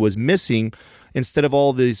industry was missing, instead of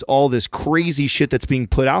all this crazy shit that's being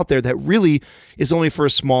put out there that really is only for a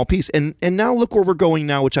small piece. And now look where we're going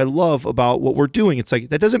now, which I love about what we're doing. It's like,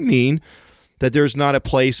 that doesn't mean that there's not a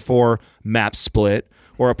place for MAP Split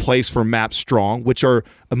or a place for MAP Strong, which are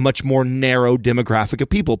a much more narrow demographic of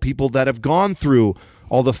people that have gone through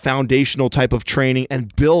all the foundational type of training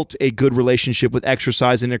and built a good relationship with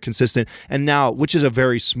exercise, and they're consistent. And now, which is a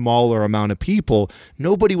very smaller amount of people,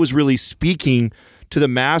 nobody was really speaking to the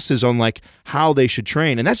masses on like how they should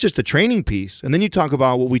train. And that's just the training piece. And then you talk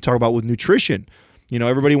about what we talk about with nutrition.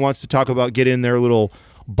 Everybody wants to talk about get in their little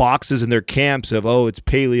boxes in their camps of, it's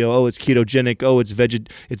paleo, it's ketogenic,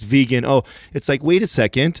 it's vegan. It's like, wait a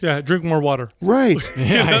second. Yeah, drink more water. Right.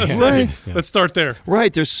 Right. Let's start there.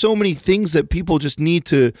 Right. There's so many things that people just need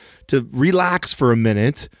to relax for a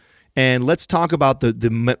minute. And let's talk about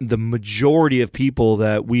the majority of people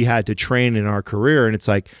that we had to train in our career. And it's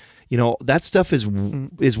like, that stuff is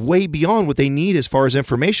way beyond what they need as far as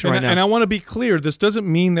information right now. And I want to be clear. This doesn't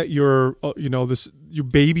mean that you're, you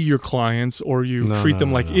baby your clients or you treat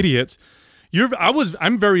them like idiots.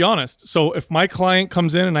 I'm very honest. So if my client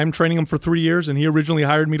comes in and I'm training him for 3 years and he originally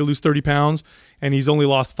hired me to lose 30 pounds and he's only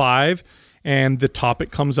lost 5 and the topic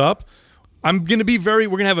comes up, we're going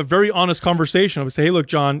to have a very honest conversation. I'm going to say, hey, look,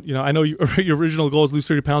 John, I know your original goal is lose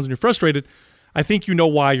 30 pounds and you're frustrated. I think you know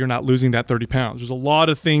why you're not losing that 30 pounds. There's a lot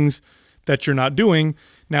of things that you're not doing.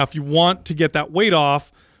 Now, if you want to get that weight off,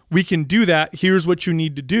 we can do that. Here's what you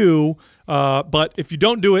need to do. But if you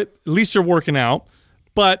don't do it, at least you're working out.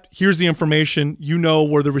 But here's the information. You know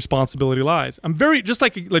where the responsibility lies. I'm very, just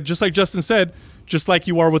like Justin said, just like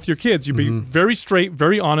you are with your kids. You be very straight,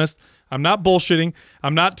 very honest. I'm not bullshitting.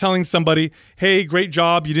 I'm not telling somebody, hey, great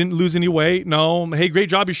job, you didn't lose any weight. No, hey, great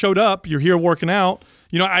job, you showed up. You're here working out.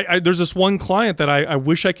 There's this one client that I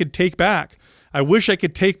wish I could take back. I wish I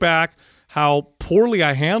could take back how poorly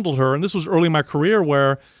I handled her. And this was early in my career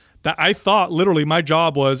where that I thought literally my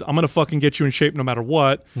job was, I'm going to fucking get you in shape no matter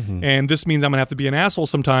what. And this means I'm going to have to be an asshole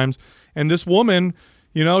sometimes. And this woman,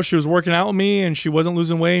 she was working out with me and she wasn't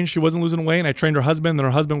losing weight and she wasn't losing weight. And I trained her husband and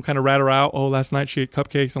her husband would kind of rat her out. Oh, last night she ate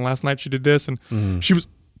cupcakes and last night she did this. And she was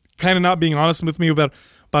kind of not being honest with me about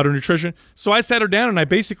her nutrition. So I sat her down and I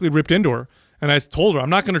basically ripped into her. And I told her, I'm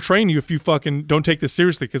not going to train you if you fucking don't take this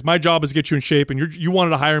seriously, because my job is to get you in shape and you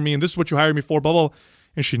wanted to hire me and this is what you hired me for, blah, blah, blah.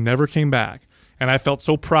 And she never came back. And I felt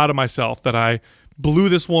so proud of myself that I blew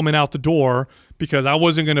this woman out the door because I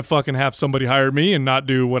wasn't going to fucking have somebody hire me and not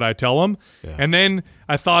do what I tell them. Yeah. And then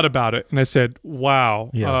I thought about it and I said,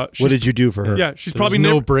 wow. Yeah. What did you do for her? Yeah, she's There's probably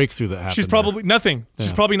no breakthrough that happened. She's probably nothing. Yeah.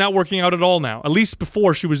 She's probably not working out at all now. At least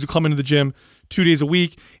before she was coming to the gym 2 days a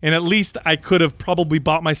week. And at least I could have probably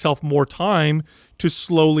bought myself more time to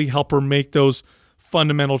slowly help her make those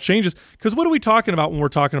fundamental changes. Because what are we talking about when we're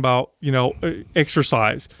talking about,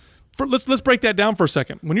 exercise? Let's break that down for a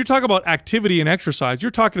second. When you're talking about activity and exercise, you're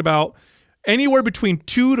talking about anywhere between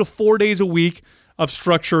 2 to 4 days a week of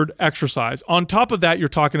structured exercise. On top of that, you're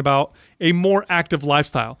talking about a more active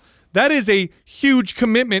lifestyle. That is a huge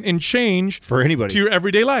commitment and change for anybody to your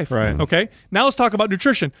everyday life. Right. Okay. Now let's talk about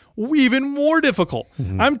nutrition. Even more difficult.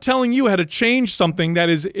 I'm telling you how to change something that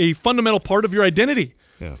is a fundamental part of your identity.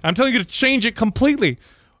 Yeah. I'm telling you to change it completely.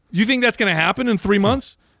 You think that's going to happen in 3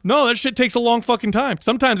 months? No, that shit takes a long fucking time.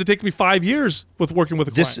 Sometimes it takes me 5 years with working with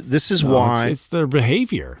a client. This is why it's their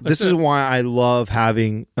behavior. This is why I love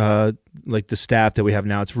having like the staff that we have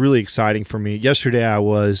now. It's really exciting for me. Yesterday I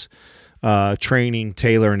was training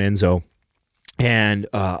Taylor and Enzo, and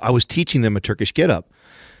I was teaching them a Turkish get up.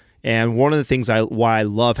 And one of the things why I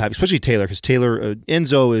love having, especially Taylor, because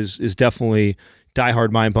Enzo is definitely diehard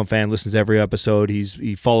Mind Pump fan, listens to every episode.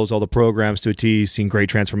 He follows all the programs to a T. He's seen great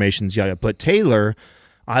transformations, yada. But Taylor,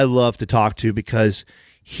 I love to talk to because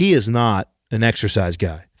he is not an exercise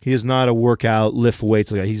guy. He is not a workout, lift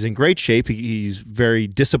weights guy. He's in great shape. He's very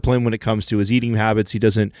disciplined when it comes to his eating habits. He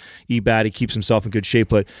doesn't eat bad. He keeps himself in good shape,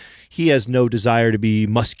 but he has no desire to be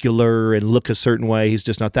muscular and look a certain way. He's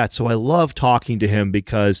just not that. So I love talking to him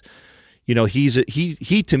because, you know, he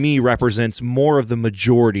to me represents more of the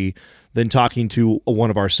majority than talking to one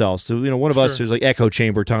of ourselves. So, you know, one of us is like echo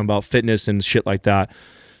chamber talking about fitness and shit like that.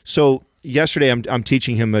 So yesterday I'm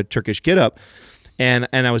teaching him a Turkish get up. And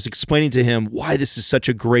I was explaining to him why this is such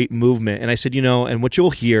a great movement. And I said, you know, and what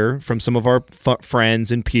you'll hear from some of our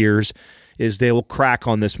friends and peers is they will crack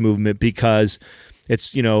on this movement because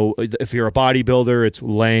it's, you know, if you're a bodybuilder, it's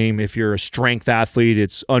lame. If you're a strength athlete,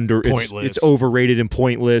 it's overrated and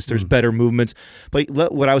pointless. There's better movements. But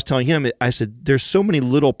what I was telling him, I said, there's so many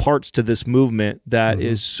little parts to this movement that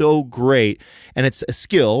is so great. And it's a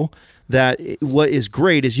skill that what is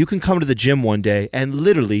great is you can come to the gym one day and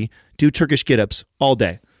literally do Turkish get-ups all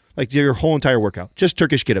day. Like your whole entire workout, just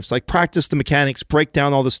Turkish get-ups. Like practice the mechanics, break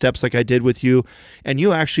down all the steps like I did with you, and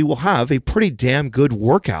you actually will have a pretty damn good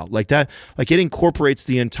workout like that. Like it incorporates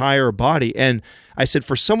the entire body. And I said,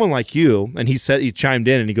 for someone like you, and he chimed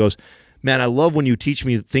in and he goes, man, I love when you teach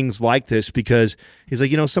me things like this because he's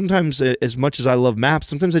like, you know, sometimes as much as I love maps,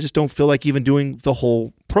 sometimes I just don't feel like even doing the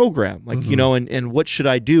whole program. Like, you know, and what should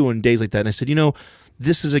I do in days like that? And I said, you know,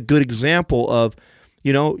 this is a good example of,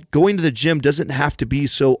 you know, going to the gym doesn't have to be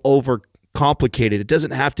so over complicated. It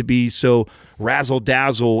doesn't have to be so razzle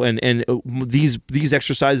dazzle and these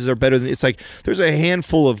exercises are better than it's like there's a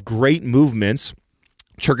handful of great movements,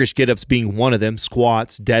 Turkish get-ups being one of them,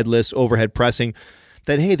 squats, deadlifts, overhead pressing,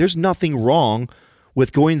 that hey, there's nothing wrong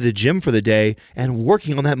with going to the gym for the day and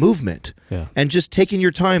working on that movement. Yeah. And just taking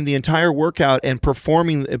your time the entire workout and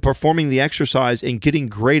performing the exercise and getting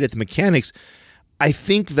great at the mechanics. I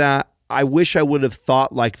think that I wish I would have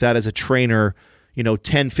thought like that as a trainer, you know,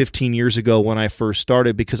 10, 15 years ago when I first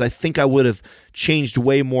started, because I think I would have changed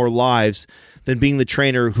way more lives than being the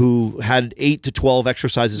trainer who had 8 to 12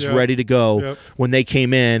 exercises ready to go when they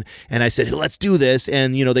came in. And I said, hey, let's do this.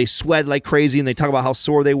 And, you know, they sweat like crazy and they talk about how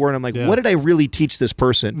sore they were. And I'm like, what did I really teach this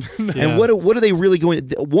person? And what are they really going?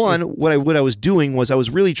 One, what I was doing was I was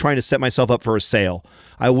really trying to set myself up for a sale.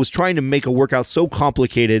 I was trying to make a workout so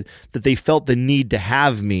complicated that they felt the need to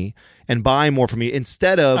have me and buy more from me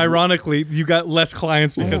instead of... Ironically, you got less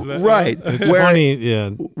clients because of that. Right. It's funny,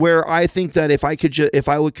 Where I think that if I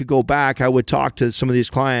could go back, I would talk to some of these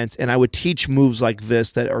clients and I would teach moves like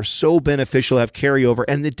this that are so beneficial, have carryover,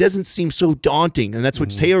 and it doesn't seem so daunting. And that's what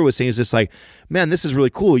Taylor was saying, is just like, man, this is really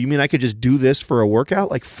cool. You mean I could just do this for a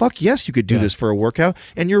workout? Like, fuck yes, you could do this for a workout,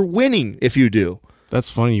 and you're winning if you do. That's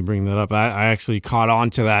funny you bring that up. I actually caught on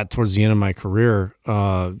to that towards the end of my career,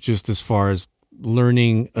 just as far as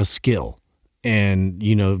learning a skill and,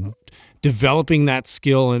 you know, developing that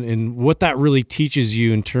skill and what that really teaches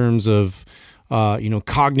you in terms of, you know,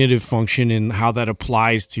 cognitive function and how that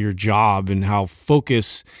applies to your job and how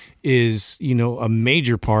focus is, you know, a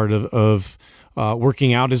major part of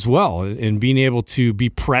working out as well, and being able to be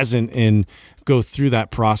present and go through that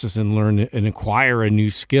process and learn and acquire a new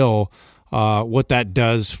skill. What that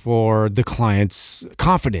does for the client's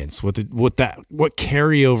confidence, what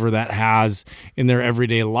carryover that has in their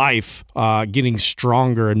everyday life, getting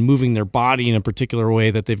stronger and moving their body in a particular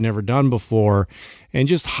way that they've never done before, and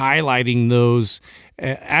just highlighting those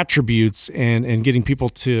attributes and getting people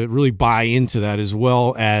to really buy into that, as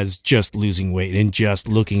well as just losing weight and just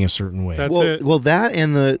looking a certain way. Well, that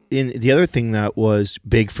and the other thing that was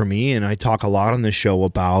big for me, and I talk a lot on this show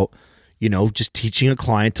about, you know, just teaching a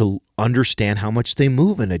client to understand how much they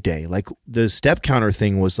move in a day. Like the step counter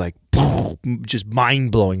thing was like just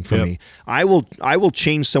mind blowing for me. I will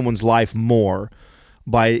change someone's life more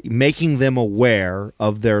by making them aware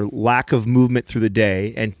of their lack of movement through the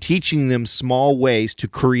day and teaching them small ways to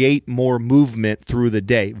create more movement through the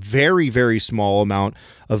day. Very, very small amount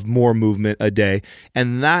of more movement a day.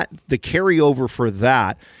 And that the carryover for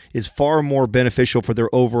that is far more beneficial for their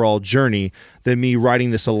overall journey than me writing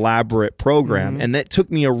this elaborate program. And that took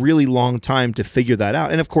me a really long time to figure that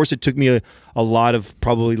out. And of course, it took me a lot of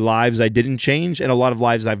probably lives I didn't change and a lot of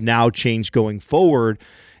lives I've now changed going forward.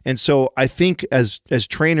 And so I think as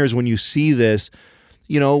trainers, when you see this,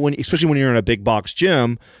 you know, especially when you're in a big box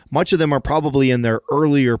gym, much of them are probably in their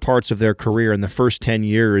earlier parts of their career in the first 10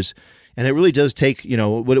 years. And it really does take, you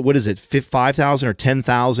know, what is it, 5,000 or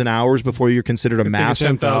 10,000 hours before you're considered a master?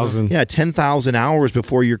 10,000. Yeah, 10,000 hours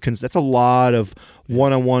before that's a lot of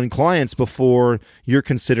one-on-one clients before you're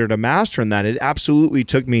considered a master in that. It absolutely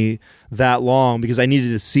took me that long because I needed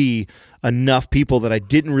to see enough people that I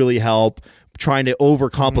didn't really help trying to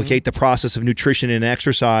overcomplicate the process of nutrition and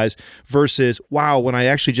exercise versus, wow, when I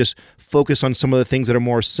actually just focus on some of the things that are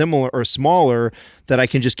more similar or smaller that I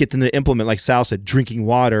can just get them to implement, like Sal said, drinking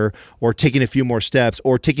water or taking a few more steps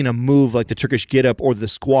or taking a move like the Turkish get up or the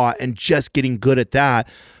squat and just getting good at that.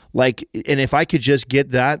 Like, and if I could just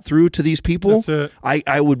get that through to these people,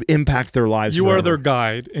 I would impact their lives. You forever. are their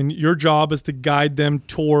guide, and your job is to guide them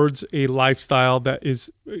towards a lifestyle that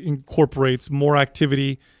incorporates more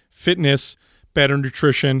activity, fitness, better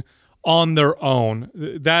nutrition on their own.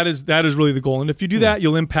 That is really the goal. And if you do that,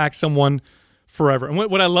 you'll impact someone forever. And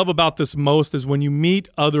what I love about this most is when you meet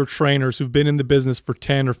other trainers who've been in the business for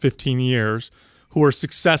 10 or 15 years, who are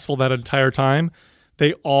successful that entire time,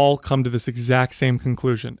 they all come to this exact same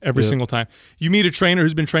conclusion every single time. You meet a trainer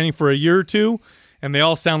who's been training for a year or two, and they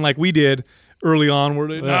all sound like we did early on.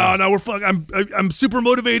 I'm super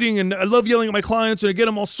motivating, and I love yelling at my clients, and I get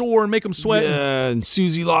them all sore and make them sweat. Yeah, and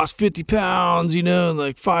Susie lost 50 pounds, in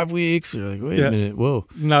like 5 weeks. You're like, wait a minute, whoa.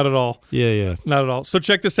 Not at all. Yeah. Not at all. So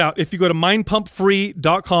check this out. If you go to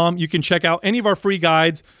mindpumpfree.com, you can check out any of our free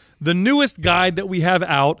guides. The newest guide that we have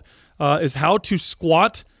out is how to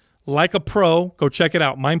squat like a pro. Go check it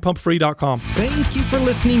out, mindpumpfree.com. Thank you for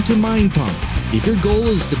listening to Mind Pump. If your goal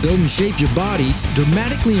is to build and shape your body,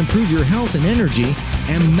 dramatically improve your health and energy,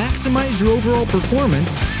 and maximize your overall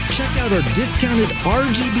performance, check out our discounted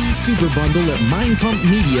RGB Super Bundle at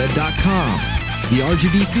mindpumpmedia.com. The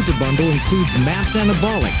RGB Super Bundle includes MAPS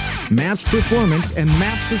Anabolic, MAPS Performance, and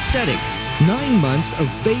MAPS Aesthetic. 9 months of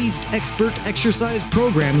phased expert exercise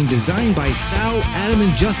programming designed by Sal, Adam,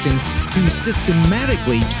 and Justin to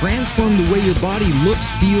systematically transform the way your body looks,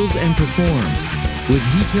 feels, and performs. With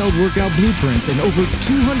detailed workout blueprints and over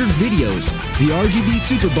 200 videos, the RGB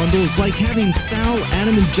Super Bundle is like having Sal,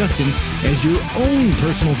 Adam, and Justin as your own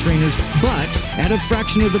personal trainers, but at a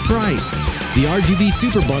fraction of the price. The RGB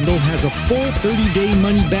Super Bundle has a full 30-day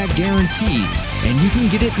money-back guarantee, and you can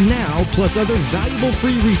get it now plus other valuable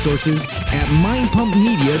free resources at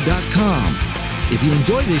mindpumpmedia.com. If you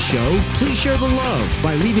enjoy this show, please share the love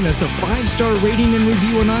by leaving us a 5-star rating and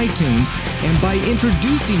review on iTunes and by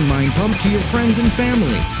introducing Mind Pump to your friends and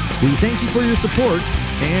family. We thank you for your support,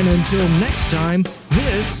 and until next time,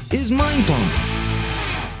 this is Mind Pump.